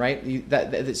prohibition, right?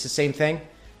 That it's the same thing.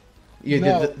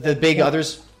 No, the big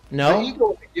others. No, the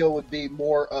ego ideal would be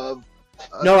more of.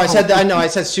 No, I said that. No, I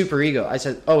said super ego. I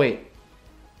said. Oh wait.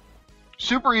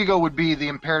 Superego would be the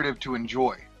imperative to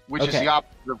enjoy, which is the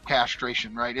opposite of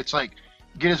castration, right? It's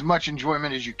get as much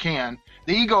enjoyment as you can.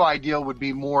 The ego ideal would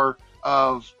be more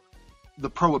of the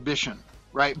prohibition,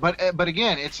 right? But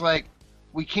again, it's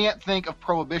we can't think of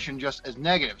prohibition just as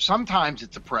negative. Sometimes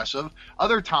it's oppressive.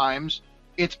 Other times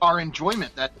it's our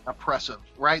enjoyment that's oppressive,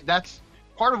 right? That's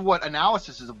part of what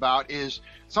analysis is about is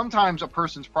sometimes a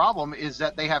person's problem is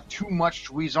that they have too much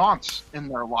jouissance in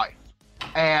their life,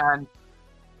 and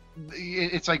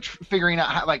it's like figuring out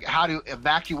how to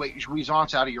evacuate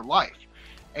jouissance out of your life.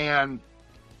 And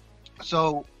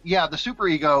so, yeah, the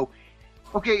superego,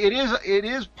 okay, it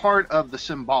is part of the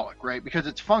symbolic, right? Because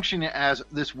it's functioning as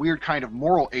this weird kind of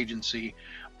moral agency.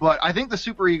 But I think the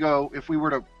superego, if we were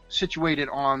to situate it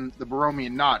on the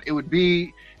Borromean knot, it would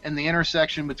be in the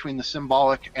intersection between the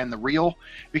symbolic and the real,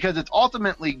 because it's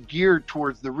ultimately geared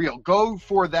towards the real. Go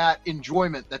for that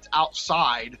enjoyment that's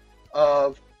outside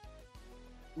of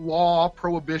law,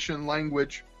 prohibition,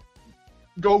 language.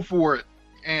 Go for it.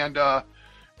 And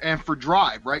for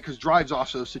drive, right? Because drive's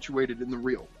also situated in the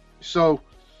real. So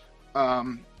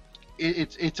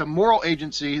it's a moral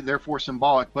agency, therefore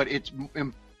symbolic, but it's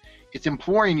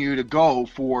imploring you to go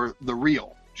for the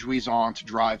real, jouissance,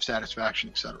 drive,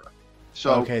 satisfaction, etc.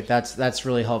 So okay, that's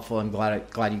really helpful. I'm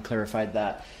glad you clarified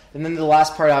that. And then the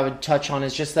last part I would touch on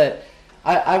is just that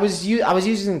I was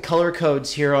using color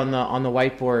codes here on the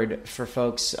whiteboard for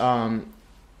folks. I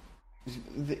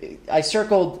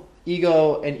circled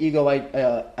ego and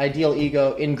ideal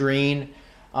ego in green,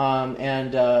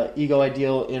 and ego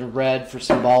ideal in red for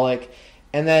symbolic,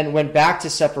 and then went back to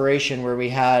separation, where we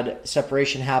had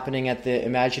separation happening at the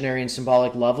imaginary and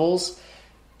symbolic levels.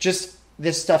 Just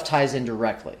this stuff ties in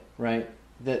directly, right?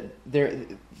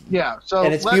 Yeah. So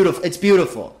and it's beautiful. It's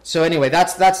beautiful. So anyway,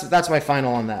 that's my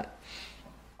final on that.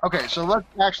 Okay, so let's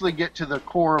actually get to the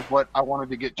core of what I wanted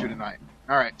to get to tonight.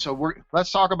 All right, so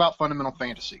let's talk about fundamental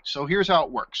fantasy. So here's how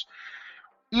it works.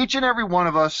 Each and every one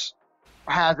of us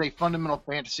has a fundamental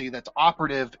fantasy that's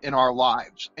operative in our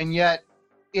lives, and yet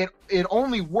it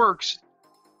only works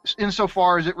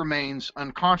insofar as it remains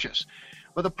unconscious.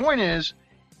 But the point is,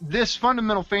 this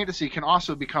fundamental fantasy can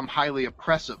also become highly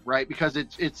oppressive, right? Because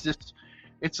it's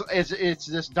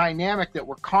this dynamic that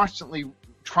we're constantly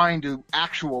trying to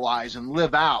actualize and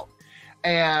live out,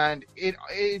 and it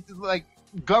like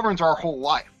governs our whole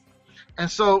life.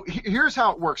 And so here's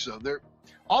how it works, though. They're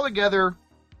all together.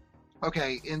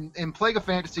 Okay, in Plague of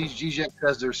Fantasies, Zizek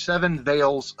says there's 7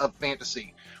 veils of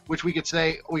fantasy, which we could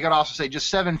also say just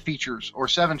 7 features or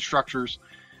 7 structures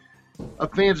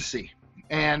of fantasy.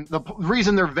 And the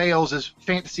reason they're veils is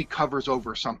fantasy covers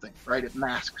over something, right? It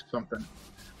masks something.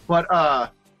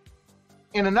 But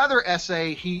in another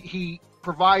essay, he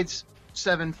provides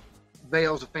 7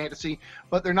 veils of fantasy,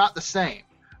 but they're not the same.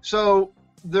 So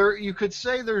you could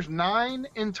say there's 9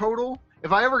 in total.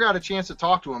 If I ever got a chance to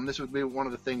talk to him, this would be one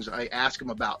of the things I ask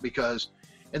him about, because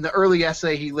in the early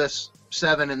essay he lists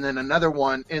 7, and then another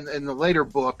one in the later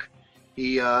book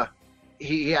he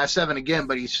has 7 again,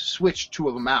 but he's switched 2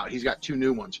 of them out. He's got 2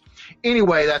 new ones.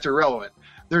 Anyway, that's irrelevant.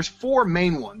 There's 4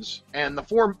 main ones, and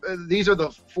these are the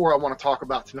 4 I want to talk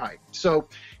about tonight. So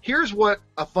here's what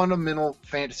a fundamental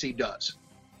fantasy does.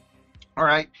 All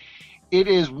right, it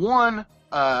is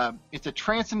it's a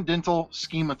transcendental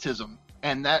schematism,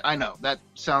 and that, I know that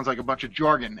sounds like a bunch of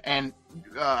jargon, and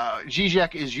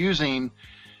Zizek is using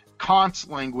Kant's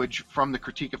language from the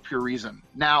Critique of Pure Reason.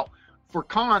 Now, for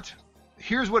Kant,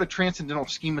 here's what a transcendental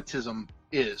schematism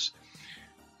is.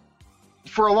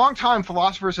 For a long time,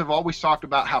 philosophers have always talked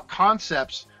about how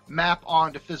concepts map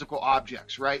onto physical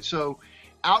objects, right? So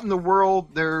out in the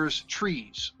world, there's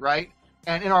trees, right?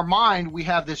 And in our mind, we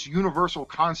have this universal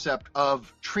concept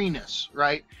of treeness,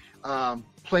 right?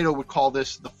 Plato would call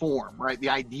this the form, right? The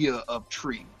idea of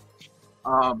tree.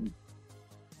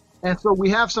 And so we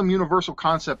have some universal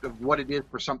concept of what it is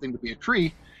for something to be a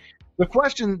tree. The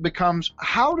question becomes,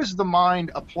 how does the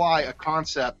mind apply a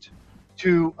concept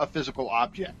to a physical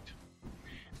object?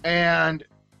 And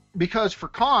because for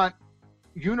Kant,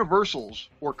 universals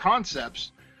or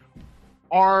concepts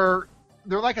they're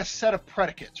like a set of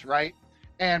predicates, right?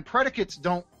 And predicates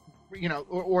don't,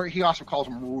 or he also calls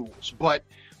them rules, but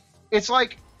it's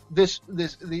like this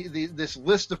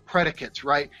list of predicates,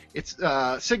 right? It's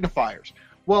signifiers.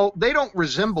 Well, they don't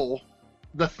resemble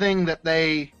the thing that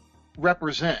they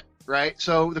represent, right?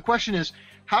 So the question is,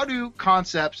 how do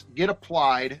concepts get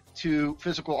applied to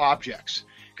physical objects?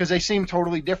 Because they seem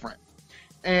totally different.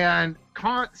 And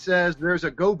Kant says there's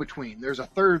a go-between, there's a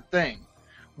third thing,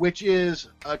 which is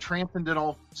a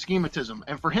transcendental schematism.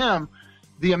 And for him,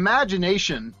 the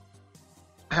imagination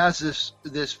has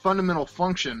this fundamental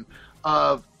function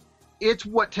of, it's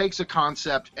what takes a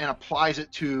concept and applies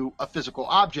it to a physical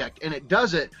object, and it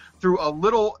does it through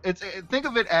think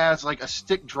of it as like a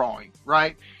stick drawing,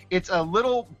 right? It's a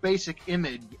little basic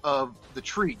image of the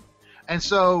tree. And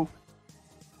so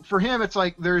for him, it's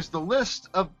like there's the list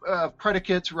of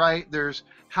predicates, right? There's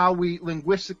how we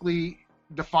linguistically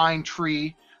define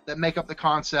tree that make up the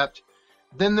concept.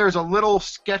 then there's a little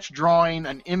sketch drawing,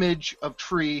 an image of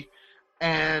tree,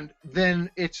 and then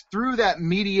it's through that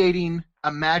mediating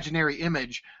imaginary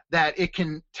image that it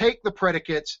can take the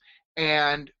predicates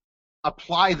and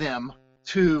apply them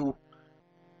to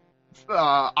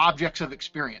objects of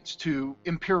experience, to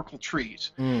empirical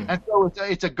trees. And so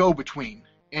it's a go-between.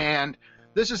 And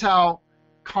this is how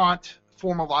Kant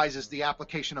formalizes the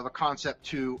application of a concept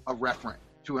to a referent,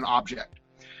 to an object.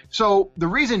 So the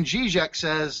reason Zizek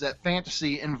says that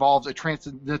fantasy involves a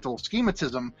transcendental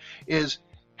schematism is,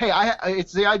 hey,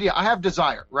 it's the idea, I have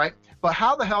desire, right? But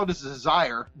how the hell does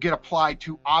desire get applied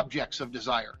to objects of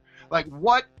desire? Like,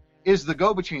 what is the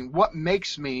go-between? What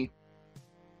makes me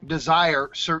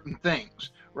desire certain things,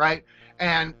 right?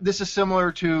 And this is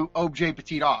similar to objet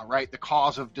petit a, right? The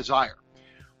cause of desire.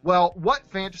 Well, what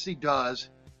fantasy does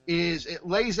is it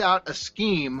lays out a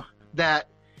scheme that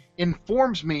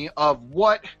informs me of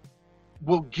what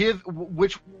will give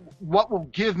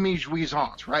me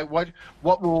jouissance, right? What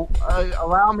will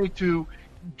allow me to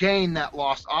gain that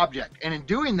lost object. And in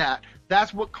doing that,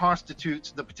 that's what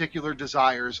constitutes the particular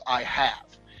desires I have.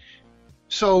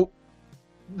 So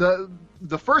the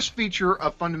first feature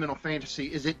of fundamental fantasy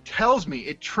is it tells me,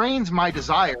 it trains my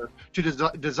desire to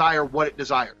desire what it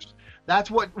desires. That's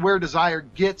where desire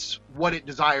gets what it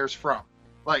desires from.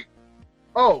 Like,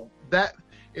 oh, that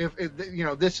if you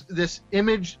know, this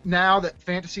image now that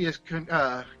fantasy has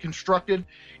constructed,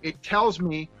 it tells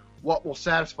me what will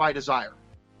satisfy desire.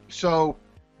 So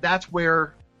that's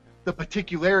where the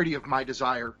particularity of my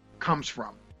desire comes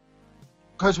from.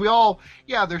 Because we all,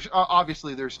 there's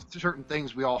obviously there's certain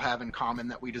things we all have in common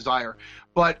that we desire,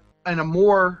 but on a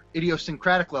more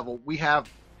idiosyncratic level, we have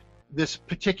this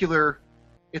particular,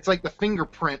 it's like the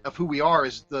fingerprint of who we are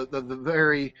is the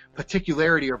very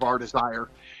particularity of our desire,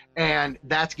 and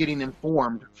that's getting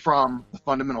informed from the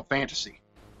fundamental fantasy.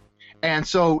 And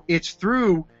so it's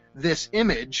through this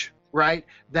image, right,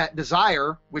 that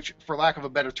desire, which for lack of a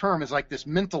better term is like this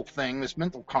mental thing, this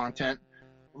mental content,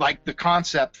 like the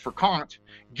concept for Kant,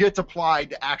 gets applied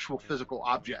to actual physical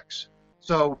objects.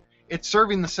 So it's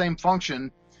serving the same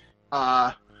function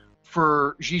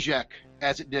for Zizek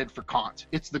as it did for Kant.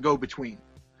 It's the go-between.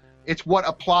 It's what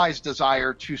applies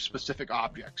desire to specific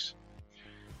objects.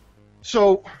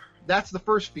 So that's the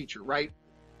first feature, right?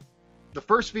 The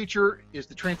first feature is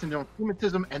the transcendental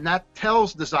schematism, and that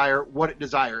tells desire what it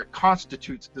desires. It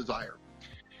constitutes desire.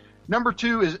 Number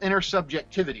two is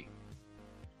intersubjectivity.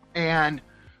 And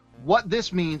what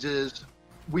this means is,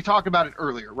 we talked about it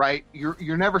earlier, right?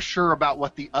 You're never sure about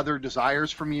what the other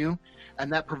desires from you,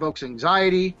 and that provokes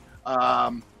anxiety.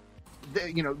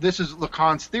 This is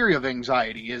Lacan's theory of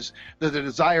anxiety, is that the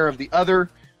desire of the other,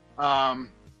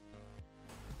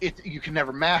 you can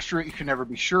never master it, you can never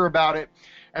be sure about it.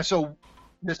 And so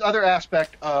this other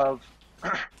aspect of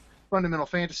fundamental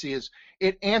fantasy is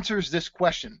it answers this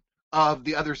question of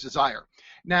the other's desire.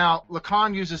 Now,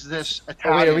 Lacan uses this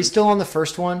Italian... wait, are we still on the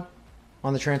first one?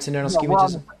 On the transcendental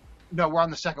schematism? We're on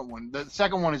the second one. The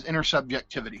second one is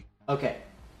intersubjectivity. Okay.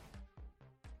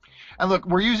 And look,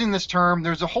 we're using this term.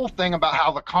 There's a whole thing about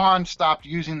how Lacan stopped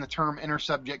using the term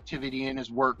intersubjectivity in his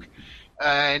work.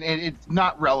 And it's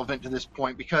not relevant to this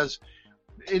point because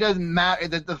it doesn't matter.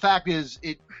 The fact is,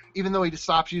 even though he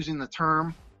stops using the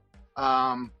term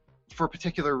for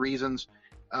particular reasons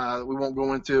that we won't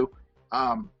go into,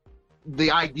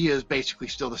 the idea is basically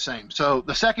still the same. So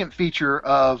the second feature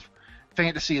of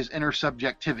fantasy is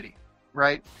intersubjectivity,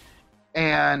 right?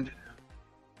 And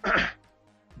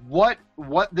what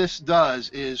this does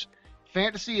is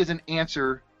fantasy is an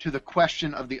answer to the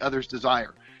question of the other's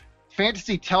desire.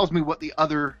 Fantasy tells me what the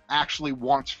other actually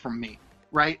wants from me,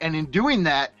 right? And in doing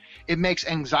that, it makes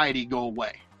anxiety go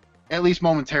away, at least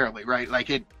momentarily, right? Like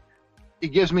it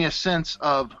gives me a sense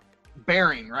of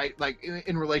bearing, right? Like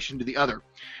in relation to the other.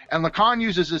 And Lacan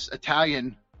uses this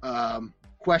Italian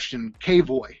question, che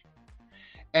vuoi.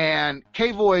 And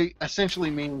che vuoi essentially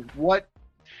means what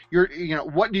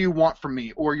do you want from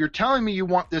me? Or you're telling me you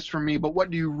want this from me, but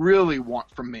what do you really want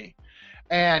from me?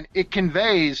 And it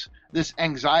conveys this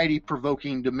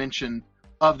anxiety-provoking dimension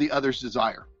of the other's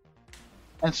desire.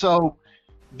 And so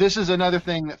this is another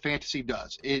thing that fantasy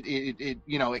does.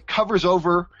 It covers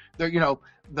over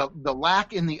the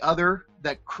lack in the other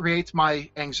that creates my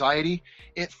anxiety.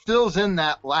 It fills in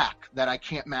that lack that I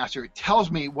can't master. It tells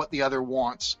me what the other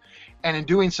wants, and in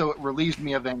doing so, it relieves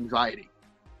me of anxiety.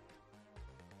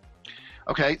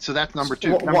 Okay, so that's number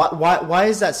two. Why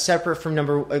is that separate from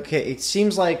number? Okay, it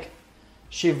seems like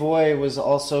Che vuoi was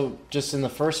also just in the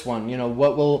first one.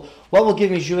 What will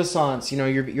give me jouissance?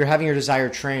 You're having your desire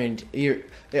trained.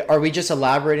 Are we just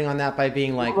elaborating on that by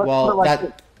being like,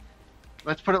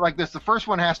 let's put it like this. The first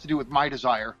one has to do with my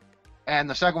desire, and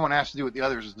the second one has to do with the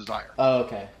other's desire. Oh,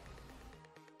 okay.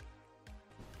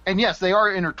 And yes, they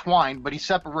are intertwined, but he's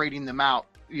separating them out,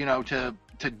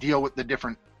 to deal with the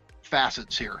different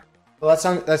facets here. Well,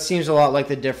 that seems a lot like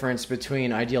the difference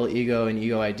between ideal ego and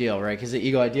ego ideal, right? Because the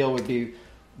ego ideal would be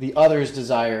the other's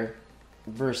desire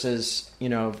versus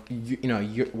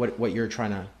what you're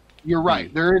trying to. You're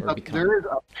right. There is a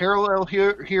parallel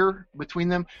here between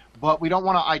them, but we don't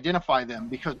want to identify them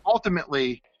because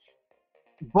ultimately,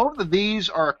 both of these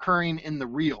are occurring in the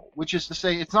real, which is to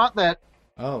say, it's not that.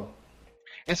 Oh.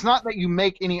 It's not that you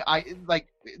make any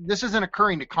this isn't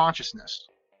occurring to consciousness.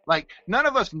 Like, none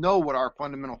of us know what our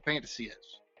fundamental fantasy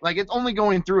is. Like, it's only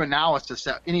going through analysis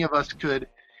that any of us could.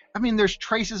 I mean, there's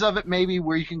traces of it maybe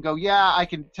where you can go, yeah, I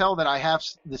can tell that I have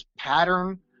this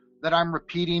pattern that I'm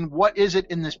repeating. What is it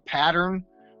in this pattern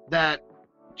that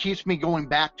keeps me going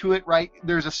back to it, right?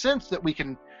 There's a sense that we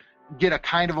can get a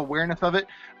kind of awareness of it,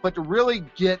 but to really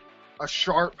get a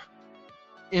sharp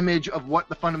image of what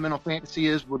the fundamental fantasy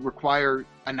is would require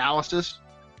analysis.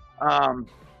 And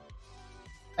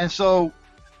so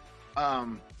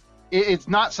it's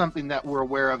not something that we're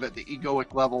aware of at the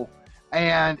egoic level.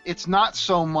 And it's not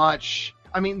so much,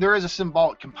 I mean, there is a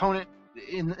symbolic component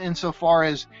insofar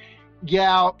as,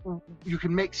 yeah, you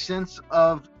can make sense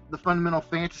of the fundamental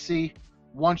fantasy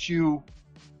once you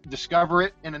discover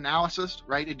it in analysis,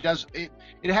 right?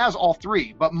 It has all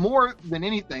three, but more than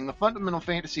anything, the fundamental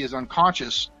fantasy is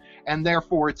unconscious, and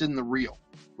therefore it's in the real,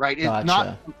 right? It's Gotcha.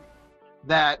 not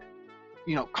that,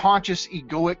 conscious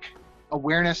egoic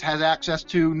awareness has access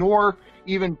to, nor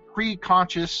even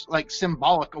pre-conscious, like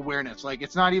symbolic awareness. Like,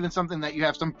 it's not even something that you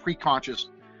have some pre-conscious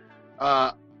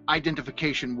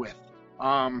identification with.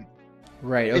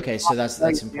 Right. Okay. So that's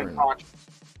important.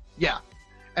 Yeah.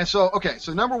 And so,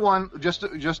 so number one, just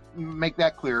to make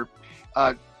that clear,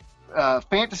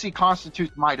 fantasy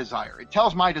constitutes my desire. It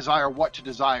tells my desire what to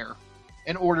desire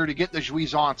in order to get the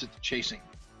jouissance it's chasing,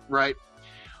 right?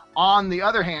 On the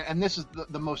other hand, and this is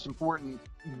the most important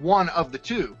one of the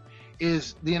two,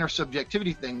 is the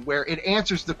intersubjectivity thing, where it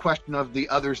answers the question of the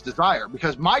other's desire,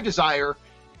 because my desire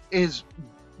is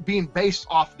being based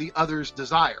off the other's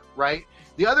desire, right?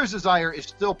 The other's desire is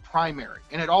still primary,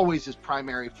 and it always is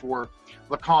primary for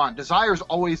LACAN. Desire is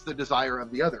always the desire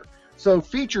of the other. So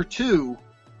feature 2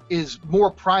 is more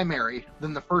primary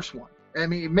than the first one. I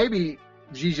mean, maybe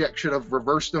Zizek should have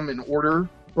reversed them in order,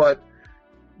 but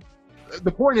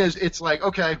the point is, it's like,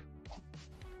 okay,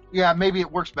 yeah, maybe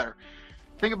it works better.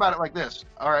 Think about it like this.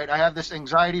 All right, I have this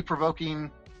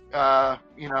anxiety-provoking,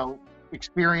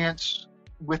 experience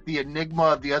with the enigma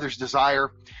of the other's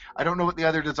desire. I don't know what the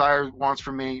other desire wants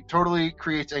from me. Totally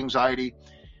creates anxiety.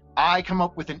 I come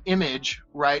up with an image,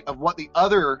 right, of what the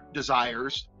other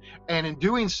desires, and in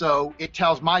doing so, it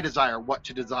tells my desire what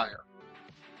to desire.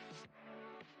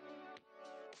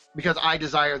 Because I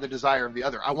desire the desire of the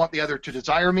other. I want the other to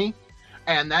desire me,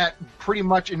 and that pretty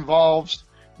much involves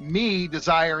me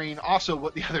desiring also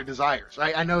what the other desires.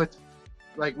 I know it's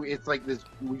like this.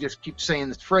 We just keep saying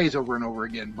this phrase over and over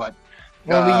again, but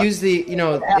we use the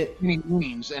it has many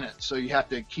meanings in it, so you have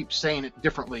to keep saying it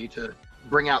differently to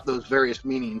bring out those various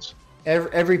meanings.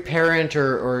 Every parent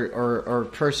or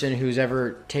person who's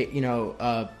ever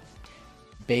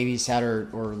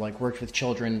babysat or like worked with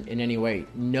children in any way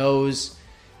knows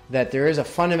that there is a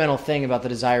fundamental thing about the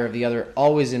desire of the other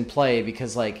always in play,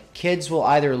 because like kids will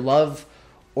either love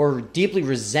or deeply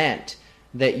resent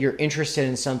that you're interested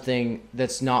in something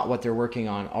that's not what they're working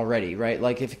on already, right?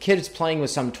 Like if a kid is playing with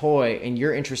some toy and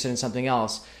you're interested in something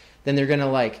else, then they're gonna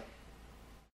like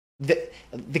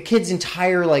the kid's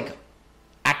entire like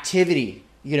activity,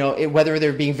 whether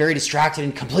they're being very distracted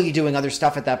and completely doing other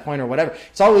stuff at that point or whatever.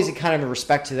 It's always a kind of a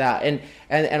respect to that,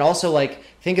 and also like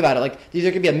think about it, like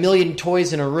there could be a million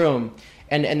toys in a room,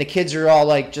 and the kids are all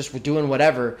like just doing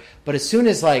whatever, but as soon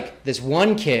as like this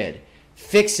one kid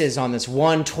fixes on this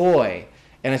one toy,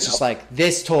 and it's just like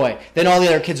this toy, then all the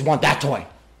other kids want that toy.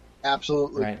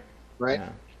 Absolutely. Right. Yeah.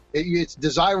 It's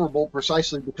desirable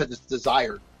precisely because it's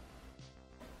desired.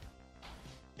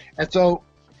 And so,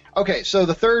 so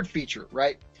the third feature,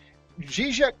 right?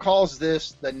 Zizek calls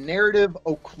this the narrative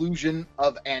occlusion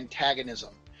of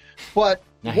antagonism. But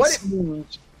Nice. What it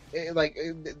means,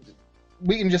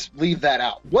 we can just leave that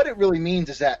out. What it really means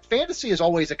is that fantasy is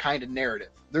always a kind of narrative.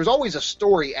 There's always a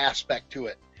story aspect to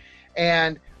it.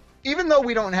 And even though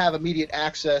we don't have immediate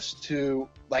access to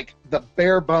like the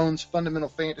bare bones fundamental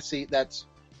fantasy that's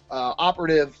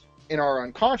operative in our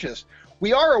unconscious,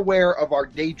 we are aware of our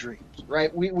daydreams,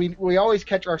 right? We always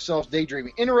catch ourselves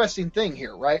daydreaming. Interesting thing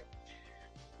here, right?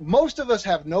 Most of us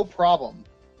have no problem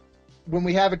when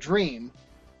we have a dream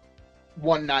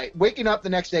one night, waking up the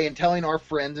next day and telling our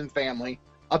friends and family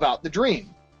about the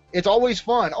dream. It's always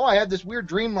fun. Oh, I had this weird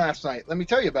dream last night. Let me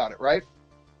tell you about it, right?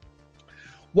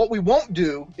 What we won't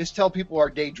do is tell people our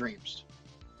daydreams.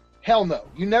 Hell no.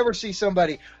 You never see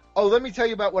somebody, oh, let me tell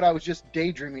you about what I was just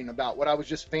daydreaming about, what I was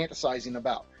just fantasizing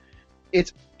about.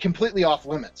 It's completely off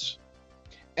limits.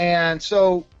 And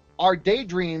so our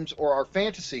daydreams or our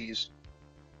fantasies,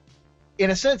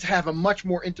 in a sense, have a much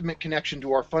more intimate connection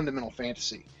to our fundamental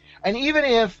fantasy. And even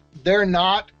if they're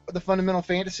not the fundamental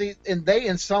fantasy, and they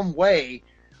in some way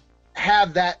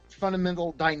have that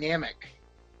fundamental dynamic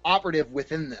operative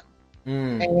within them.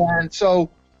 And so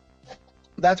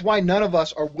that's why none of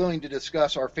us are willing to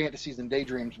discuss our fantasies and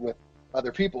daydreams with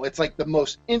other people. It's like the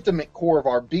most intimate core of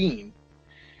our being.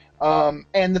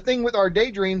 And the thing with our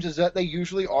daydreams is that they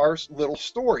usually are little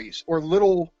stories or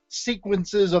little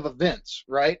sequences of events,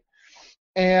 right?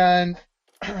 And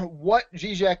what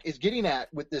Zizek is getting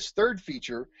at with this third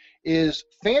feature is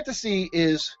fantasy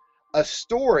is a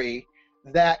story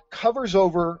that covers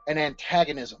over an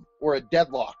antagonism or a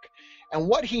deadlock. And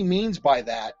what he means by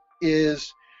that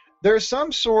is there's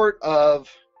some sort of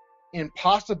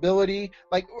impossibility,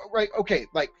 like, right, okay,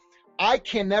 like I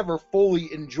can never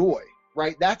fully enjoy,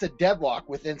 right? That's a deadlock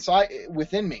within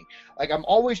me. Like I'm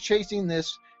always chasing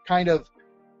this kind of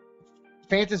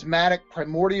phantasmatic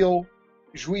primordial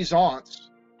jouissance,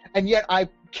 and yet I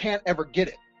can't ever get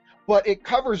it. But it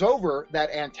covers over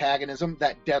that antagonism,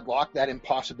 that deadlock, that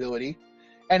impossibility,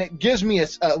 and it gives me a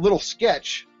little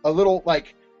sketch, a little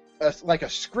like a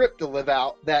script to live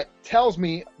out that tells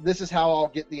me this is how I'll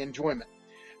get the enjoyment.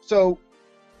 So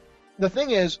the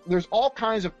thing is, there's all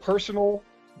kinds of personal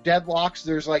deadlocks.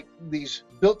 There's like these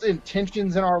built-in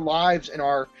tensions in our lives, in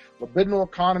our libidinal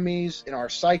economies, in our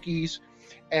psyches,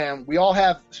 and we all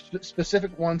have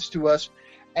specific ones to us.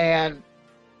 And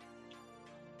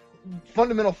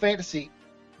fundamental fantasy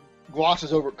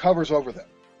glosses over, covers over them,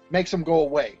 makes them go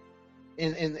away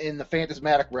in the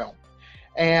phantasmatic realm.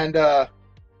 And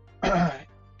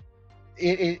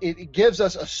it gives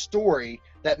us a story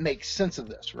that makes sense of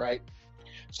this, right?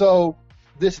 So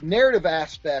this narrative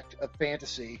aspect of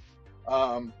fantasy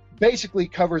basically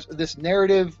covers this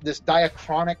narrative, this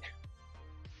diachronic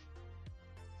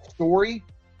story,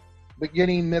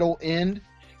 beginning, middle, end.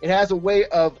 It has a way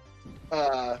of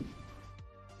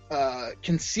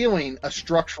concealing a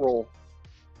structural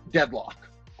deadlock,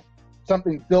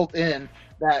 something built in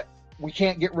that we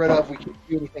can't get rid of, we can't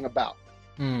do anything about.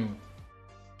 Now,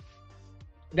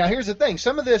 here's the thing.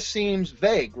 Some of this seems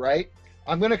vague, right?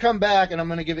 I'm going to come back and I'm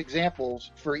going to give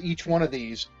examples for each one of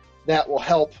these that will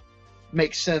help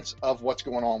make sense of what's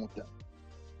going on with them.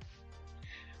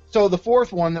 So the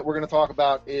fourth one that we're going to talk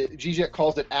about, Zizek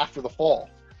calls it after the fall.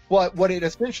 But what it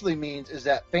essentially means is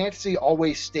that fantasy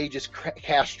always stages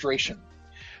castration.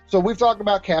 So we've talked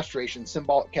about castration,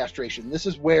 symbolic castration. This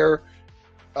is where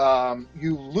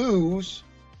you lose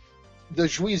the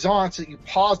jouissance that you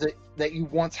posit that you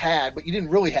once had, but you didn't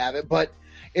really have it. But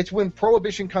it's when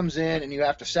prohibition comes in and you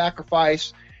have to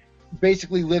sacrifice,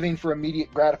 basically living for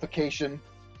immediate gratification.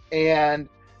 And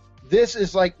this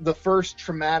is like the first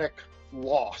traumatic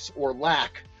loss or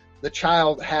lack the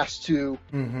child has to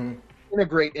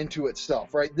integrate into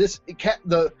itself, right?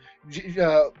 LACAN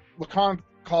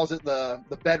calls it the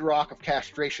bedrock of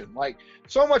castration. Like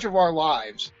so much of our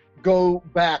lives go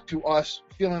back to us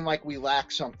feeling like we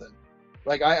lack something.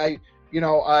 Like I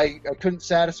couldn't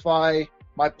satisfy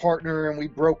my partner and we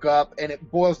broke up, and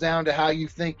it boils down to how you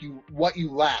think what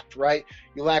you lacked, right?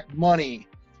 You lacked money,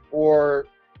 or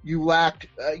you lacked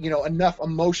enough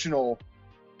emotional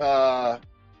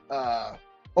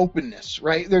openness,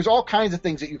 right? There's all kinds of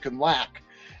things that you can lack,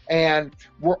 and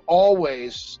we're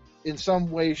always in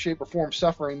some way, shape, or form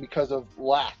suffering because of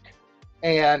lack.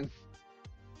 And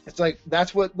it's like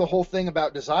that's what the whole thing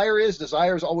about desire is.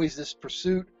 Desire is always this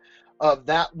pursuit of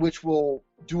that which will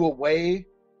do away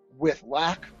with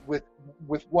lack, with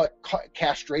what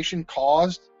castration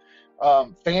caused.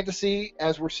 Fantasy,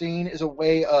 as we're seeing, is a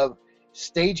way of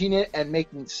staging it and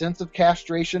making sense of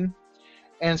castration.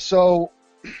 And so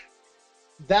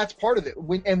that's part of it.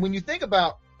 When you think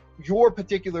about your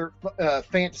particular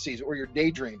fantasies or your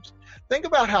daydreams, think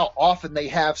about how often they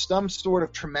have some sort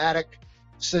of traumatic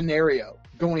scenario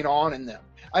going on in them.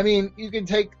 I mean, you can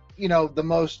take, the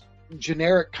most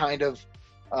generic kind of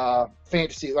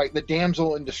fantasy, like the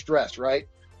damsel in distress, right?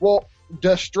 Well,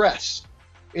 distress,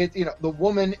 the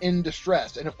woman in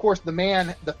distress. And of course, the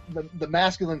man, the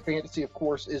masculine fantasy, of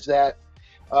course, is that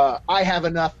I have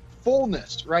enough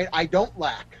fullness, right? I don't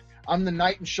lack. I'm the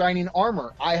knight in shining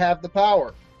armor. I have the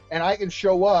power, and I can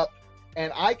show up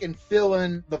and I can fill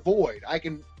in the void. I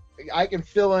can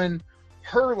fill in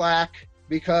her lack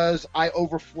because I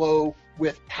overflow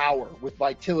with power, with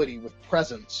vitality, with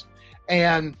presence.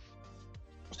 And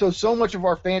so much of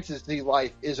our fantasy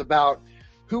life is about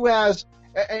who has,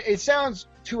 it sounds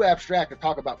too abstract to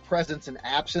talk about presence and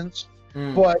absence,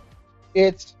 but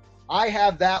it's, I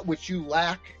have that which you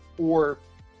lack, or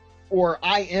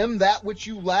I am that which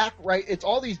you lack, right? It's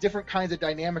all these different kinds of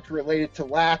dynamics related to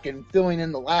lack and filling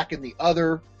in the lack in the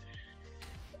other.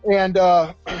 And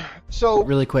so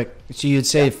really quick, so you'd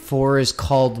say 4 is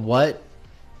called what?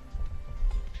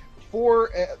 4,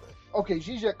 okay,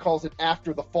 Zizek calls it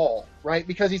after the fall, right?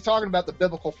 Because he's talking about the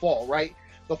biblical fall, right?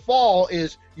 The fall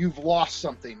is you've lost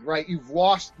something, right? You've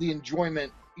lost the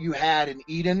enjoyment you had in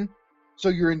Eden, so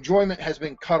your enjoyment has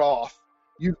been cut off.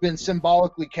 You've been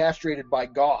symbolically castrated by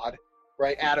God,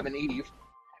 right? Adam and Eve.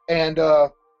 And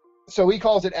so he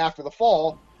calls it after the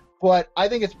fall, but I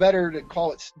think it's better to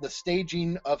call it the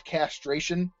staging of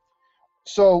castration.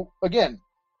 So again,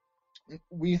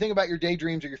 when you think about your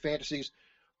daydreams or your fantasies,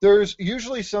 there's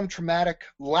usually some traumatic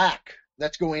lack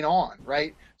that's going on,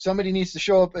 right? Somebody needs to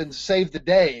show up and save the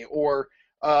day, or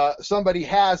somebody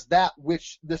has that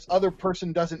which this other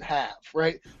person doesn't have,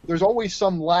 right? There's always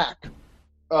some lack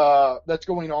that's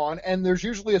going on, and there's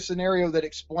usually a scenario that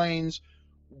explains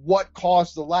what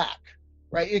caused the lack,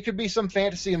 right? It could be some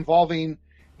fantasy involving,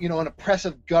 you know, an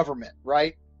oppressive government,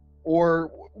 right?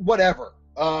 Or whatever.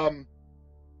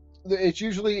 It's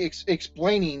usually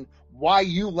explaining why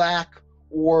you lack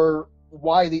or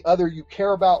why the other you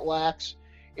care about lacks.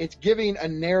 It's giving a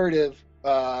narrative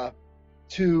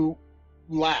to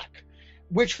lack,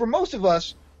 which for most of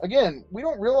us, again, we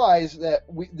don't realize that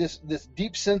this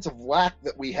deep sense of lack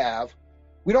that we have,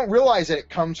 we don't realize that it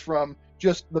comes from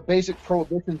just the basic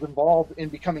prohibitions involved in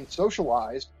becoming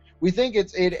socialized. We think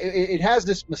it has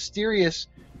this mysterious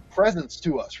presence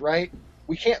to us, right?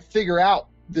 We can't figure out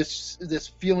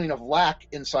this feeling of lack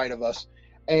inside of us,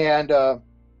 and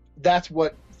that's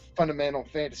what fundamental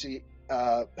fantasy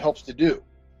helps to do.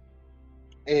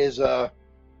 Is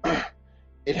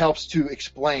it helps to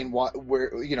explain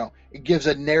where you know, it gives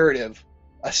a narrative,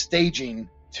 a staging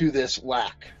to this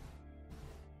lack.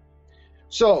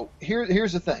 So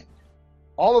here's the thing.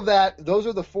 All of that, those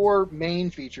are the 4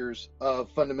 main features of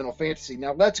fundamental fantasy.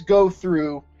 Now let's go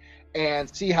through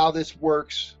and see how this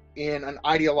works in an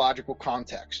ideological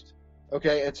context.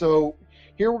 Okay, and so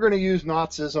here we're going to use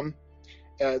Nazism.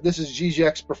 This is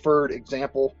Zizek's preferred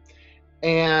example.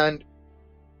 And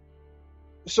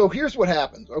so here's what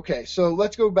happens. Okay, so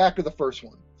let's go back to the first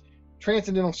one.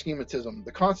 Transcendental schematism,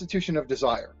 the constitution of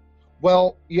desire.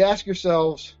 Well, you ask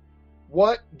yourselves,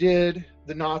 what did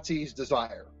the Nazis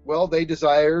desire? Well, they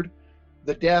desired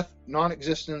the death,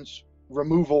 non-existence,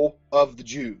 removal of the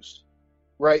Jews,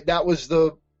 right? That was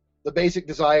the basic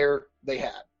desire they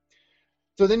had.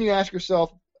 So then you ask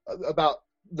yourself about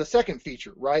the second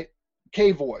feature, right?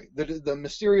 Kvoy, the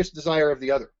mysterious desire of the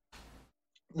other.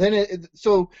 Then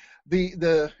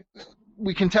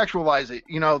we contextualize it.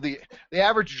 You know, the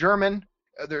average German,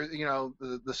 you know,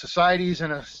 the society's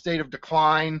in a state of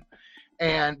decline,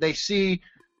 and they see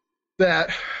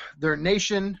that their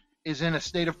nation is in a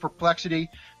state of perplexity.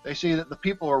 They see that the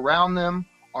people around them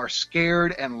are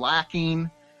scared and lacking,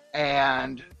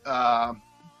 and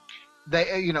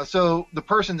they, you know, so the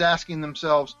person's asking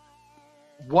themselves,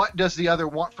 what does the other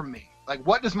want from me? Like,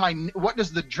 what does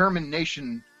the German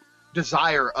nation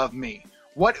desire of me?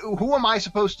 Who am I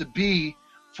supposed to be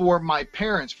for my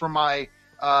parents, for my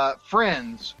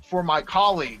friends, for my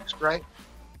colleagues, right?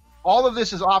 All of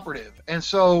this is operative. And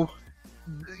so,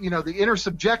 you know, the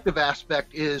intersubjective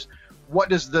aspect is, what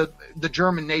does the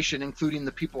German nation, including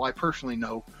the people I personally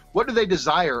know, what do they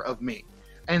desire of me?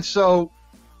 And so,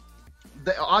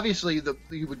 obviously,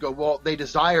 you would go, well, they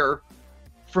desire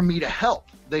for me to help.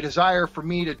 They desire for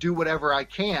me to do whatever I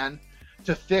can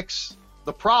to fix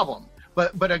the problem.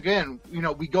 But again, you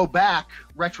know, we go back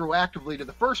retroactively to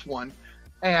the first one,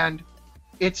 and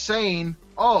it's saying,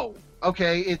 oh,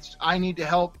 okay, I need to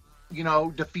help, you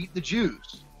know, defeat the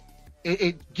Jews.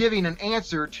 It giving an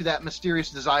answer to that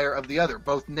mysterious desire of the other,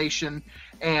 both nation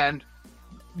and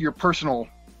your personal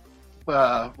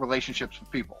relationships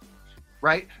with people,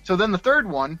 right? So then the third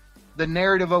one, the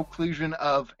narrative occlusion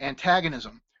of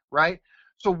antagonism, right?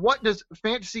 So what does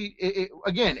fantasy,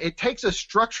 again, it takes a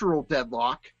structural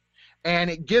deadlock and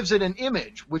it gives it an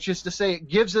image, which is to say it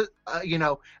gives it, you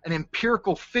know, an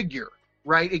empirical figure,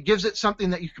 right? It gives it something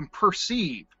that you can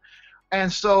perceive.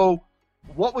 And so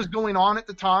what was going on at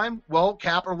the time? Well,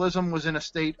 capitalism was in a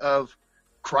state of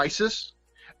crisis,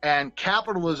 and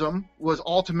capitalism was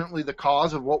ultimately the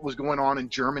cause of what was going on in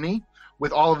Germany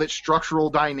with all of its structural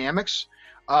dynamics.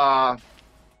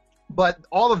 But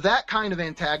all of that kind of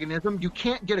antagonism, you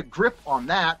can't get a grip on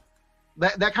that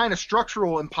kind of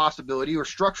structural impossibility or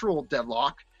structural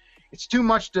deadlock. It's too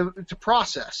much to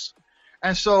process.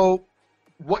 And so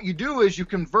what you do is you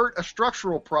convert a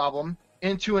structural problem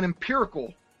into an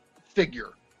empirical figure.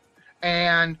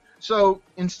 And so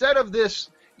instead of this,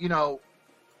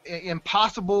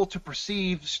 impossible to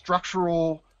perceive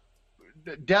structural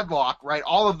deadlock, right,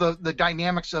 all of the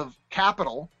dynamics of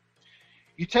capital,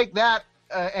 you take that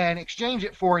and exchange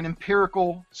it for an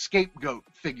empirical scapegoat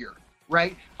figure,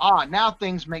 right? Now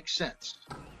things make sense.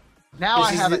 Now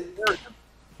I have a narrative.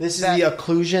 This is the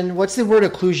occlusion. What's the word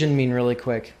occlusion mean, really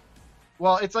quick?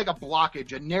 Well, it's like a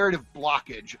blockage, a narrative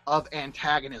blockage of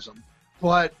antagonism.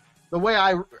 But the way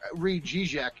I read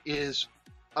Zizek is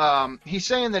he's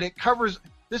saying that it covers,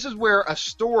 this is where a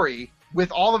story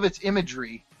with all of its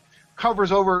imagery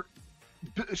covers over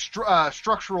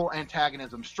structural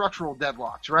antagonism, structural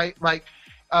deadlocks, right? Like,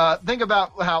 think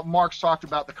about how Marx talked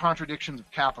about the contradictions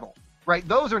of capital, right?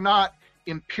 Those are not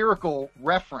empirical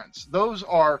reference. Those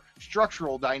are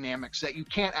structural dynamics that you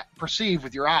can't perceive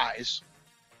with your eyes.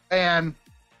 And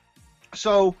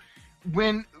so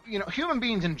when, human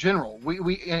beings in general,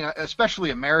 we especially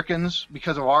Americans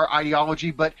because of our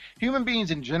ideology, but human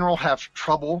beings in general have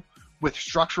trouble with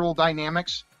structural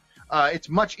dynamics. It's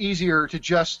much easier to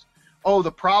just,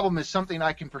 the problem is something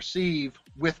I can perceive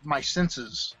with my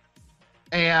senses.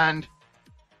 And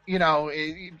this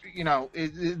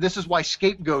is why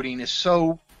scapegoating is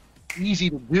so easy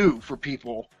to do for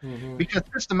people, because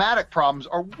systematic problems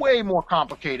are way more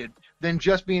complicated than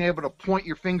just being able to point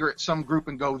your finger at some group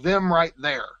and go, them right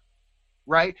there,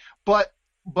 right? But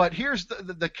here's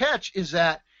the catch is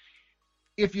that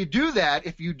if you do that,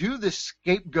 if you do this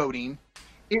scapegoating,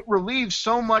 it relieves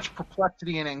so much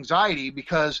perplexity and anxiety,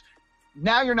 because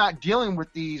now you're not dealing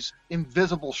with these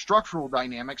invisible structural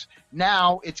dynamics.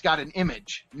 Now it's got an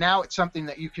image. Now it's something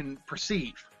that you can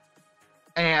perceive.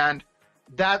 And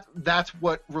that's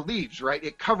what relieves, right?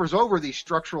 It covers over these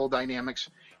structural dynamics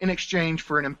in exchange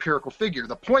for an empirical figure.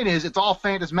 The point is, it's all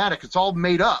phantasmatic. It's all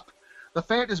made up. The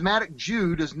phantasmatic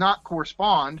Jew does not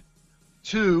correspond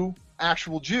to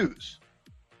actual Jews.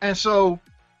 And so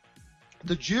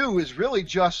the Jew is really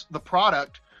just the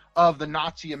product of the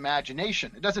Nazi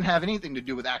imagination. It doesn't have anything to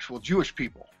do with actual Jewish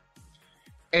people.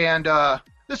 And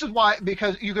this is why,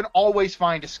 because you can always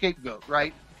find a scapegoat,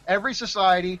 right? Every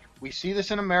society, we see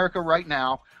this in America right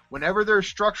now, whenever there's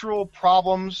structural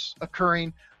problems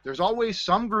occurring, there's always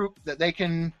some group that they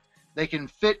can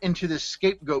fit into this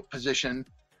scapegoat position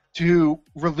to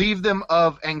relieve them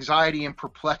of anxiety and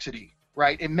perplexity,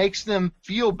 right? It makes them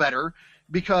feel better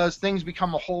because things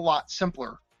become a whole lot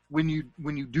simpler when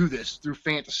you do this through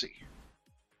fantasy.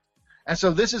 And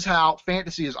so this is how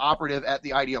fantasy is operative at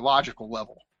the ideological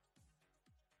level.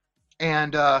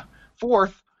 And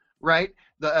fourth, right,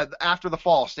 the after the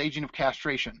fall, staging of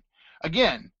castration.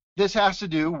 Again, this has to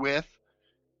do with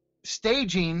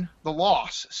staging the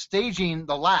loss, staging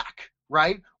the lack,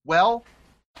 right? Well,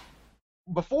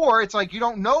 before, it's like you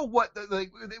don't know what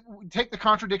take the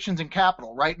contradictions in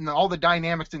capital, right, and all the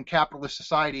dynamics in capitalist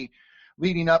society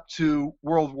leading up to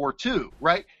World War II,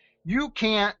 right? You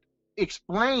can't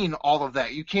explain all of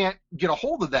that. You can't get a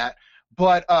hold of that.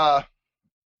 But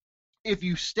if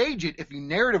you stage it, if you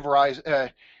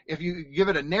narrativize, if you give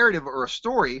it a narrative or a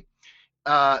story,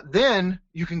 then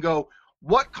you can go,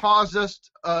 what caused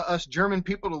us German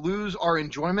people to lose our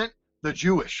enjoyment? The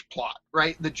Jewish plot,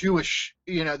 right? The Jewish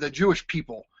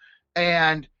people.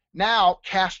 And now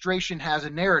castration has a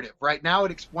narrative, right? Now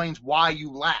it explains why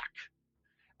you lack.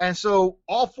 And so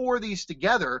all four of these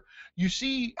together, you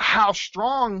see how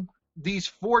strong these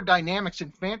four dynamics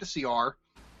in fantasy are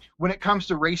when it comes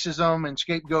to racism and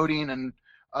scapegoating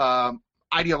and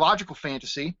ideological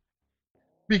fantasy,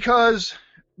 because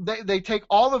they take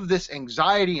all of this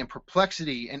anxiety and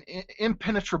perplexity and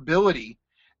impenetrability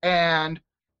and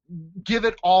give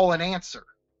it all an answer,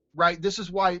 right? This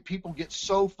is why people get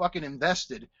so fucking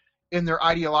invested in their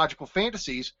ideological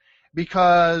fantasies,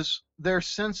 because their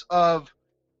sense of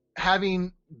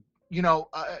having,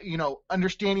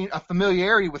 understanding, a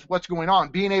familiarity with what's going on,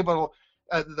 being able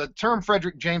to, the term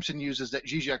Frederick Jameson uses that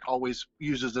Zizek always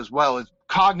uses as well is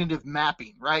cognitive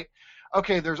mapping, right?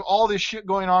 Okay, there's all this shit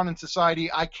going on in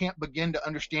society. I can't begin to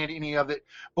understand any of it.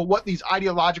 But what these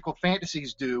ideological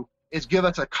fantasies do is give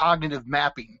us a cognitive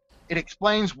mapping. It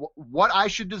explains what I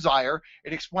should desire.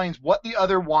 It explains what the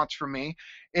other wants from me.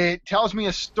 It tells me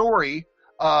a story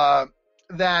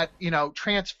that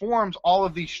transforms all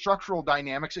of these structural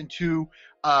dynamics into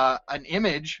an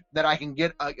image that I can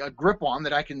get a grip on,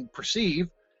 that I can perceive,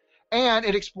 and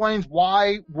it explains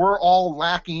why we're all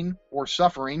lacking or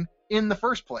suffering in the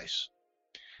first place.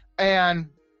 And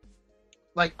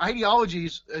like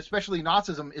ideologies, especially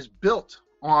Nazism, is built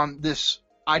on this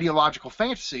ideological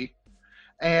fantasy.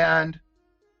 And,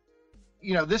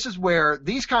 you know, this is where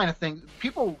these kind of things,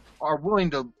 people are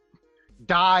willing to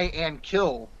die and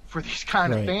kill for these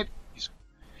kind of fantasies.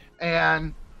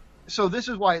 And so this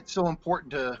is why it's so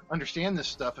important to understand this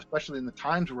stuff, especially in the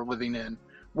times we're living in,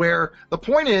 where the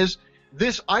point is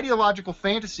this ideological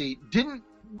fantasy didn't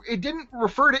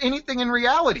refer to anything in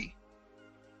reality.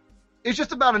 It's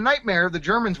just about a nightmare the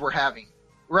Germans were having,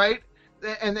 right?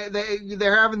 And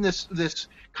they're having this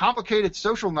complicated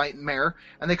social nightmare,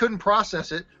 and they couldn't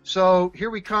process it. So here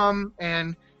we come,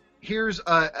 and here's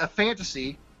a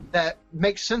fantasy that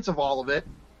makes sense of all of it.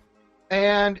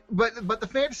 And but the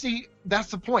fantasy, that's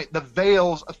the point. The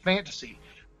veils of fantasy,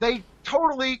 they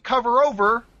totally cover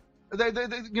over. They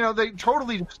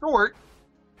totally distort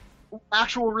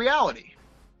actual reality.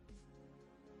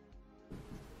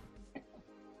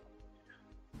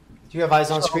 Do you have eyes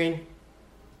on screen?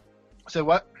 Say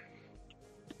what?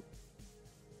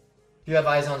 Do you have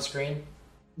eyes on screen?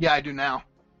 Yeah, I do now.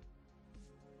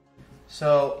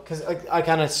 So, because I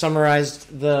kind of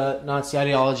summarized the Nazi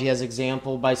ideology as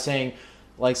example by saying,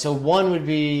 like, so one would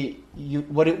be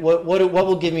what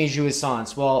will give me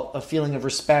jouissance? Well, a feeling of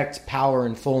respect, power,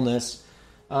 and fullness.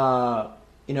 What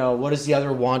is the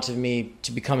other want of me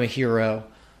to become a hero?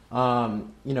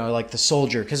 Like the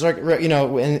soldier, because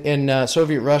in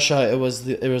Soviet Russia it was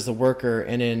the worker,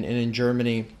 and in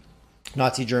Germany,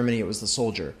 Nazi Germany, it was the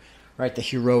soldier, right? The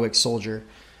heroic soldier,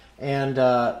 and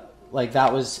like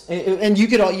that was, and you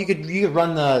could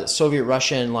run the Soviet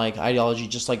Russian like ideology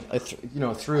just like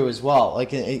through as well,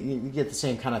 like you get the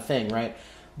same kind of thing, right?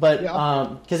 But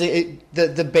because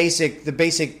the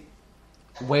basic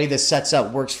way this sets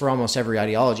up works for almost every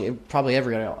ideology, probably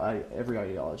every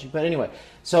ideology. But anyway,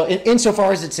 so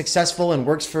insofar as it's successful and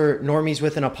works for normies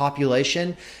within a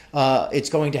population, it's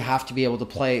going to have to be able to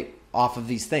play off of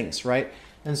these things, right?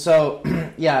 And so,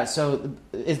 so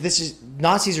this is,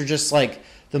 Nazis are just like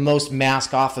the most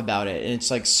mask off about it, and it's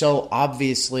like so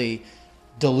obviously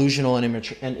delusional and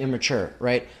immature,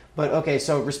 right? But okay,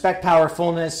 so respect, power,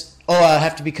 fullness. Oh, I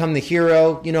have to become the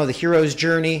hero. The hero's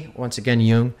journey. Once again,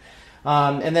 Jung.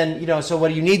 And then, so what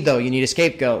do you need though? You need a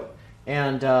scapegoat.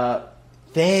 And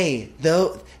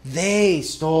they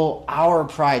stole our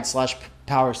pride /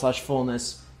 power /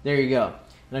 fullness. There you go.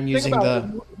 And I'm using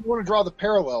you want to draw the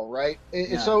parallel, right?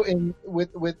 So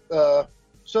with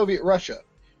Soviet Russia,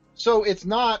 so it's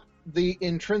not the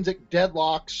intrinsic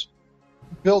deadlocks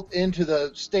built into the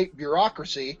state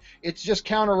bureaucracy. It's just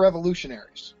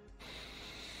counter-revolutionaries.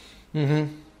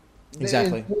 Mm-hmm.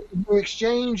 Exactly. You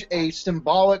exchange a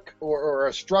symbolic or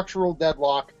a structural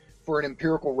deadlock for an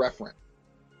empirical referent.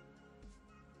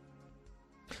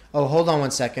 Oh, hold on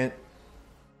one second.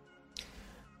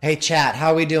 Hey, chat,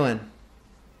 how are we doing?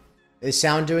 Is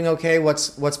sound doing okay?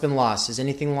 What's been lost? Is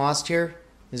anything lost here?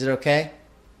 Is it okay?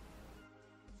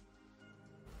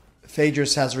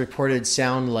 Phaedrus has reported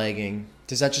sound lagging.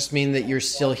 Does that just mean that you're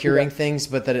still hearing things,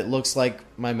 but that it looks like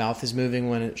my mouth is moving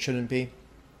when it shouldn't be?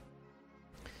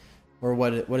 Or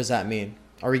what does that mean?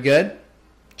 Are we good?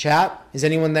 Chat? Is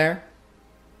anyone there?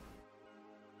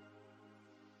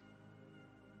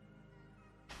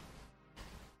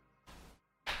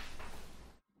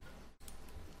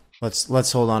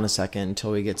 Let's hold on a second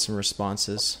until we get some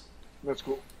responses. That's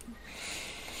cool.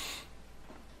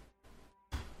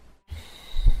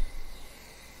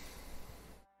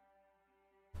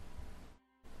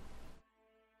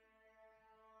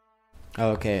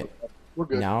 Okay. We're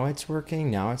good. Now it's working.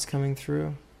 Now it's coming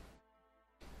through.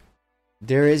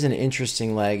 There is an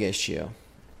interesting lag issue.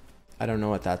 I don't know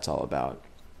what that's all about.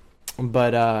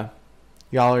 But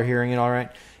y'all are hearing it all right?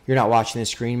 You're not watching the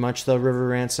screen much though, River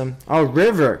Ransom? Oh,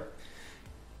 River!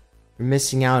 You're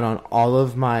missing out on all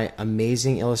of my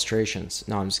amazing illustrations.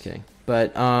 No, I'm just kidding.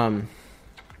 But,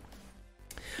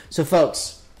 so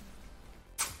folks.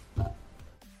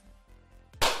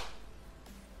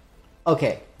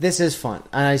 Okay, this is fun,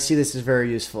 and I see this is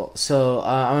very useful. So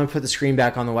I'm going to put the screen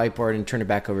back on the whiteboard and turn it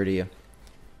back over to you.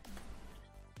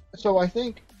 So I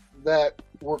think that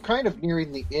we're kind of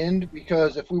nearing the end,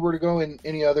 because if we were to go in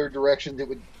any other direction,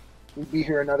 we'd be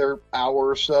here another hour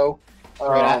or so.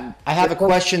 Right, I have a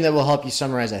question that will help you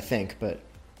summarize, I think, but...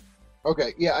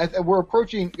 Okay, yeah, we're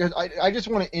approaching, because I just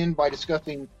want to end by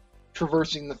discussing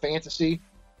traversing the fantasy,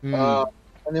 and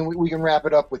then we can wrap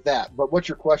it up with that. But what's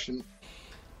your question?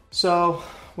 So,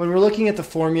 when we're looking at the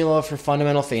formula for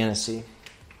fundamental fantasy,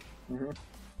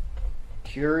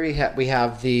 here we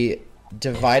have the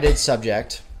divided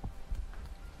subject.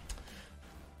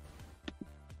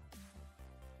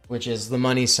 which is the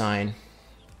money sign.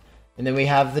 And then we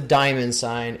have the diamond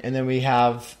sign, and then we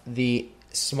have the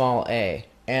small a.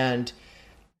 And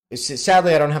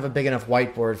sadly, I don't have a big enough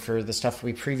whiteboard for the stuff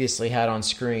we previously had on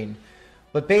screen.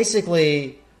 But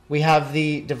basically, we have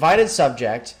the divided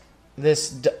subject,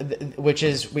 which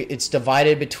is it's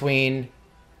divided between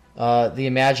the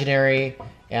imaginary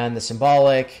and the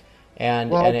symbolic.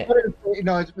 It's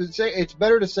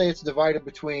better to say it's divided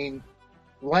between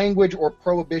language or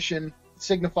prohibition,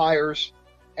 signifiers,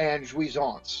 and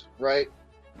jouissance, right?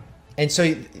 And so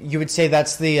you would say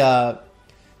that's the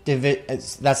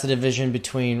division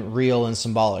between real and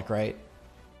symbolic, right?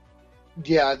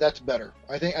 Yeah, that's better.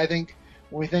 I think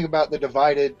when we think about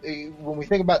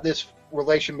this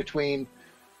relation between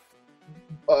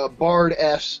Bard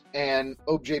S and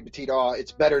Objet Petit A,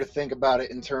 it's better to think about it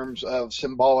in terms of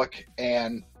symbolic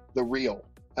and the real.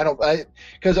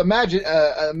 Because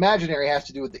imaginary has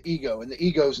to do with the ego, and the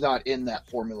ego's not in that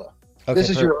formula. Okay, this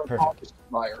is your unconscious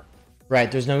desire. Right,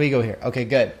 there's no ego here. Okay,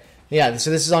 good. Yeah, so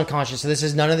this is unconscious. So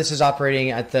none of this is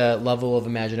operating at the level of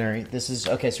imaginary. This is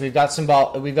okay. So we've got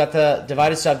the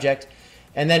divided subject,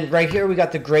 and then right here we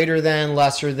got the greater than,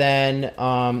 lesser than,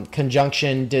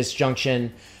 conjunction,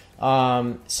 disjunction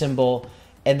symbol,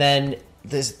 and then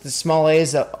the small a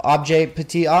is the objet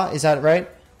petit a. Is that right?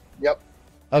 Yep.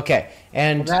 Okay,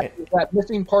 and that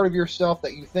missing part of yourself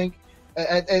that you think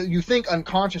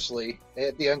unconsciously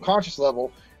at the unconscious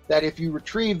level, that if you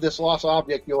retrieve this lost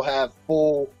object, you'll have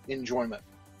full enjoyment.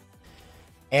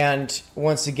 And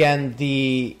once again,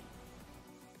 I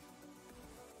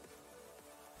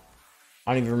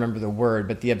don't even remember the word,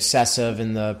 but the obsessive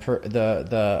and the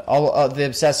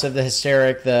obsessive, the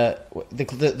hysteric,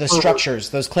 the structures,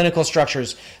 those clinical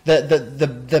structures,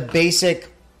 the basic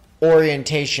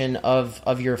orientation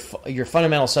of your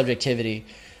fundamental subjectivity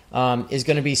is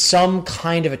going to be some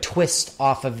kind of a twist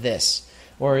off of this,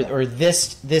 or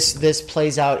this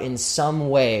plays out in some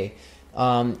way,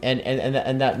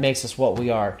 and that makes us what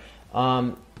we are.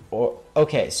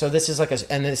 Okay, so this is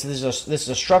this is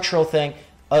a structural thing,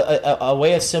 a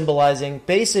way of symbolizing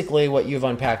basically what you've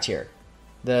unpacked here,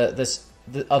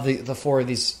 the four of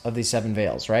these seven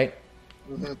veils, right?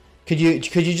 Mm-hmm. Could you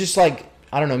just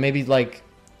maybe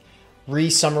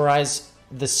re-summarize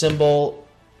the symbol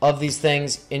of these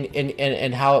things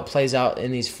and how it plays out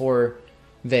in these four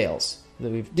veils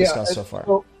that we've discussed so far?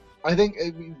 So I think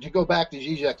to go back to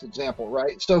Zizek's example,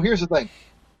 right? So here's the thing.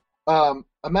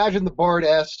 Imagine the Bard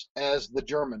S as the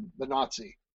German, the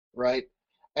Nazi, right?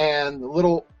 And the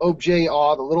little objet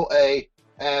A, the little a,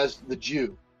 as the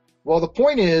Jew. Well, the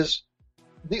point is,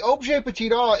 the objet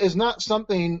petit a is not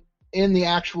something in the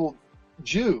actual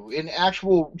Jew, in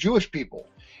actual Jewish people.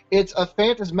 It's a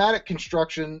phantasmatic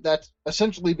construction that's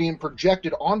essentially being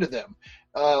projected onto them.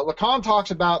 LACAN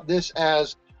talks about this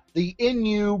as the in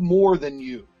you more than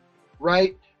you,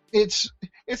 right? It's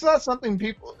not something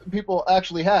people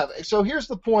actually have. So here's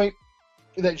the point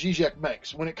that Zizek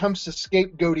makes when it comes to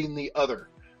scapegoating the other,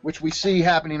 which we see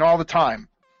happening all the time.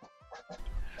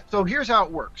 So here's how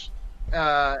it works,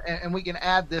 and we can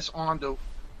add this onto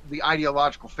the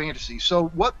ideological fantasy.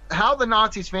 So how the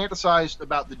Nazis fantasized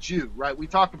about the Jew, right? We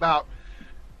talked about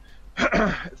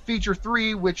feature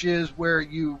 3, which is where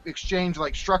you exchange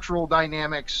structural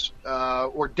dynamics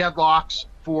or deadlocks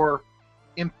for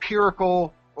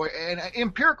empirical, and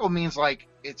empirical means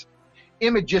it's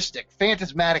imagistic,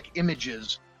 phantasmatic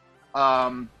images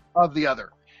of the other.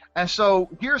 And so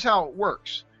here's how it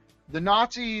works. The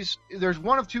Nazis, there's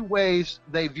one of two ways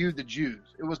they viewed the Jews.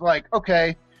 It was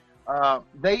okay,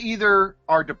 they either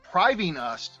are depriving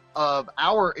us of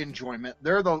our enjoyment.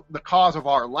 They're the cause of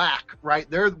our lack, right?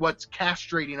 They're what's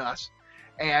castrating us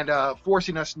and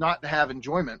forcing us not to have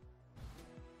enjoyment.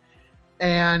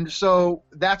 And so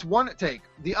that's one take.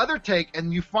 The other take,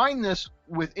 and you find this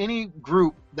with any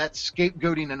group that's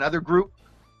scapegoating another group,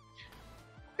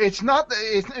 it's not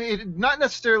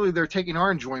necessarily they're taking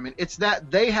our enjoyment. It's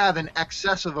that they have an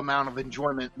excessive amount of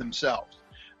enjoyment themselves.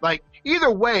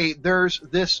 Either way, there's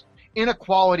this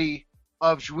inequality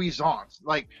of jouissance.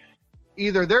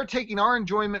 Either they're taking our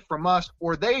enjoyment from us,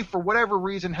 or they, for whatever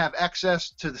reason, have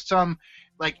access to some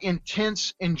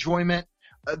intense enjoyment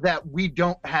that we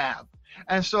don't have.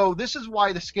 And so this is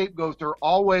why the scapegoats are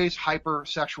always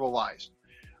hypersexualized.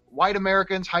 White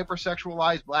Americans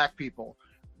hypersexualize black people.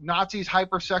 Nazis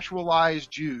hypersexualize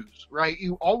Jews, right?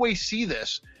 You always see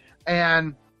this.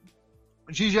 And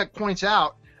Zizek points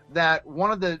out that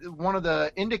one of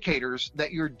the indicators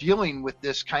that you're dealing with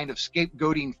this kind of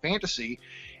scapegoating fantasy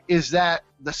is that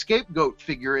the scapegoat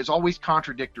figure is always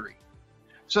contradictory.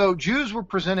 So Jews were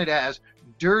presented as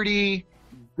dirty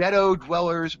ghetto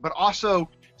dwellers, but also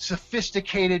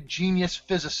sophisticated genius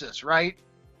physicists, right?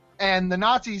 And the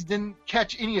Nazis didn't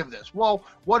catch any of this. Well,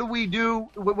 what do we do?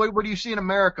 What do you see in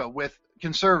America with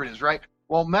conservatives, right?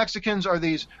 Well, Mexicans are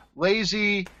these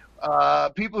lazy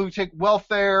people who take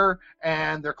welfare,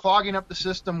 and they're clogging up the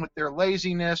system with their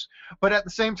laziness. But at the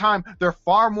same time, they're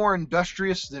far more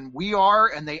industrious than we are,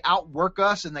 and they outwork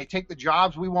us, and they take the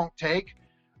jobs we won't take.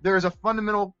 There's a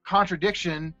fundamental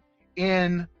contradiction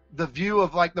in the view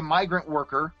of like the migrant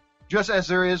worker, just as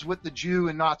there is with the Jew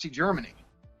in Nazi Germany.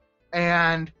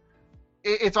 And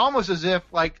it's almost as if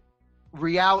like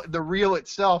the real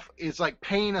itself is like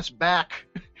paying us back.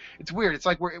 It's weird. It's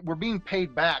like we're being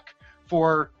paid back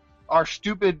for our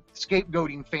stupid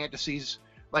scapegoating fantasies.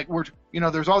 Like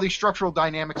there's all these structural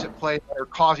dynamics at play that are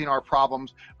causing our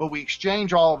problems, but we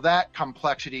exchange all of that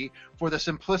complexity for the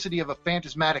simplicity of a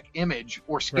phantasmatic image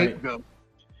or scapegoat.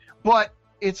 Right. But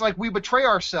it's like we betray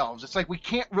ourselves. It's like we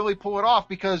can't really pull it off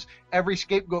because every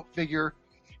scapegoat figure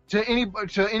to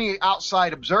any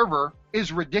outside observer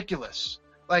is ridiculous.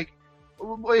 Like,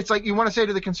 it's like you want to say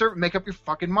to the conservative, make up your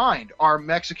fucking mind. Are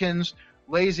Mexicans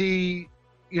lazy,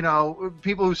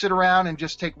 people who sit around and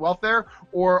just take welfare,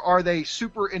 or are they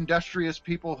super industrious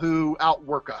people who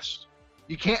outwork us?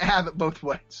 You can't have it both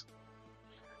ways.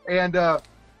 And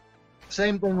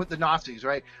same thing with the Nazis,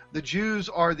 right? The Jews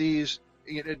are these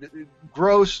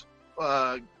gross,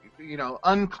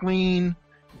 unclean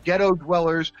ghetto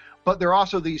dwellers, but they're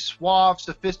also these suave,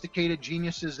 sophisticated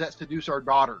geniuses that seduce our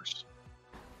daughters.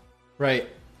 Right.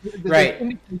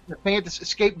 Right.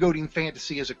 Scapegoating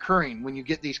fantasy is occurring when you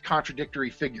get these contradictory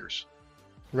figures.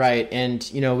 Right. And,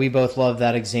 we both love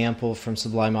that example from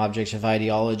Sublime Objects of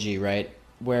Ideology, right?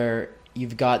 Where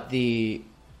you've got the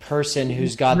person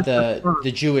who's got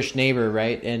the Jewish neighbor,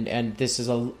 right? And this is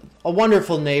a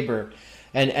wonderful neighbor.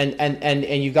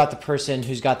 And you've got the person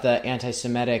who's got the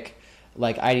anti-Semitic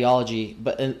like ideology,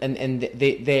 but and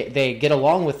they get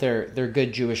along with their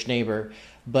good Jewish neighbor,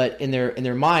 but in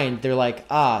their mind they're like,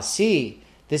 see,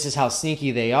 this is how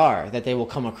sneaky they are, that they will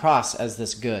come across as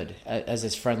this good, as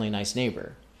this friendly, nice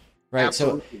neighbor, right?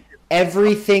 Absolutely. So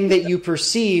everything that you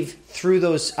perceive through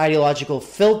those ideological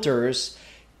filters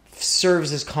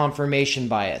serves as confirmation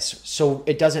bias. So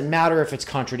it doesn't matter if it's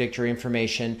contradictory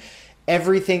information.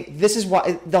 Everything. This is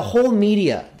why the whole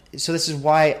media. So this is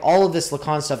why all of this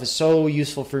LACAN stuff is so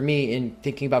useful for me in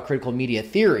thinking about critical media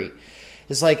theory.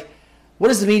 It's like, what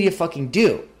does the media fucking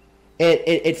do?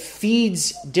 It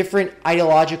feeds different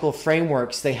ideological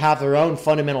frameworks. They have their own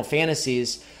fundamental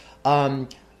fantasies,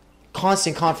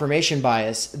 constant confirmation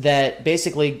bias that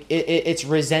basically it's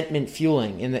resentment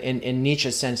fueling in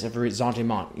Nietzsche's sense of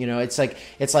ressentiment.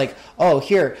 It's like, oh,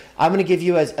 here, I'm going to give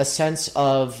you a sense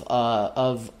of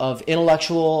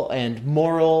intellectual and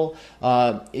moral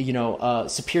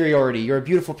superiority. You're a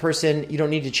beautiful person. You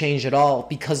don't need to change at all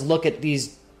because look at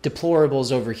these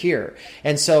deplorables over here.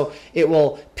 And so it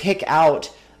will pick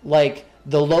out like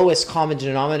the lowest common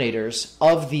denominators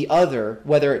of the other,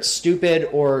 whether it's stupid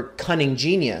or cunning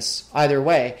genius, either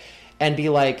way, and be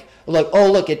like,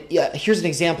 look, here's an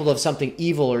example of something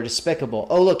evil or despicable.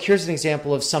 Oh, look, here's an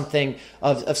example of something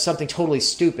of something totally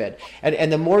stupid.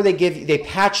 And the more they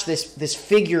patch this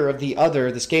figure of the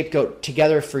other, the scapegoat,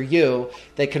 together for you,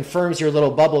 that confirms your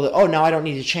little bubble that, oh, now I don't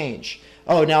need to change.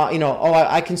 Oh, now,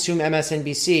 I consume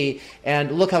MSNBC,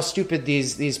 and look how stupid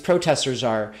these protesters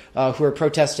are who are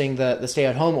protesting the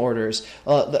stay-at-home orders.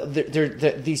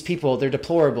 These people, they're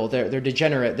deplorable, they're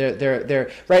degenerate, they're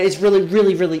right. It's really,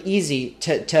 really, really easy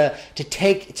to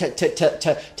take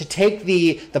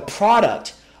the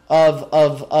product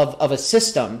of a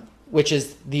system, which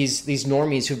is these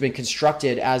normies who've been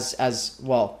constructed as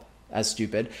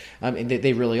stupid.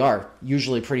 They really are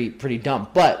usually pretty dumb,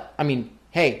 but I mean.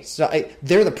 Hey, so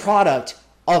they're the product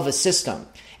of a system.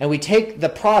 And we take the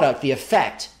product, the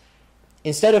effect,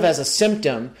 instead of as a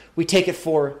symptom, we take it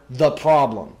for the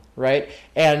problem, right?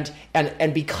 And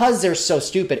because they're so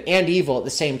stupid and evil at the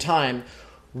same time,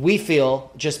 we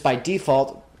feel just by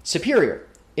default superior,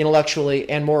 intellectually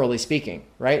and morally speaking,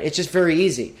 right? It's just very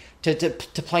easy to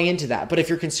play into that. But if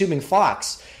you're consuming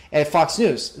Fox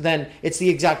News, then it's the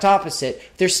exact opposite.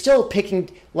 They're still picking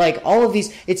like all of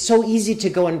these. It's so easy to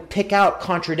go and pick out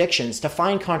contradictions, to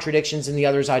find contradictions in the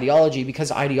other's ideology,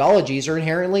 because ideologies are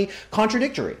inherently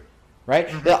contradictory, right?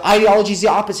 Mm-hmm. The ideology is the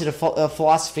opposite of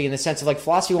philosophy, in the sense of like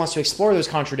philosophy wants to explore those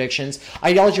contradictions.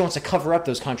 Ideology wants to cover up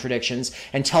those contradictions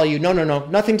and tell you, no,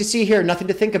 nothing to see here, nothing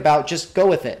to think about, just go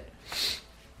with it.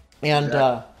 And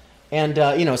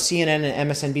CNN and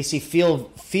MSNBC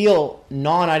feel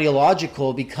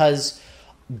non-ideological because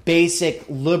basic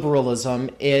liberalism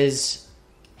is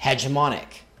hegemonic,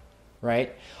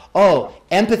 right? Oh,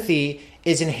 empathy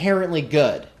is inherently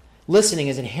good. listening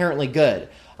is inherently good.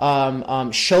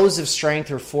 Shows of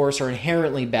strength or force are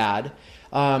inherently bad.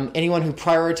 Anyone who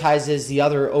prioritizes the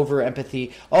other over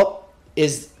empathy,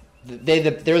 they're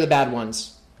the bad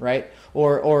ones, right?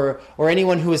 Or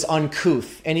anyone who is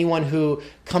uncouth, anyone who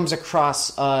comes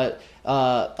across so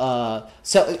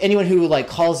anyone who like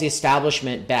calls the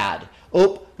establishment bad.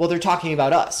 Oh, well, they're talking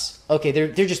about us. Okay, they're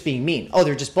just being mean. Oh,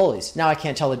 they're just bullies. Now I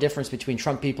can't tell the difference between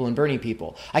Trump people and Bernie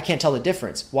people. I can't tell the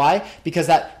difference. Why? Because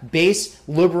that base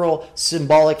liberal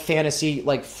symbolic fantasy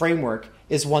like framework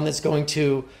is one that's going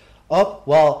to, oh,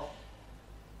 well,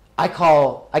 I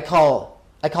call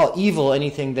evil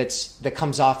anything that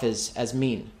comes off as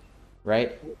mean,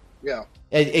 right? Yeah.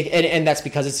 And that's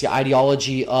because it's the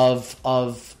ideology of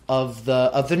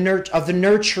the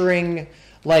nurturing,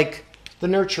 like the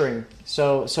nurturing.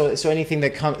 So anything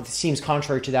that seems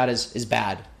contrary to that is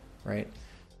bad, right?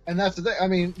 And that's the thing. I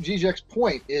mean, Zizek's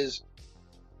point is,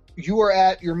 you are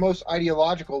at your most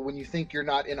ideological when you think you're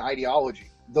not in ideology.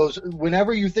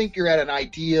 Whenever you think you're at an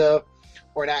idea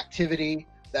or an activity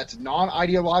that's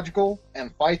non-ideological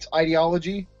and fights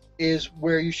ideology, is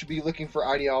where you should be looking for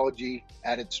ideology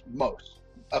at its most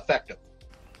effective.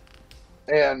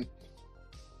 And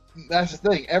that's the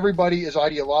thing. Everybody is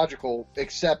ideological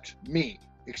except me,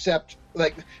 except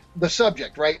like the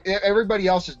subject, right? Everybody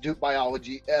else is duped by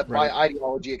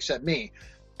ideology except me.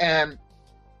 And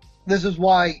this is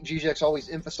why Zizek's always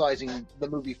emphasizing the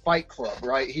movie Fight Club,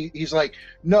 right? He's like,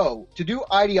 no, to do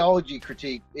ideology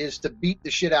critique is to beat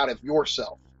the shit out of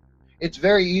yourself. It's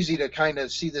very easy to kind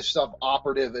of see this stuff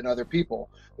operative in other people.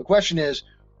 The question is,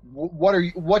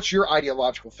 what's your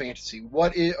ideological fantasy?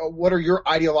 What are your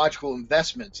ideological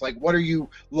investments? Like, what are you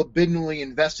libidinally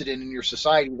invested in your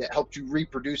society that helped you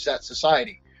reproduce that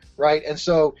society, right? And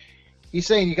so he's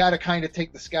saying you got to kind of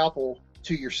take the scalpel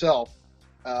to yourself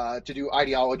to do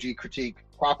ideology critique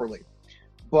properly.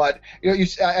 But I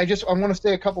want to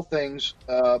say a couple things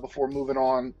before moving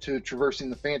on to traversing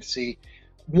the fantasy.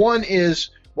 One is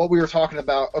what we were talking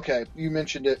about. Okay, you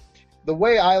mentioned it. The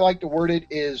way I like to word it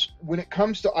is, when it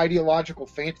comes to ideological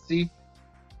fantasy,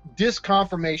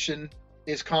 disconfirmation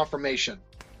is confirmation.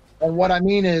 And what I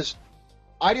mean is,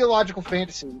 ideological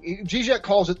fantasy, Zizek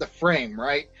calls it the frame,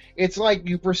 right? It's like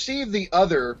you perceive the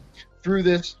other through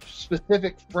this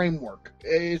specific framework.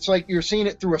 It's like you're seeing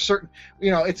it through a certain,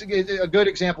 it's a good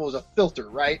example is a filter,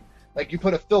 right? Like you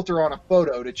put a filter on a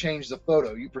photo to change the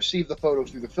photo. You perceive the photo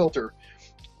through the filter.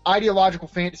 Ideological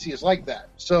fantasy is like that.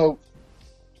 So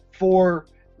for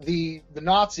the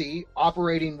Nazi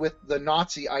operating with the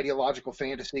Nazi ideological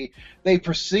fantasy, they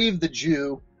perceive the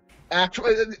Jew,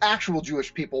 actual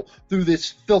Jewish people, through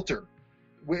this filter,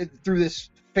 through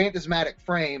this phantasmatic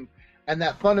frame, and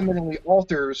that fundamentally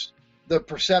alters the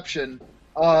perception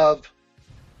of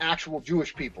actual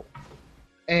Jewish people.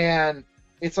 And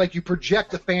it's like you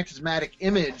project the phantasmatic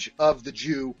image of the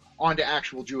Jew onto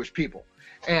actual Jewish people.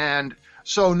 And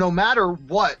so no matter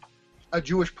what a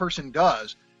Jewish person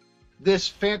does, this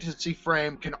fantasy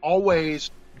frame can always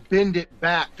bend it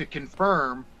back to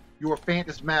confirm your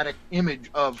phantasmatic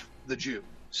image of the Jew.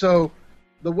 So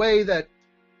the way that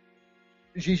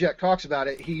Zizek talks about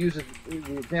it, he uses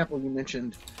the example you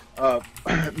mentioned,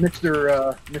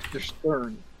 Mr.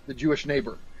 Stern, the Jewish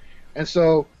neighbor. And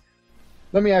so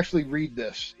let me actually read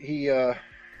this. He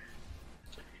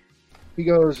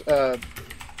goes,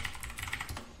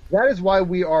 that is why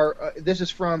we are, this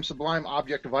is from Sublime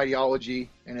Object of Ideology,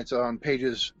 and it's on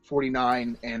pages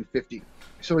 49 and 50.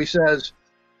 So he says,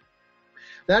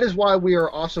 that is why we are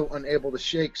also unable to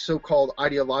shake so-called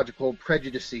ideological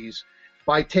prejudices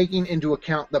by taking into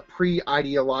account the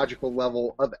pre-ideological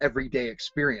level of everyday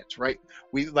experience, right?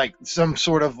 We like some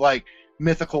sort of like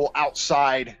mythical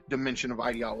outside dimension of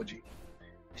ideology.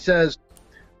 He says,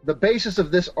 the basis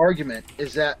of this argument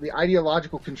is that the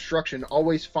ideological construction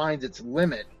always finds its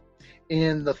limit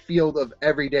in the field of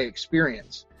everyday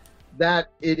experience, that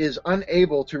it is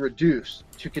unable to reduce,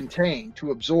 to contain,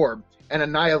 to absorb, and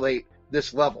annihilate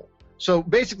this level. So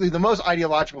basically, the most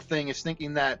ideological thing is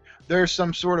thinking that there's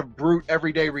some sort of brute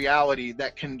everyday reality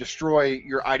that can destroy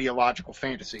your ideological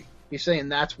fantasy. He's saying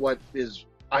that's what is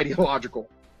ideological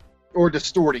or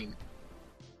distorting.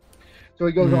 So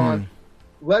he goes on,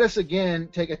 let us again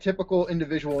take a typical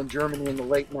individual in Germany in the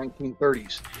late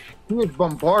 1930s. He was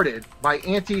bombarded by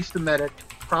anti-Semitic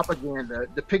propaganda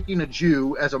depicting a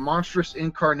Jew as a monstrous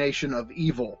incarnation of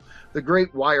evil, the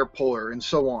great wire puller, and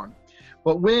so on.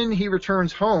 But when he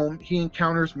returns home, he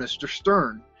encounters Mr.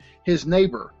 Stern, his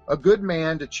neighbor, a good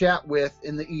man to chat with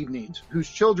in the evenings, whose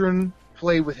children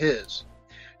play with his.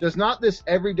 Does not this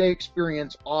everyday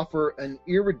experience offer an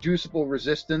irreducible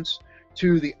resistance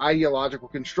to the ideological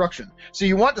construction. So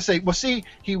you want to say, well, see,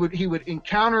 he would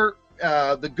encounter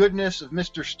the goodness of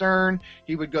Mr. Stern.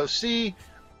 He would go, see,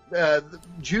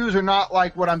 Jews are not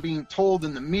like what I'm being told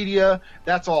in the media.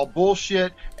 That's all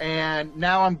bullshit. And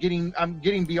now I'm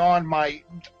getting beyond my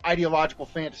ideological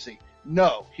fantasy.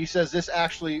 No, he says this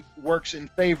actually works in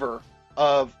favor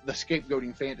of the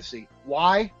scapegoating fantasy.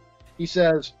 Why? He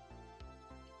says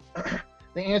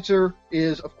the answer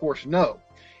is, of course, no.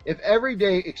 If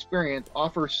everyday experience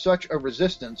offers such a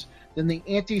resistance, then the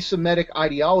anti-Semitic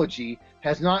ideology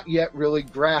has not yet really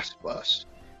grasped us.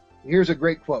 Here's a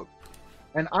great quote.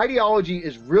 An ideology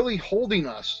is really holding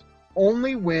us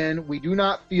only when we do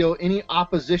not feel any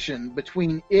opposition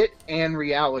between it and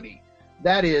reality.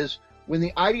 That is, when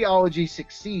the ideology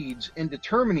succeeds in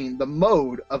determining the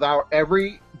mode of our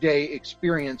everyday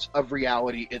experience of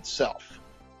reality itself.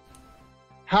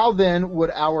 How then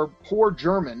would our poor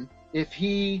German, if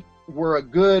he were a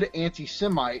good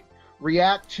anti-Semite,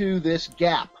 react to this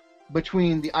gap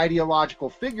between the ideological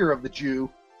figure of the Jew,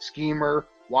 schemer,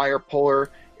 wire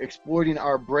puller, exploiting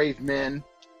our brave men,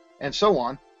 and so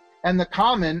on, and the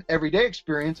common everyday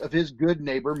experience of his good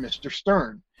neighbor, Mr.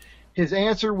 Stern? His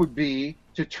answer would be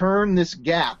to turn this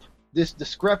gap, this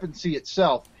discrepancy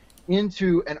itself,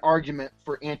 into an argument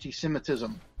for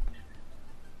anti-Semitism.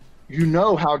 You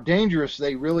know how dangerous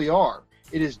they really are.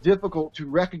 It is difficult to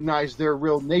recognize their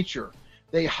real nature.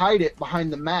 They hide it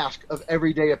behind the mask of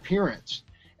everyday appearance.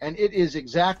 And it is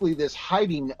exactly this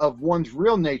hiding of one's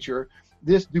real nature,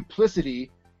 this duplicity,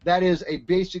 that is a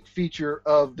basic feature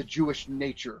of the Jewish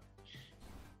nature.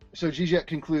 So Zizek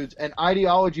concludes, an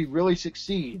ideology really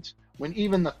succeeds when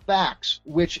even the facts,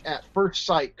 which at first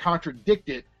sight contradict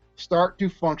it, start to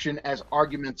function as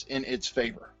arguments in its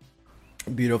favor.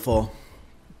 Beautiful.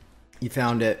 You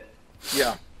found it.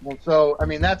 Yeah. Well, so, I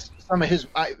mean, that's some of his,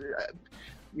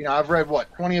 I've read,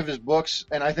 20 of his books,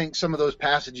 and I think some of those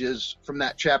passages from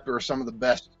that chapter are some of the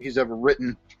best he's ever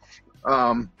written.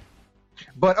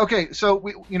 But, okay, so,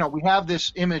 we have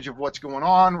this image of what's going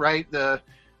on, right?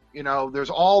 There's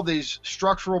all these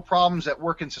structural problems that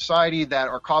work in society that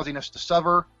are causing us to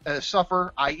suffer,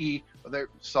 i.e.,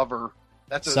 suffer.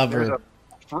 There's a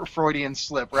Freudian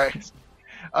slip, right?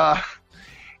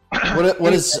 What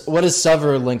does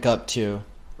Sever link up to?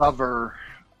 Sever,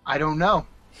 I don't know.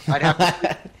 I'd have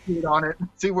to see on it and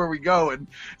see where we go. And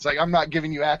it's like, I'm not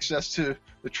giving you access to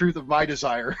the truth of my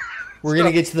desire. We're going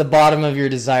to get to the bottom of your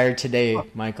desire today,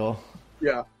 Michael.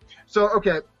 Yeah. So,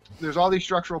 okay, there's all these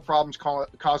structural problems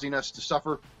causing us to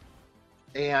suffer,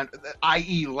 and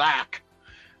i.e. lack,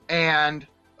 and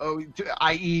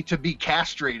i.e. to be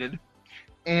castrated.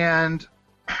 And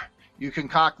you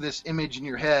concoct this image in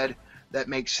your head that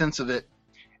makes sense of it.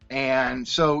 And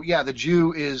so, yeah, the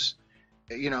Jew is,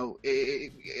 to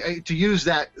use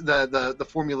that, the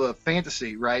formula of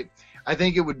fantasy, right? I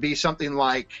think it would be something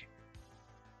like,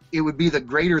 it would be the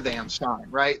greater than sign,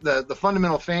 right? The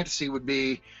fundamental fantasy would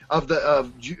be of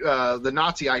the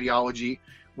Nazi ideology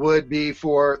would be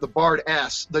for the Bard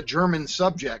S, the German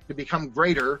subject, to become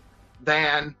greater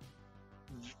than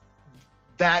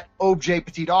that objet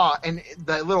petit a, and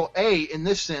the little a in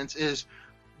this sense is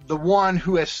the one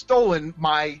who has stolen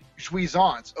my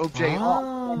jouissance, objet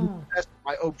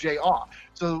my objet a.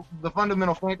 So the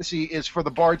fundamental fantasy is for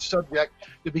the Bard subject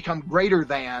to become greater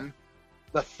than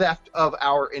the theft of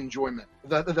our enjoyment,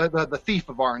 the thief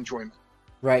of our enjoyment.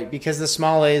 Right, because the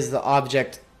small a is the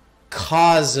object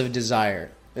cause of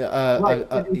desire. Right.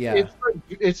 Yeah.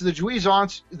 It's the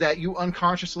jouissance that you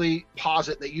unconsciously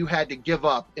posit that you had to give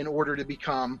up in order to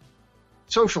become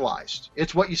socialized.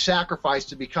 It's what you sacrifice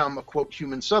to become a, quote,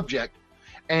 human subject.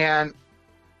 And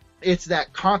it's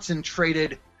that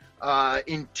concentrated,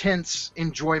 intense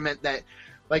enjoyment that,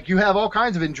 like, you have all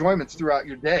kinds of enjoyments throughout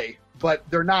your day, but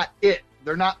they're not it.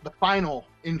 They're not the final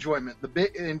enjoyment,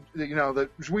 the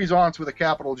jouissance with a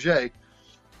capital J.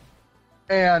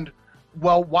 And,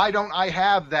 well, why don't I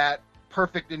have that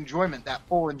perfect enjoyment, that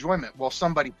full enjoyment? Well,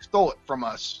 somebody stole it from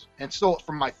us and stole it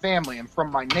from my family and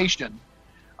from my nation.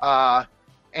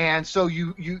 And so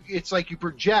it's like you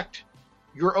project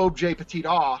your objet petit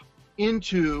a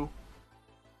into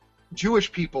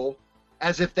Jewish people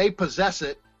as if they possess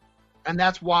it. And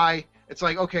that's why it's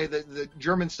like, okay, the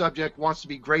German subject wants to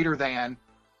be greater than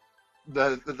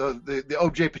the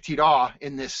objet petit a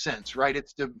in this sense, right?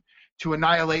 It's to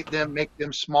annihilate them, make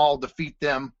them small, defeat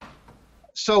them,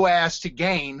 so as to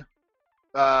gain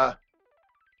jouissance.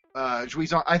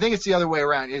 I think it's the other way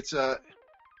around. It's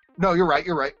no, you're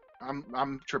right.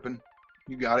 I'm tripping.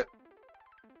 You got it.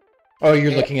 Oh,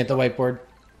 you're looking at the whiteboard?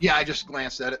 Yeah, I just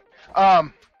glanced at it.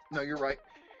 No, you're right.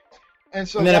 And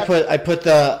so then I put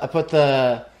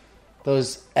the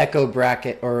those echo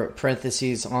bracket or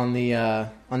parentheses on the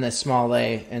small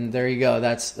a, and there you go.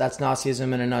 That's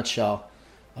Nazism in a nutshell.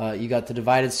 You got the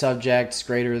divided subjects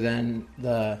greater than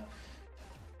the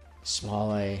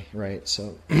small a, right?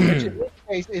 So in this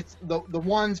case, it's the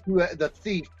ones who the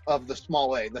thief of the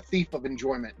small a, the thief of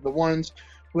enjoyment, the ones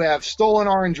who have stolen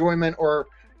our enjoyment or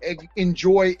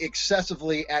enjoy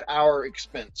excessively at our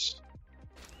expense.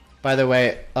 By the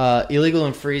way, Illegal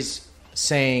and Free's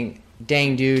saying,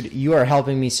 "Dang, dude, you are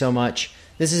helping me so much.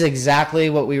 This is exactly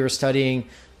what we were studying,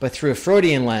 but through a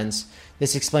Freudian lens.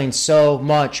 This explains so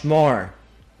much more."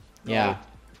 Yeah.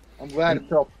 I'm glad it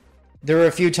felt. There were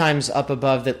a few times up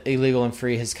above that Illegal and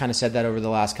Free has kind of said that over the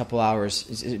last couple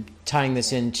hours, tying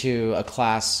this into a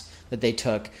class that they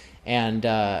took, and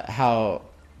how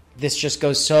this just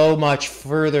goes so much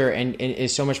further and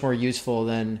is so much more useful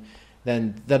than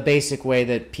the basic way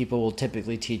that people will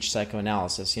typically teach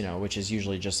psychoanalysis, which is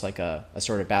usually just like a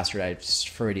sort of bastardized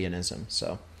Freudianism.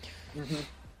 So,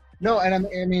 No, and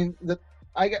I mean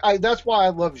that's why I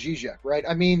love Zizek, right?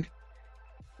 I mean,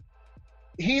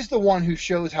 he's the one who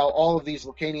shows how all of these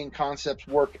Lacanian concepts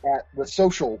work at the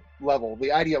social level,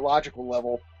 the ideological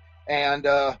level, and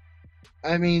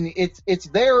I mean it's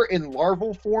there in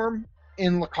larval form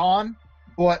in LACAN,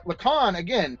 but LACAN,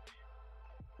 again,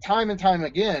 time and time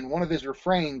again, one of his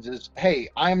refrains is, "Hey,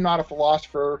 I'm not a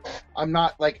philosopher. I'm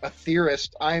not like a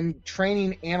theorist. I'm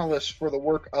training analysts for the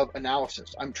work of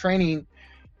analysis. I'm training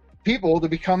people to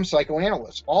become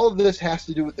psychoanalysts." All of this has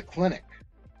to do with the clinic.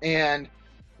 And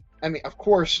I mean, of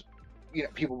course,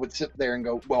 people would sit there and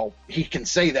go, "Well, he can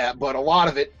say that," but a lot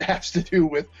of it has to do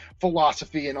with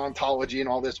philosophy and ontology and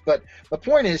all this. But the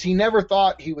point is, he never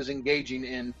thought he was engaging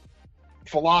in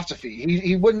philosophy.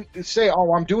 He wouldn't say,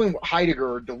 "Oh, I'm doing what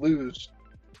Heidegger or Deleuze,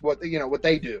 what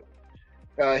they do."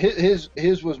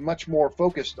 His was much more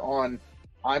focused on,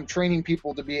 I'm training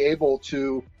people to be able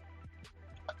to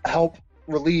help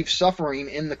relieve suffering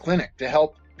in the clinic, to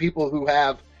help people who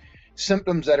have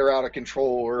symptoms that are out of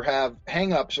control or have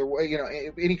hang-ups or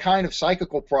any kind of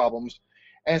psychical problems.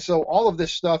 And so all of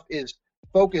this stuff is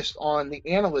focused on the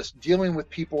analyst dealing with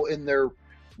people in their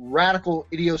radical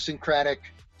idiosyncratic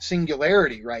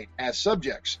singularity, right, as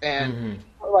subjects. And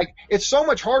like, it's so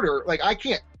much harder. Like,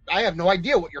 I have no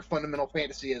idea what your fundamental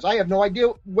fantasy is. I have no idea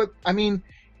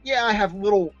I have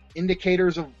little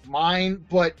indicators of mine,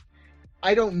 but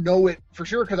I don't know it for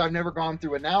sure because I've never gone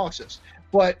through analysis.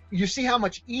 But you see how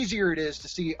much easier it is to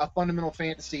see a fundamental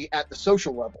fantasy at the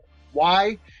social level.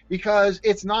 Why? Because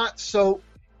it's not so,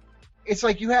 it's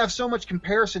like you have so much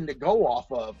comparison to go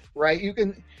off of, right? You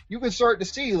can start to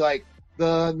see, like,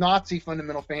 the Nazi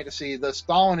fundamental fantasy, the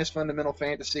Stalinist fundamental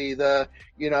fantasy, the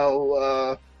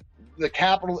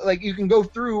capital, like, you can go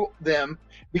through them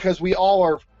because we all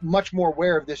are much more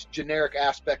aware of this generic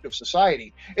aspect of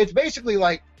society. It's basically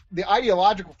like the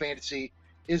ideological fantasy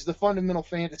is the fundamental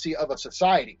fantasy of a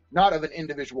society, not of an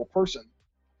individual person.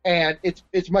 And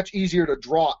it's much easier to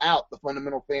draw out the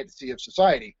fundamental fantasy of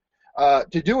society.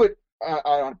 To do it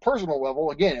on a personal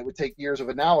level, again, it would take years of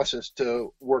analysis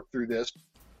to work through this.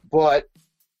 But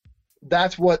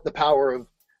that's what the power of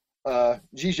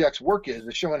Zizek's work is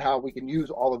showing how we can use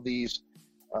all of these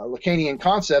Lacanian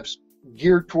concepts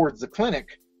geared towards the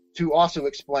clinic to also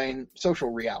explain social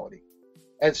reality.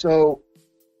 And so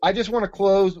I just want to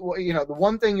close, the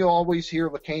one thing you'll always hear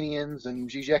Lacanians and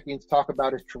Zizekians talk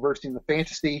about is traversing the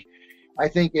fantasy. I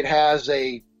think it has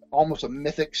almost a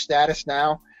mythic status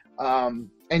now.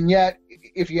 And yet,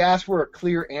 if you ask for a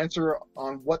clear answer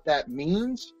on what that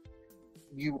means,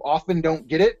 you often don't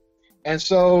get it. And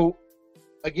so,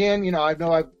 again, I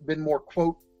know I've been more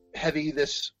quote heavy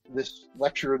this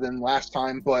lecture than last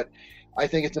time, but I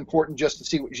think it's important just to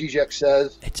see what Zizek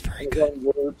says. It's very in good.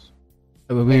 Words.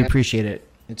 We appreciate it.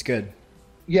 It's good.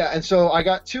 Yeah, and so I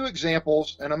got two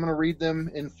examples, and I'm going to read them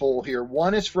in full here.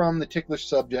 One is from the ticklish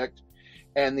subject,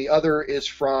 and the other is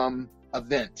from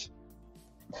Event.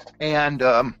 And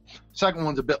second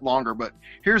one's a bit longer, but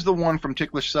here's the one from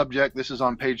ticklish subject. This is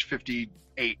on page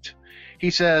 58. He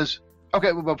says,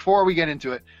 okay, well, before we get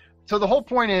into it, so the whole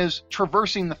point is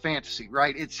traversing the fantasy,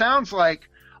 right? It sounds like,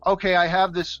 okay, I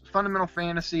have this fundamental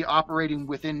fantasy operating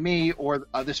within me, or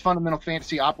this fundamental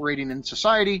fantasy operating in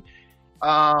society.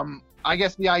 I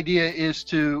guess the idea is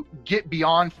to get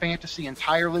beyond fantasy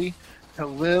entirely, to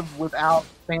live without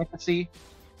fantasy,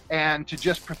 and to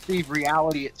just perceive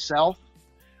reality itself.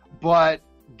 But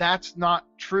that's not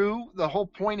true. The whole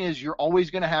point is you're always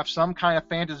going to have some kind of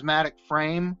phantasmatic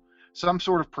frame, some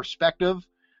sort of perspective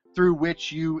through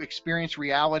which you experience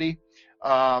reality.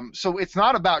 So it's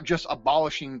not about just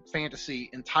abolishing fantasy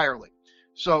entirely.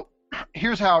 So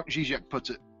here's how Zizek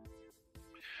puts it.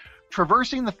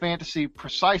 Traversing the fantasy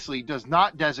precisely does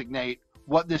not designate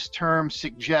what this term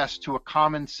suggests to a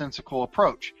commonsensical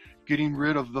approach, getting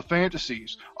rid of the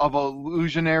fantasies, of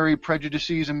illusionary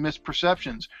prejudices and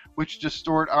misperceptions, which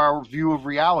distort our view of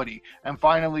reality, and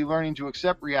finally learning to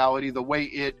accept reality the way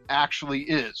it actually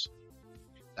is.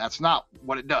 That's not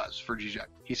what it does for Zizek.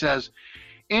 He says,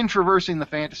 in traversing the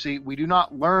fantasy, we do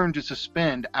not learn to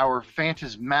suspend our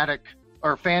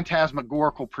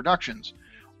phantasmagorical productions.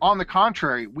 On the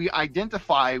contrary, we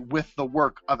identify with the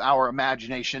work of our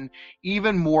imagination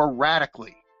even more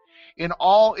radically, in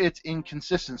all its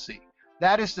inconsistency.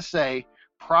 That is to say,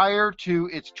 prior to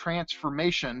its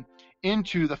transformation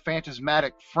into the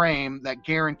phantasmatic frame that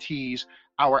guarantees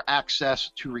our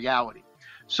access to reality.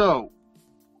 So,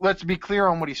 let's be clear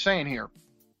on what he's saying here.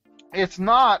 It's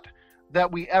not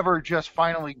that we ever just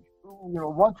finally,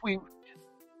 once we...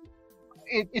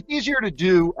 It's easier to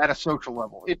do at a social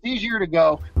level. It's easier to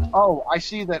go, oh, I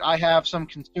see that I have some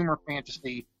consumer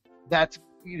fantasy that's,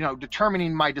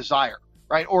 determining my desire,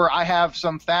 right? Or I have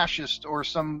some fascist or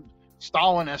some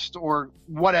Stalinist or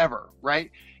whatever,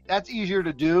 right? That's easier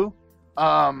to do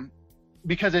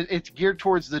because it's geared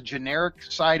towards the generic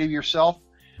side of yourself.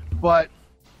 But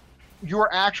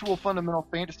your actual fundamental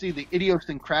fantasy, the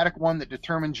idiosyncratic one that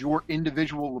determines your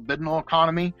individual libidinal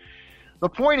economy, the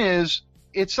point is,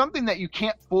 it's something that you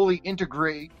can't fully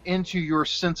integrate into your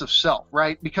sense of self,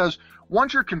 right? Because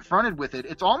once you're confronted with it,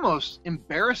 it's almost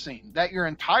embarrassing that your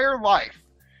entire life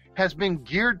has been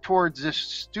geared towards this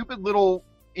stupid little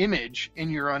image in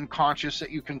your unconscious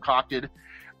that you concocted,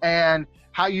 and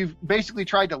how you've basically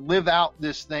tried to live out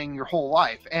this thing your whole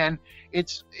life. And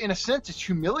it's, in a sense, it's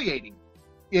humiliating.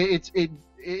 It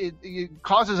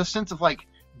causes a sense of like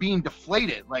being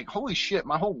deflated, like, holy shit,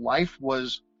 my whole life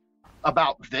was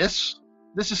about this.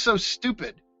 This is so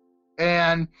stupid.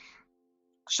 And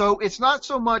so it's not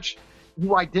so much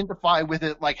you identify with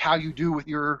it like how you do with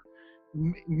your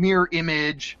mirror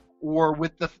image or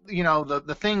with the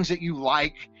the things that you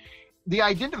like. The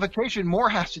identification more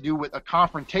has to do with a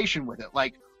confrontation with it.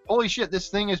 Like, holy shit, this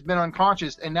thing has been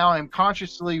unconscious, and now I'm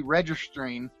consciously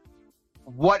registering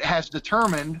what has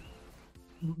determined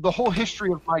the whole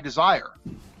history of my desire.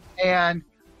 And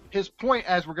his point,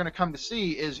 as we're going to come to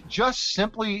see, is just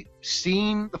simply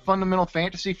seeing the fundamental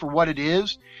fantasy for what it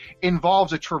is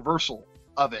involves a traversal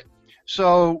of it.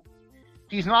 So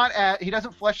he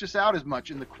doesn't flesh this out as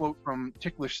much in the quote from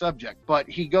Ticklish Subject, but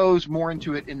he goes more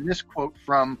into it in this quote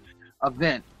from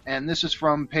Event. And this is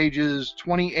from pages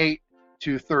 28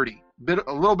 to 30.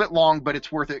 A little bit long, but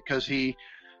it's worth it because he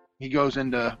goes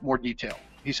into more detail.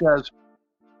 He says,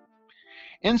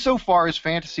 insofar as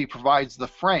fantasy provides the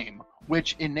frame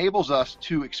which enables us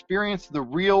to experience the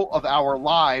real of our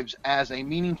lives as a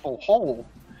meaningful whole,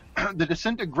 the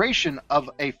disintegration of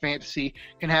a fantasy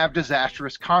can have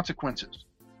disastrous consequences,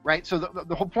 right? So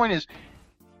the whole point is,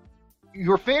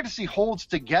 your fantasy holds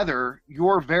together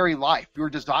your very life,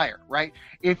 your desire, right?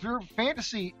 If your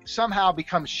fantasy somehow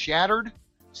becomes shattered,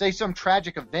 say some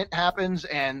tragic event happens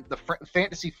and the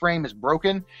fantasy frame is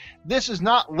broken, this is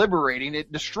not liberating,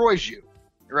 it destroys you,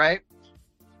 right?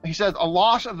 He says, a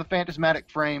loss of the phantasmatic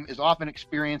frame is often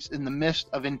experienced in the midst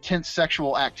of intense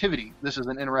sexual activity. This is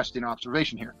an interesting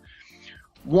observation here.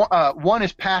 One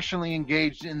is passionately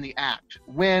engaged in the act,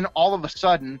 when all of a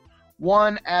sudden,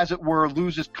 one, as it were,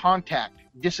 loses contact,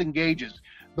 disengages,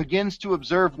 begins to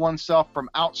observe oneself from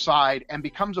outside, and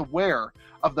becomes aware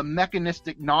of the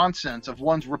mechanistic nonsense of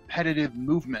one's repetitive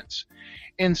movements.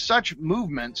 In such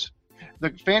movements, the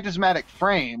phantasmatic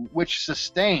frame, which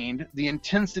sustained the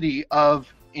intensity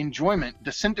of enjoyment,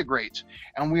 disintegrates,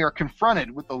 and we are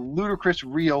confronted with the ludicrous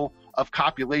real of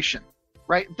copulation,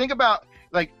 right? Think about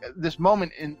like this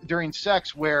moment during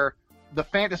sex where the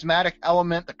phantasmatic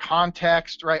element, the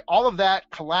context, right, all of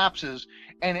that collapses,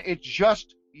 and it's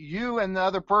just you and the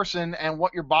other person and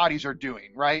what your bodies are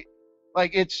doing, right?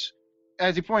 Like, it's,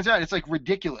 as he points out, it's like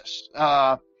ridiculous.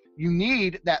 You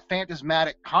need that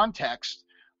phantasmatic context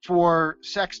for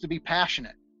sex to be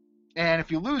passionate, and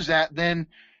if you lose that, then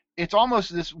it's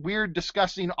almost this weird,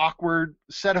 disgusting, awkward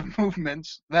set of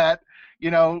movements that,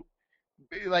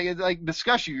 like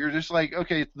disgust you. You're just like,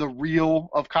 okay, it's the real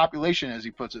of copulation, as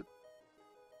he puts it.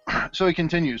 So he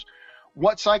continues,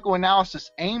 what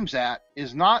psychoanalysis aims at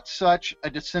is not such a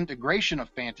disintegration of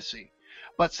fantasy,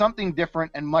 but something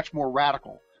different and much more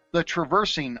radical, the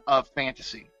traversing of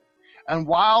fantasy. And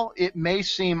while it may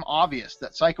seem obvious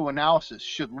that psychoanalysis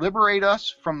should liberate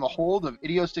us from the hold of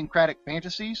idiosyncratic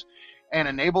fantasies and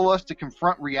enable us to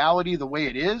confront reality the way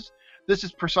it is, this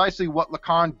is precisely what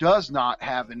Lacan does not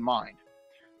have in mind.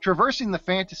 Traversing the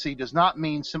fantasy does not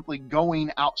mean simply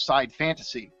going outside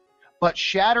fantasy, but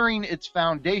shattering its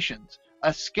foundations,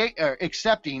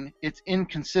 accepting its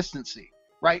inconsistency,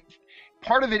 right?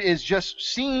 Part of it is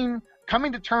just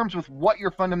coming to terms with what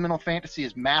your fundamental fantasy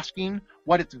is masking,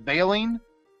 what it's veiling,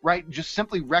 right? Just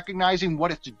simply recognizing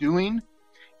what it's doing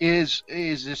is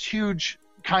this huge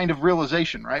kind of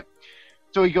realization, right?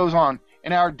 So he goes on,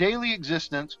 in our daily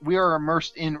existence, we are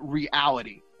immersed in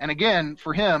reality. And again,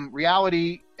 for him,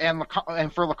 reality and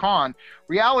for LACAN,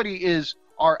 reality is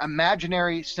our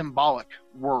imaginary symbolic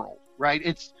world, right?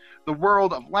 It's the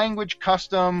world of language,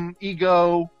 custom,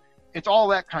 ego. It's all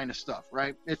that kind of stuff,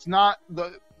 right? It's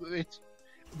the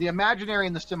imaginary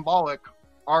and the symbolic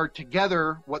are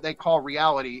together what they call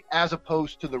reality, as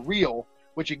opposed to the real,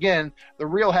 which again, the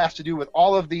real has to do with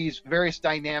all of these various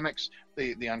dynamics,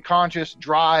 the unconscious,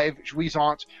 drive,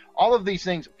 jouissance, all of these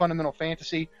things, fundamental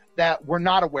fantasy, that we're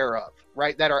not aware of,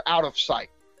 right? That are out of sight,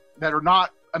 that are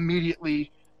not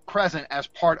immediately present as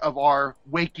part of our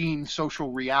waking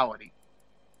social reality.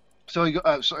 So,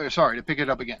 sorry, to pick it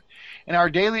up again. In our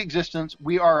daily existence,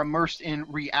 we are immersed in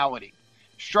reality,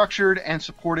 structured and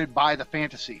supported by the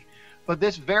fantasy. But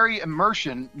this very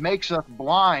immersion makes us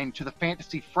blind to the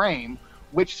fantasy frame,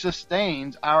 which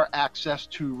sustains our access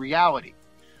to reality.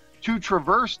 To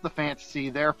traverse the fantasy,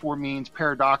 therefore, means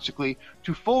paradoxically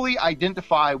to fully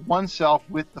identify oneself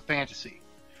with the fantasy,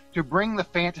 to bring the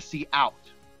fantasy out.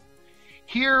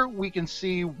 Here we can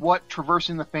see what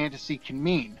traversing the fantasy can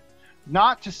mean,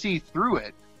 not to see through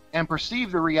it and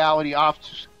perceive the reality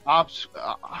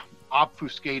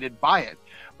obfuscated by it,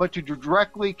 but to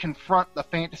directly confront the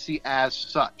fantasy as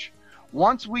such.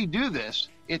 Once we do this,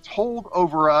 its hold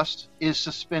over us is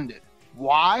suspended.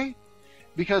 Why?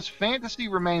 Because fantasy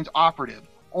remains operative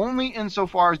only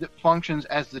insofar as it functions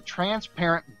as the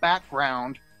transparent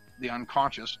background, the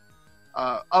unconscious,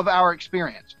 of our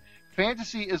experience.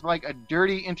 Fantasy is like a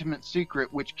dirty, intimate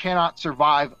secret which cannot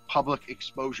survive public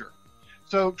exposure.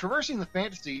 So traversing the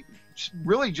fantasy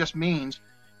really just means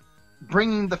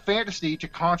bringing the fantasy to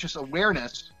conscious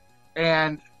awareness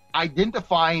and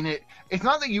identifying it. It's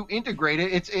not that you integrate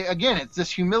it. It's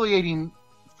this humiliating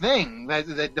thing that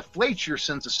deflates your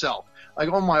sense of self. Like,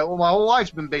 oh, my whole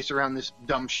life's been based around this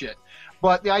dumb shit.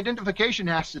 But the identification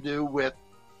has to do with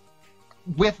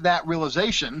that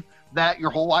realization that your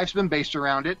whole life's been based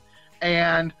around it,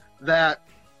 and that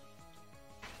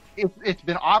it's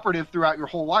been operative throughout your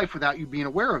whole life without you being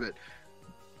aware of it.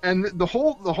 And the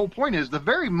whole point is, the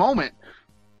very moment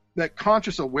that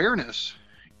conscious awareness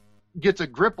gets a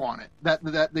grip on it,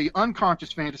 that the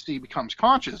unconscious fantasy becomes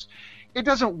conscious, it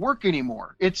doesn't work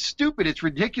anymore. It's stupid. It's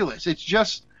ridiculous.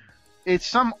 It's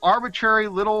some arbitrary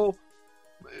little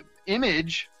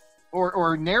image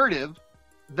or narrative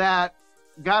that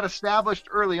got established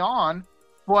early on,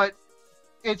 but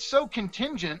it's so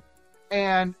contingent.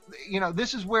 And,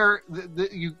 this is where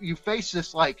you face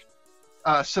this, like,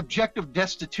 subjective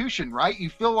destitution, right? You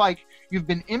feel like you've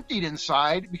been emptied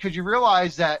inside because you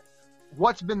realize that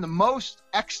what's been the most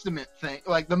extimate thing,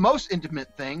 like the most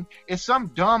intimate thing, is some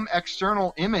dumb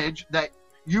external image that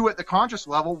you at the conscious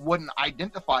level wouldn't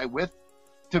identify with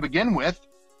to begin with.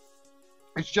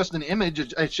 It's just an image.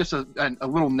 It's just a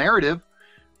little narrative.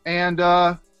 And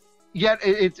yet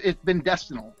it's been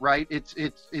destinal, right? It's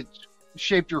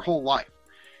shaped your whole life.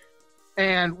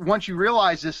 And once you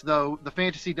realize this, though, the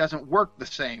fantasy doesn't work the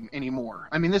same anymore.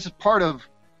 I mean, this is part of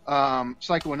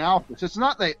psychoanalysis. It's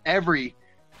not that every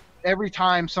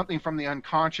time something from the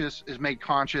unconscious is made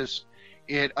conscious,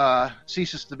 it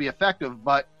ceases to be effective.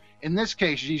 But in this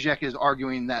case, Zizek is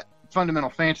arguing that fundamental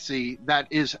fantasy, that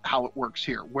is how it works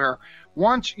here, where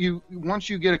once you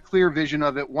get a clear vision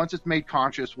of it, once it's made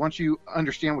conscious, once you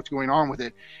understand what's going on with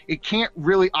it, it can't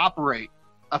really operate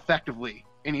effectively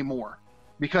anymore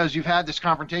because you've had this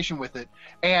confrontation with it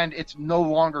and it's no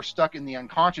longer stuck in the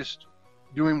unconscious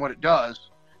doing what it does.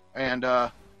 And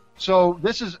so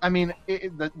this is,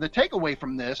 the takeaway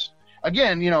from this,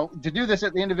 again, to do this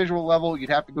at the individual level, you'd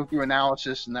have to go through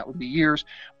analysis and that would be years,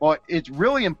 but it's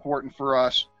really important for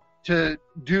us to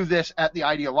do this at the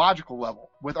ideological level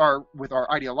with our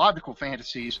ideological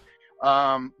fantasies,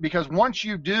 because once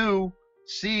you do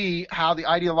see how the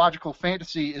ideological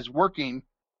fantasy is working,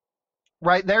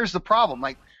 right, there's the problem.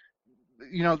 Like,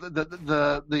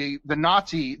 the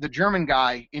Nazi, the German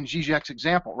guy in Zizek's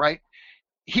example, right?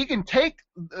 He can take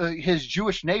his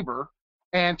Jewish neighbor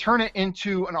and turn it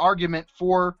into an argument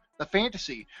for the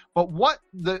fantasy. But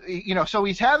so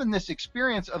he's having this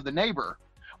experience of the neighbor,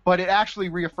 but it actually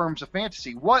reaffirms the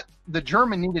fantasy. What the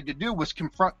German needed to do was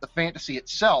confront the fantasy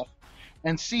itself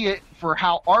and see it for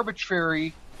how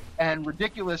arbitrary and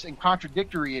ridiculous and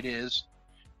contradictory it is.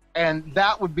 And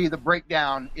that would be the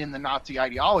breakdown in the Nazi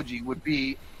ideology, would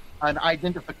be an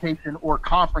identification or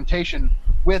confrontation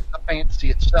with the fantasy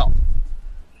itself,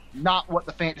 not what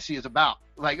the fantasy is about,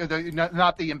 like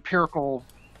not the empirical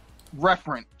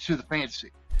referent to the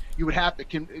fantasy. You would have to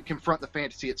confront the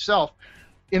fantasy itself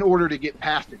in order to get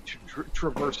past it, to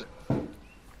traverse it.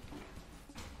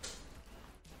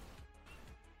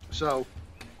 So,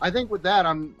 I think with that,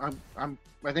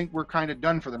 I think we're kind of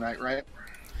done for the night, right?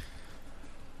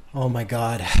 Oh my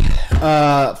God!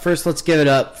 First, let's give it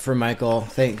up for Michael.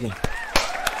 Thank you.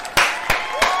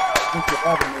 Thank you for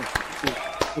having me.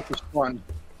 This was fun.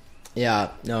 Yeah,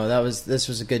 no, this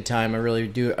was a good time. I really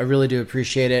do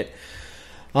appreciate it.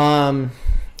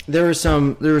 There were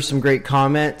some great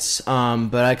comments,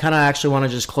 but I kind of actually want to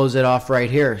just close it off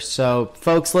right here. So,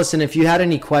 folks, listen, if you had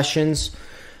any questions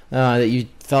that you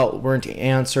felt weren't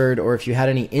answered, or if you had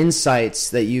any insights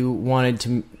that you wanted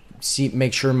to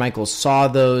make sure Michael saw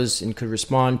those and could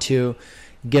respond to,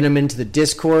 get them into the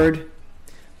Discord.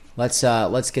 Let's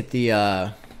get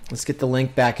the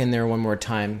link back in there one more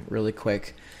time, really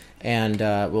quick, and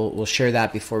we'll share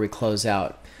that before we close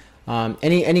out.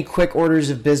 Any quick orders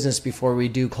of business before we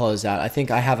do close out? I think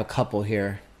I have a couple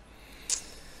here.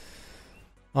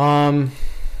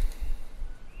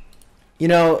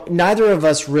 Neither of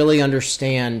us really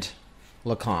understand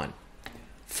LACAN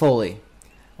fully.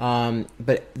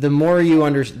 But the more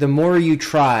you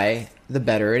try, the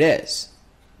better it is,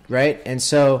 right? And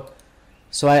so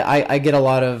I get a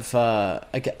lot of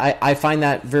I find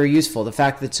that very useful. The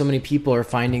fact that so many people are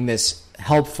finding this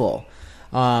helpful,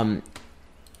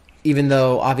 even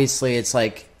though obviously it's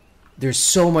like there's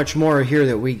so much more here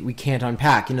that we can't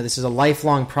unpack. This is a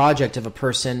lifelong project of a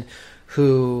person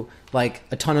who, like,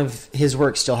 a ton of his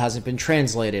work still hasn't been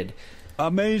translated.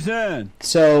 Amazing.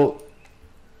 So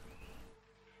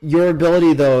your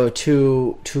ability, though,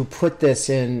 to put this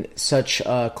in such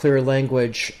clear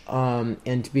language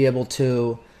and to be able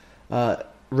to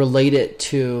relate it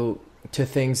to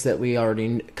things that we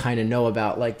already kind of know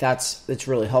about, like it's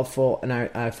really helpful, and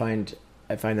I find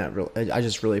that I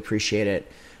just really appreciate it.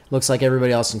 Looks like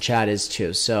everybody else in chat is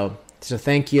too. So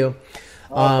thank you.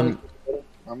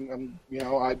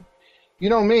 You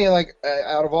know me, like,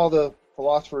 out of all the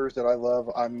philosophers that I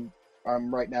love, I'm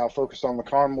right now focused on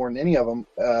LACAN more than any of them,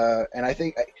 and I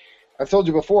think I've told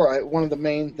you before. One of the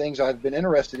main things I've been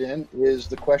interested in is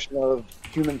the question of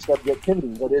human subjectivity.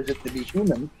 What is it to be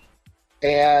human?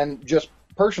 And just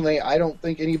personally, I don't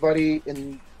think anybody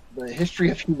in the history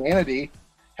of humanity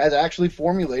has actually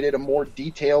formulated a more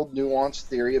detailed, nuanced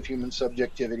theory of human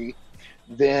subjectivity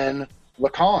than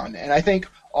LACAN. And I think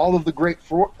all of the great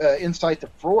insights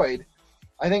of Freud,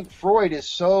 I think Freud is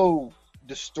so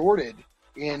distorted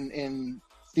in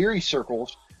theory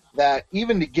circles that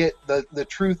even to get the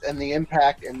truth and the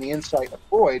impact and the insight of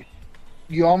Freud,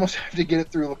 you almost have to get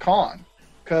it through LACAN,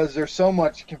 because there's so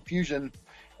much confusion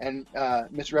and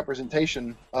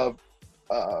misrepresentation of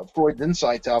Freud's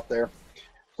insights out there.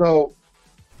 So,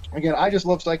 again, I just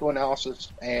love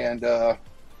psychoanalysis, and I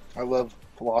love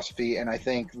philosophy, and I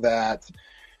think that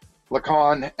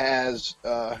LACAN has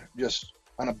just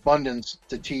an abundance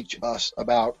to teach us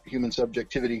about human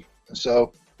subjectivity.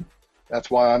 So that's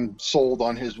why I'm sold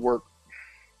on his work.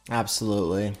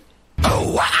 Absolutely.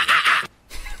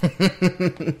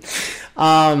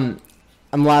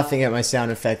 I'm laughing at my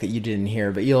sound effect that you didn't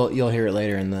hear, but you'll hear it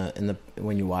later in the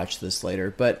when you watch this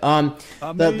later. But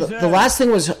the last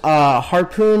thing was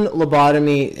Harpoon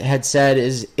Lobotomy had said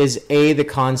is the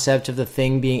concept of the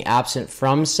thing being absent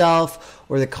from self,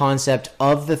 or the concept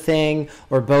of the thing,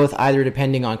 or both, either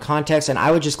depending on context. And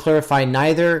I would just clarify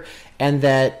neither, and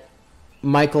that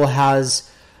Michael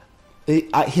has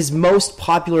his most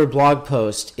popular blog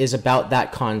post is about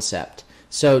that concept.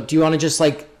 So do you want to just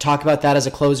talk about that as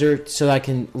a closer so that I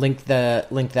can link that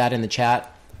in the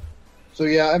chat? So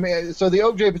yeah, I mean, so the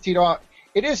OJ Petito,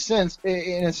 it is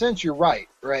in a sense you're right?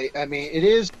 I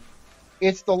mean,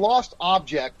 it's the lost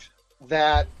object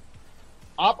that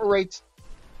operates.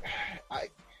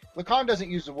 LACAN doesn't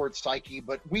use the word psyche,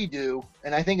 but we do,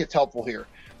 and I think it's helpful here.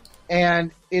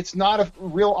 And it's not a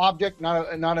real object,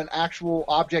 not an actual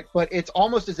object, but it's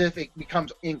almost as if it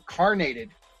becomes incarnated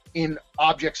in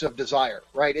objects of desire,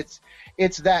 right? It's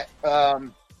that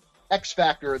X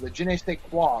factor, the je ne sais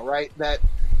quoi, right? That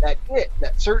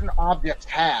certain objects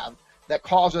have that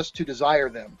cause us to desire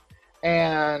them.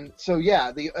 And so,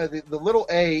 yeah, the little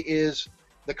a is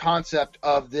the concept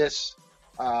of this.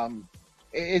 I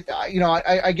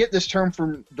get this term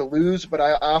from Deleuze, but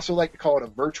I also like to call it a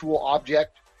virtual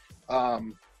object.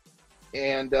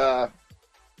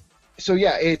 So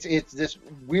yeah, it's this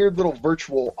weird little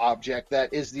virtual object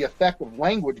that is the effect of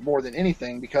language more than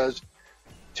anything, because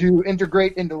To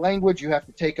integrate into language, you have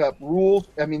to take up rules.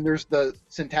 I mean, there's the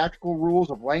syntactical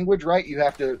rules of language, right? You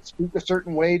have to speak a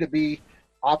certain way to be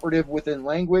operative within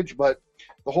language, but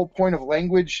the whole point of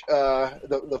language,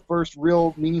 the first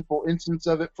real meaningful instance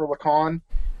of it for Lacan,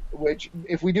 which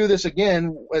if we do this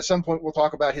again, at some point we'll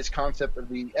talk about his concept of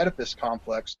the Oedipus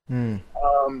complex.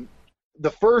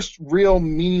 The first real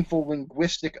meaningful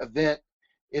linguistic event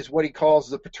is what he calls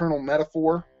the paternal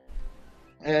metaphor.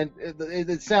 And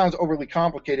it sounds overly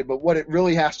complicated, but what it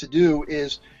really has to do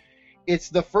is it's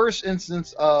the first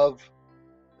instance of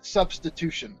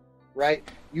substitution, right?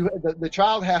 The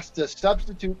child has to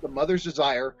substitute the mother's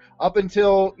desire. Up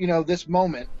until this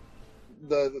moment,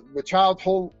 the child's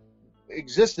whole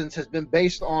existence has been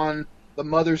based on the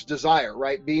mother's desire,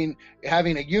 right?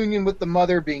 Having a union with the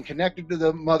mother, being connected to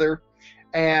the mother,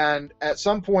 and at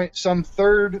some point, some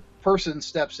third person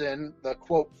steps in, the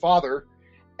quote father,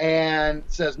 and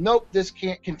says, nope, this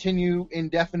can't continue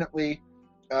indefinitely.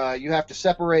 You have to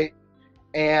separate.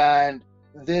 And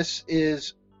this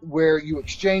is where you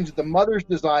exchange the mother's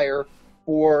desire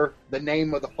for the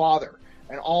name of the father.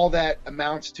 And all that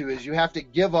amounts to is you have to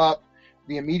give up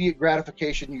the immediate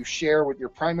gratification you share with your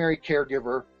primary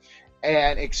caregiver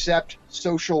and accept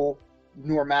social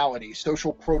normality,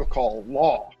 social protocol,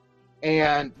 law.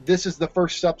 And this is the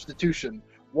first substitution.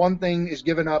 One thing is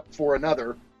given up for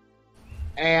another.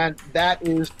 And that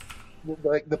is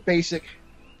the basic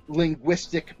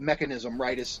linguistic mechanism,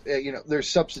 right? There's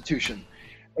substitution.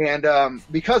 And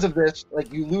because of this,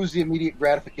 you lose the immediate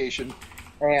gratification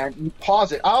and you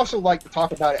pause it. I also like to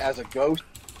talk about it as a ghost.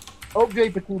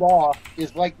 Objet petit a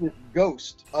is like this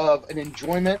ghost of an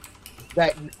enjoyment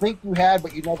that you think you had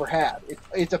but you never had.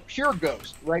 It's a pure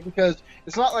ghost, right? Because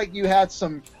it's not like you had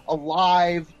some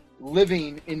alive,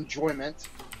 living enjoyment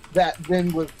that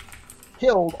then was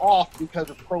killed off because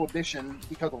of prohibition,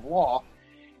 because of law.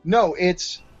 No,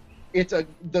 it's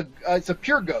a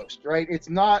pure ghost, right? It's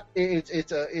not. It's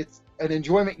an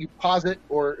enjoyment you posit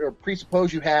or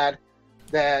presuppose you had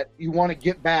that you want to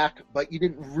get back, but you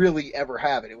didn't really ever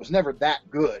have it. It was never that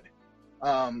good.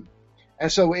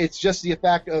 And so it's just the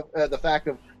fact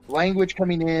of language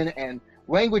coming in, and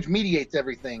language mediates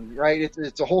everything, right?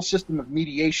 It's a whole system of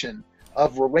mediation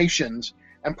of relations.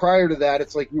 And prior to that,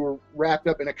 it's like you were wrapped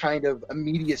up in a kind of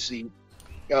immediacy,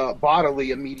 bodily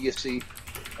immediacy,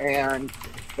 and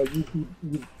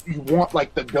you want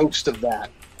the ghost of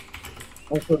that.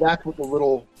 And so that's what the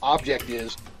little object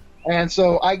is. And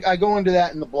so I go into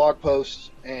that in the blog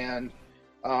post, and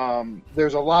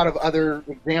there's a lot of other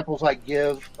examples I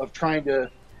give of trying to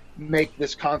make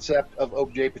this concept of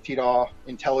objet petit a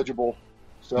intelligible.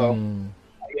 So,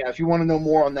 yeah, if you want to know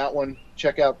more on that one,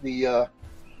 check out you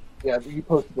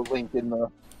posted the link in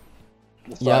the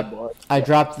sidebar. I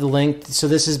dropped the link. So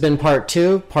this has been part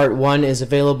 2. Part 1 is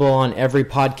available on every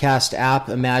podcast app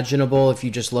imaginable. If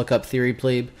you just look up Theory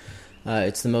Pleeb,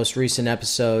 it's the most recent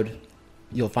episode.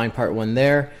 You'll find part 1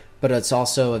 there. But it's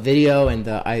also a video and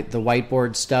the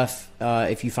whiteboard stuff.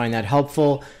 If you find that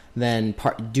helpful, then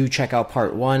do check out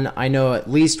part 1. I know at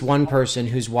least one person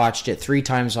who's watched it 3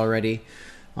 times already.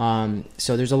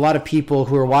 So there's a lot of people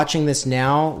who are watching this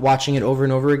now, watching it over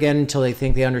and over again until they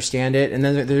think they understand it, and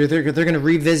then they're going to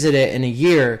revisit it in a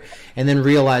year and then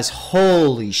realize,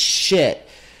 holy shit,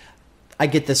 I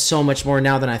get this so much more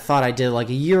now than I thought I did a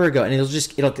year ago, and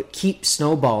it'll keep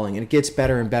snowballing, and it gets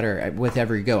better and better with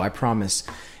every go, I promise.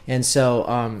 And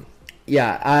so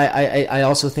I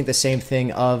also think the same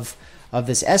thing of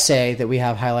this essay that we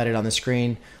have highlighted on the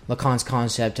screen, Lacan's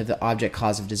concept of the object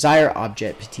cause of desire,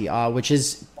 objet petit a, which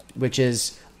is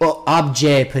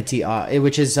objet petit a,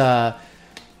 which is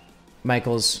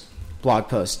Michael's blog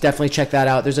post. Definitely check that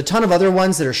out. There's a ton of other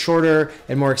ones that are shorter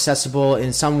and more accessible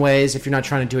in some ways. If you're not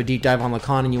trying to do a deep dive on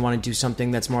Lacan and you want to do something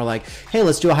that's more like, hey,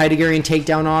 let's do a Heideggerian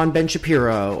takedown on Ben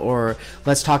Shapiro, or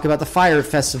let's talk about the Fire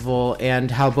Festival and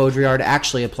how Baudrillard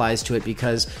actually applies to it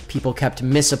because people kept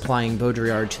misapplying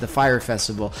Baudrillard to the Fire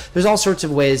Festival. There's all sorts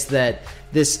of ways that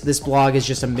this blog is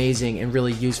just amazing and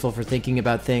really useful for thinking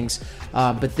about things.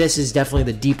 But this is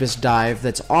definitely the deepest dive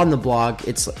that's on the blog.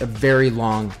 It's a very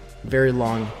long, very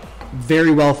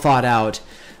well thought out.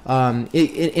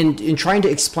 In trying to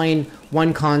explain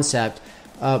one concept,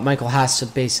 Michael has to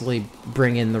basically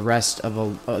bring in the rest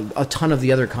of a ton of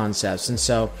the other concepts. And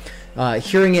so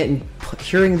hearing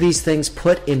these things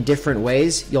put in different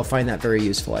ways, you'll find that very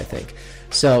useful, I think.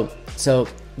 So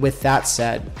with that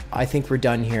said, I think we're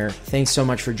done here. Thanks so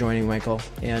much for joining, Michael.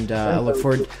 And I look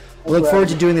forward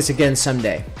to doing this again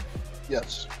someday.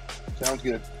 Yes. Sounds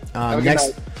good.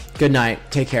 Good night.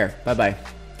 Take care. Bye-bye.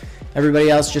 Everybody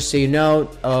else, just so you know,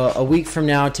 a week from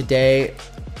now today,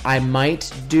 I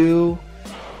might do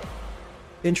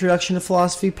Introduction to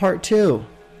Philosophy Part 2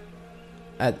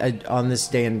 on this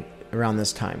day and around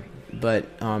this time. But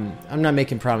I'm not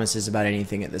making promises about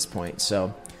anything at this point.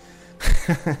 So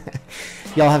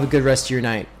y'all have a good rest of your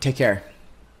night. Take care.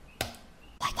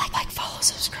 Like, follow,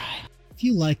 subscribe. If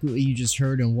you like what you just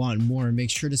heard and want more, make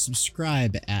sure to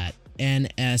subscribe at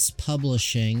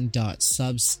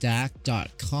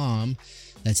nspublishing.substack.com.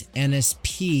 That's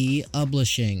NSP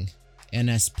Publishing,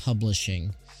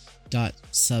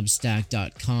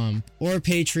 nspublishing.substack.com, or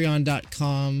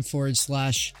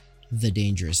patreon.com/The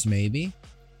Dangerous Maybe,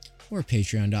 or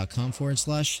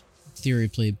patreon.com/Theory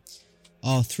Pleeb.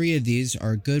 All three of these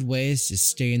are good ways to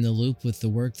stay in the loop with the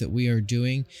work that we are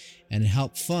doing and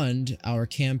help fund our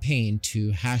campaign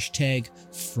to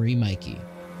 #FreeMikey.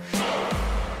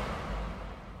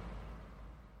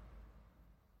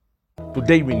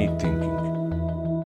 Today we need thinking.